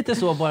blir lite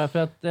så bara för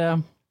att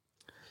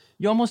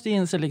jag måste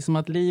inse liksom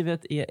att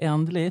livet är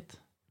ändligt.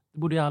 Det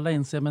borde ju alla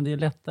inse, men det är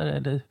lättare.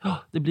 Eller,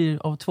 det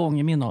blir av tvång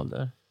i min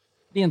ålder.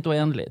 Det är inte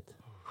oändligt.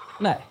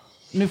 Nej,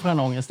 nu får han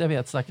ångest. Jag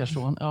vet, stackars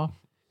son. Ja.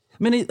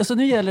 Men alltså,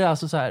 nu gäller det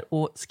alltså så här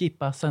att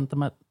skippa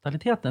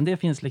sentimentaliteten. Det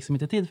finns liksom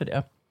inte tid för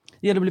det.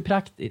 Det gäller att bli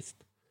praktiskt.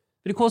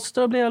 För det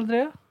kostar att bli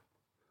äldre.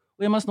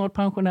 Och är man snart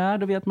pensionär,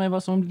 då vet man ju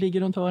vad som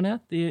ligger runt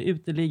hörnet. Det är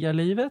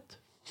uteliggarlivet.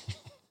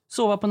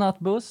 Sova på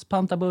nattbuss,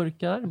 panta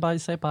burkar,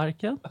 bajsa i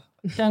parken.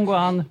 Kan gå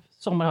an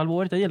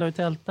sommarhalvåret, jag gillar ju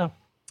tälta.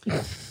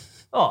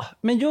 Ja,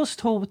 men just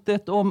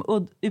hotet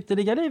om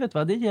uteliggarlivet,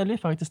 va, det gäller ju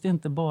faktiskt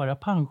inte bara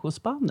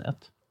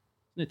pensionsspannet.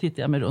 Nu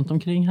tittar jag mig runt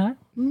omkring här.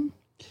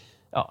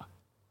 Ja.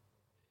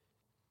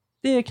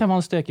 Det kan vara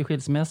en stökig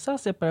skilsmässa,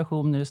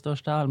 separationer i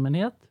största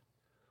allmänhet.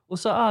 Och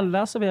så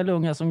alla, såväl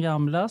unga som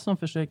gamla, som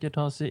försöker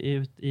ta sig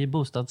ut i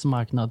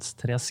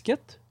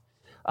bostadsmarknadsträsket.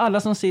 Alla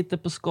som sitter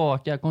på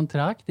skaka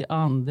kontrakt i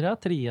andra,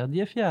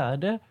 tredje,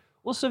 fjärde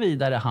och så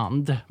vidare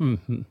hand.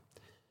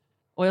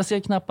 Och jag ser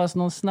knappast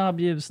någon snabb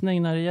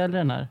ljusning när det gäller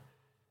den här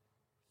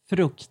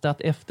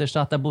fruktat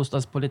eftersatta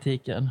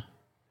bostadspolitiken.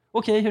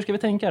 Okej, hur ska vi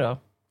tänka då?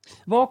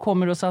 Vad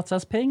kommer att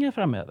satsas pengar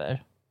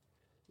framöver?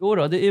 Jo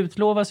då, det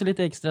utlovas ju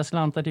lite extra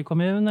slantar till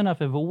kommunerna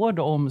för vård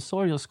och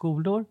omsorg och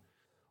skolor.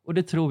 Och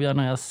det tror jag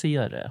när jag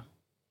ser det.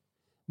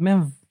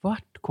 Men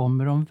vart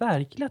kommer de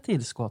verkliga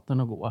tillskotten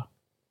att gå?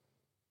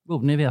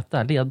 Borde ni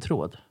veta,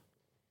 ledtråd.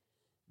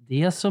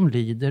 Det som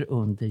lyder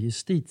under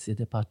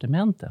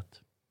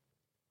Justitiedepartementet.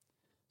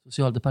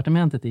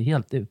 Socialdepartementet är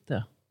helt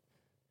ute.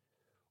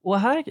 Och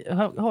här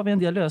har vi en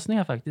del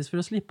lösningar faktiskt för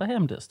att slippa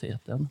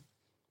hemlösheten.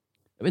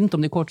 Jag vet inte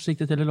om det är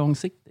kortsiktigt eller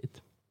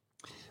långsiktigt.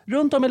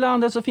 Runt om i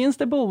landet så finns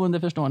det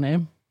boende, förstår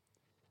ni.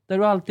 Där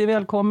du alltid är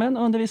välkommen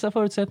under vissa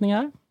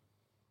förutsättningar.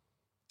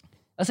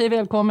 Jag säger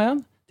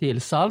välkommen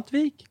till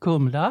Saltvik,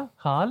 Kumla,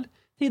 Hall,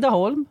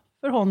 Tidaholm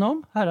för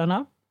honom,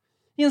 herrarna.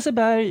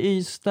 Hinseberg,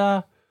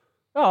 Ystad,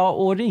 ja,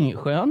 och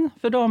Ringsjön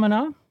för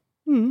damerna.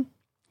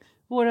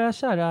 Våra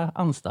kära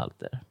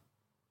anstalter.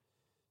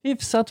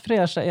 Hyfsat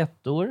fräscha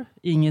ettor,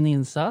 ingen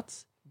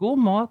insats, god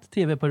mat,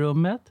 tv på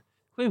rummet,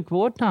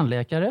 sjukvård,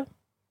 tandläkare.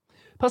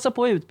 Passa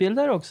på att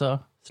utbilda er också.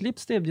 Slipp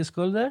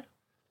studieskulder.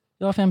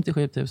 Jag har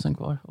 57 000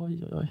 kvar.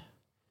 Oj.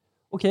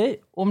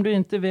 Okej, om du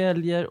inte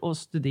väljer att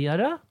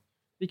studera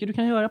Vilket du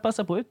kan göra,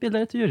 passa på att utbilda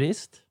dig till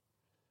jurist.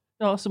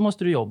 Ja, så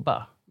måste du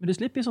jobba. Men du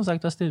slipper ju som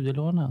sagt ha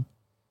studielånen.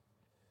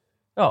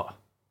 Ja,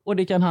 och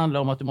det kan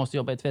handla om att du måste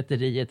jobba i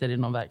tvätteriet eller i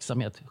någon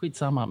verksamhet.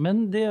 Skitsamma.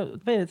 Men det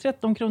är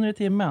 13 kronor i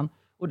timmen.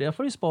 Och det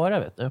får du spara,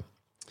 vet du.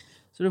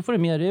 Så då får du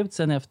mer ut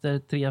sen efter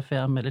 3,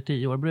 5 eller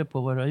 10 år. Beror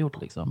på vad du har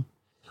gjort liksom.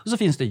 Och så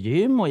finns det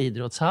gym och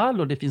idrottshall.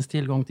 Och det finns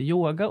tillgång till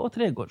yoga och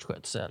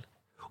trädgårdsskötsel.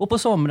 Och på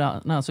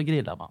somrarna så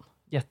grillar man.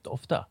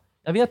 Jätteofta.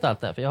 Jag vet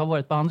allt det här för jag har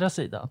varit på andra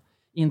sidan.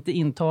 Inte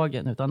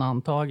intagen utan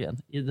antagen.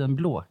 I den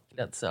blå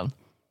klädseln.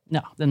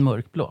 Ja, den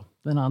mörkblå.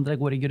 Den andra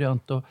går i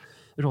grönt och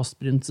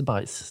rostbrynt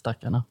bajs,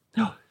 stackarna.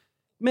 Ja.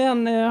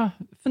 Men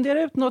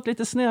fundera ut något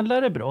lite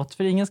snällare brott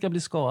för ingen ska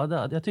bli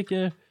skadad.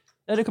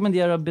 Jag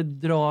rekommenderar att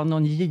bedra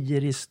någon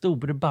girig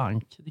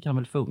storbank. Det kan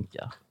väl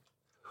funka.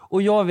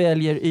 Och jag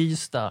väljer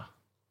Ystad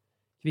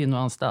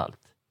kvinnoanstalt.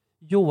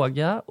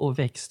 Yoga och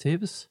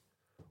växthus.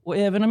 Och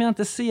även om jag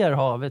inte ser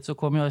havet så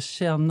kommer jag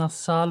känna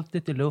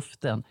saltet i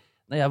luften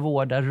när jag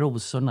vårdar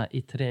rosorna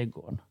i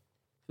trädgården.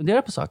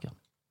 Fundera på saken.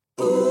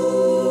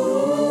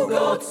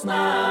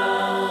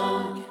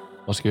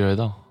 Vad ska du göra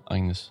idag,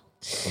 Agnes?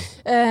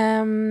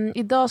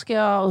 Idag ska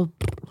jag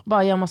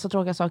bara göra massa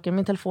tråkiga saker.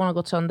 Min telefon har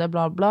gått sönder,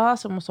 bla bla.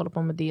 Så jag måste hålla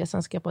på med det.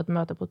 Sen ska jag på ett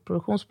möte på ett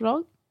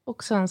produktionsbolag.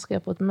 Och sen ska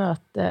jag på ett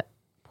möte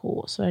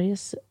på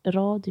Sveriges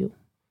Radio.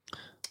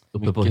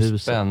 Uppe på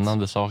huset.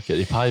 Spännande saker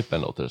i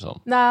pipen låter det som.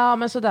 Nej,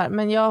 men sådär.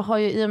 Men jag har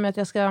ju, i och med att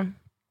jag ska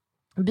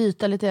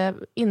byta lite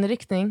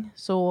inriktning,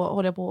 så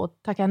håller jag på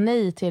att tacka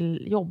nej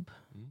till jobb.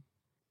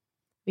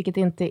 Vilket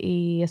inte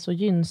är så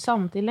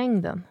gynnsamt i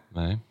längden.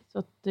 Nej. Så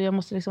att jag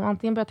måste liksom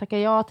antingen börja tacka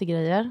ja till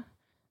grejer.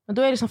 Men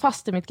då är jag liksom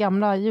fast i mitt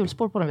gamla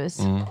hjulspår på något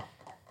vis.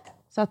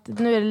 Så att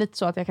nu är det lite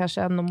så att jag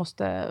kanske ändå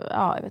måste,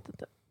 jag vet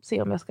inte,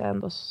 se om jag ska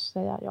ändå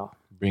säga ja.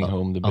 Bring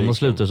home the bacon. Annars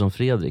slutar som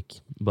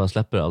Fredrik. Bara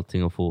släpper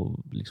allting och får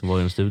liksom vara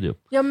i en studio.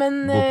 Ja,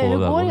 men hur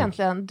går det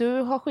egentligen?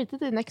 Du har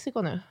skitit i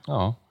Mexiko nu.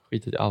 Ja,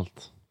 skitit i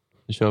allt.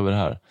 Nu kör vi det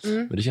här.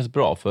 Men det känns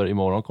bra för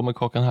imorgon kommer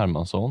Kakan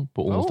Hermansson.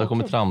 På onsdag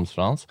kommer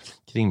Tramsfrans.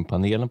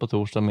 Kringpanelen på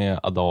torsdag med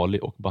Adali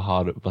och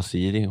Bahar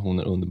Vasiri. Hon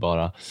är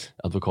underbara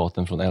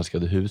advokaten från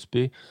älskade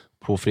Husby.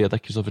 På fredag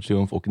Kristoffer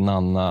Triumf och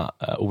Nanna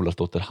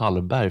Olafsdotter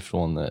Hallberg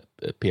från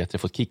P3.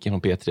 Fått kicken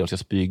från P3 och ska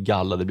spy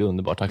galla. Det blir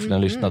underbart. Tack för att ni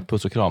har lyssnat.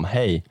 Puss och kram.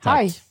 Hej. Tack.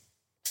 Hej.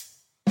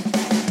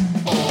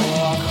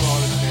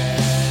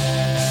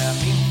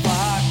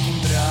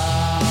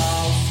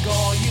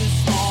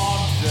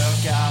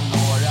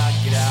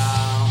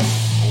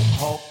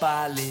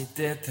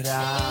 Lite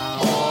tram.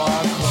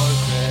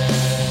 Jorge,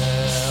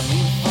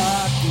 min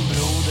fucking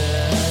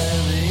broder.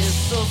 Det är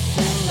så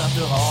synd att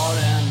du har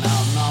en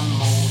annan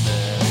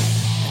moder.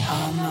 En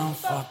annan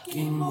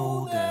fucking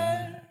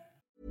moder.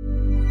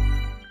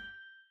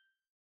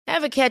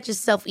 Ever catch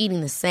yourself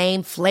eating the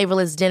same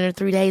flavorless dinner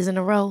 3 days in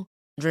a row?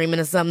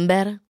 Dreaming of something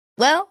better?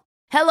 Well,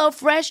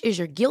 HelloFresh is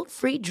your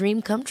guilt-free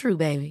dream come true,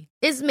 baby.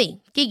 It's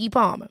me, Keke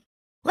Palmer.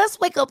 Let's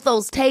wake up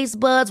those taste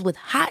buds with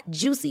hot,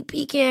 juicy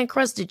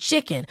pecan-crusted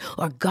chicken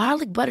or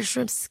garlic butter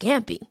shrimp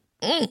scampi.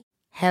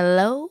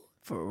 Hello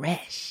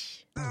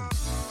Fresh.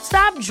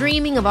 Stop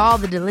dreaming of all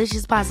the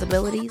delicious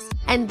possibilities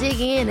and dig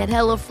in at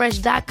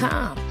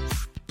HelloFresh.com.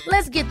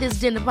 Let's get this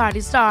dinner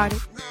party started.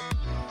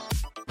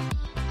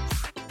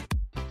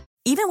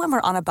 Even when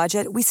we're on a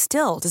budget, we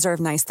still deserve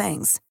nice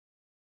things.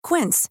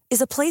 Quince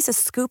is a place to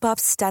scoop up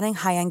stunning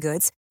high-end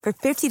goods for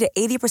 50 to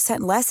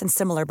 80% less than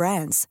similar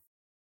brands.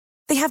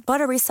 They have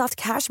buttery soft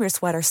cashmere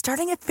sweaters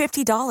starting at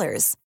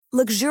 $50,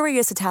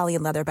 luxurious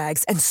Italian leather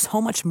bags, and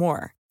so much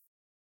more.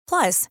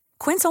 Plus,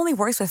 Quince only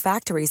works with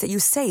factories that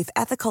use safe,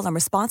 ethical, and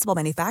responsible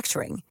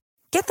manufacturing.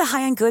 Get the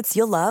high-end goods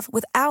you'll love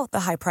without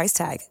the high price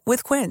tag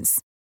with Quince.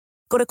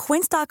 Go to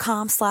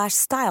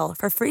quince.com/style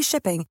for free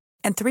shipping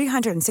and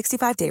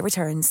 365-day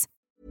returns.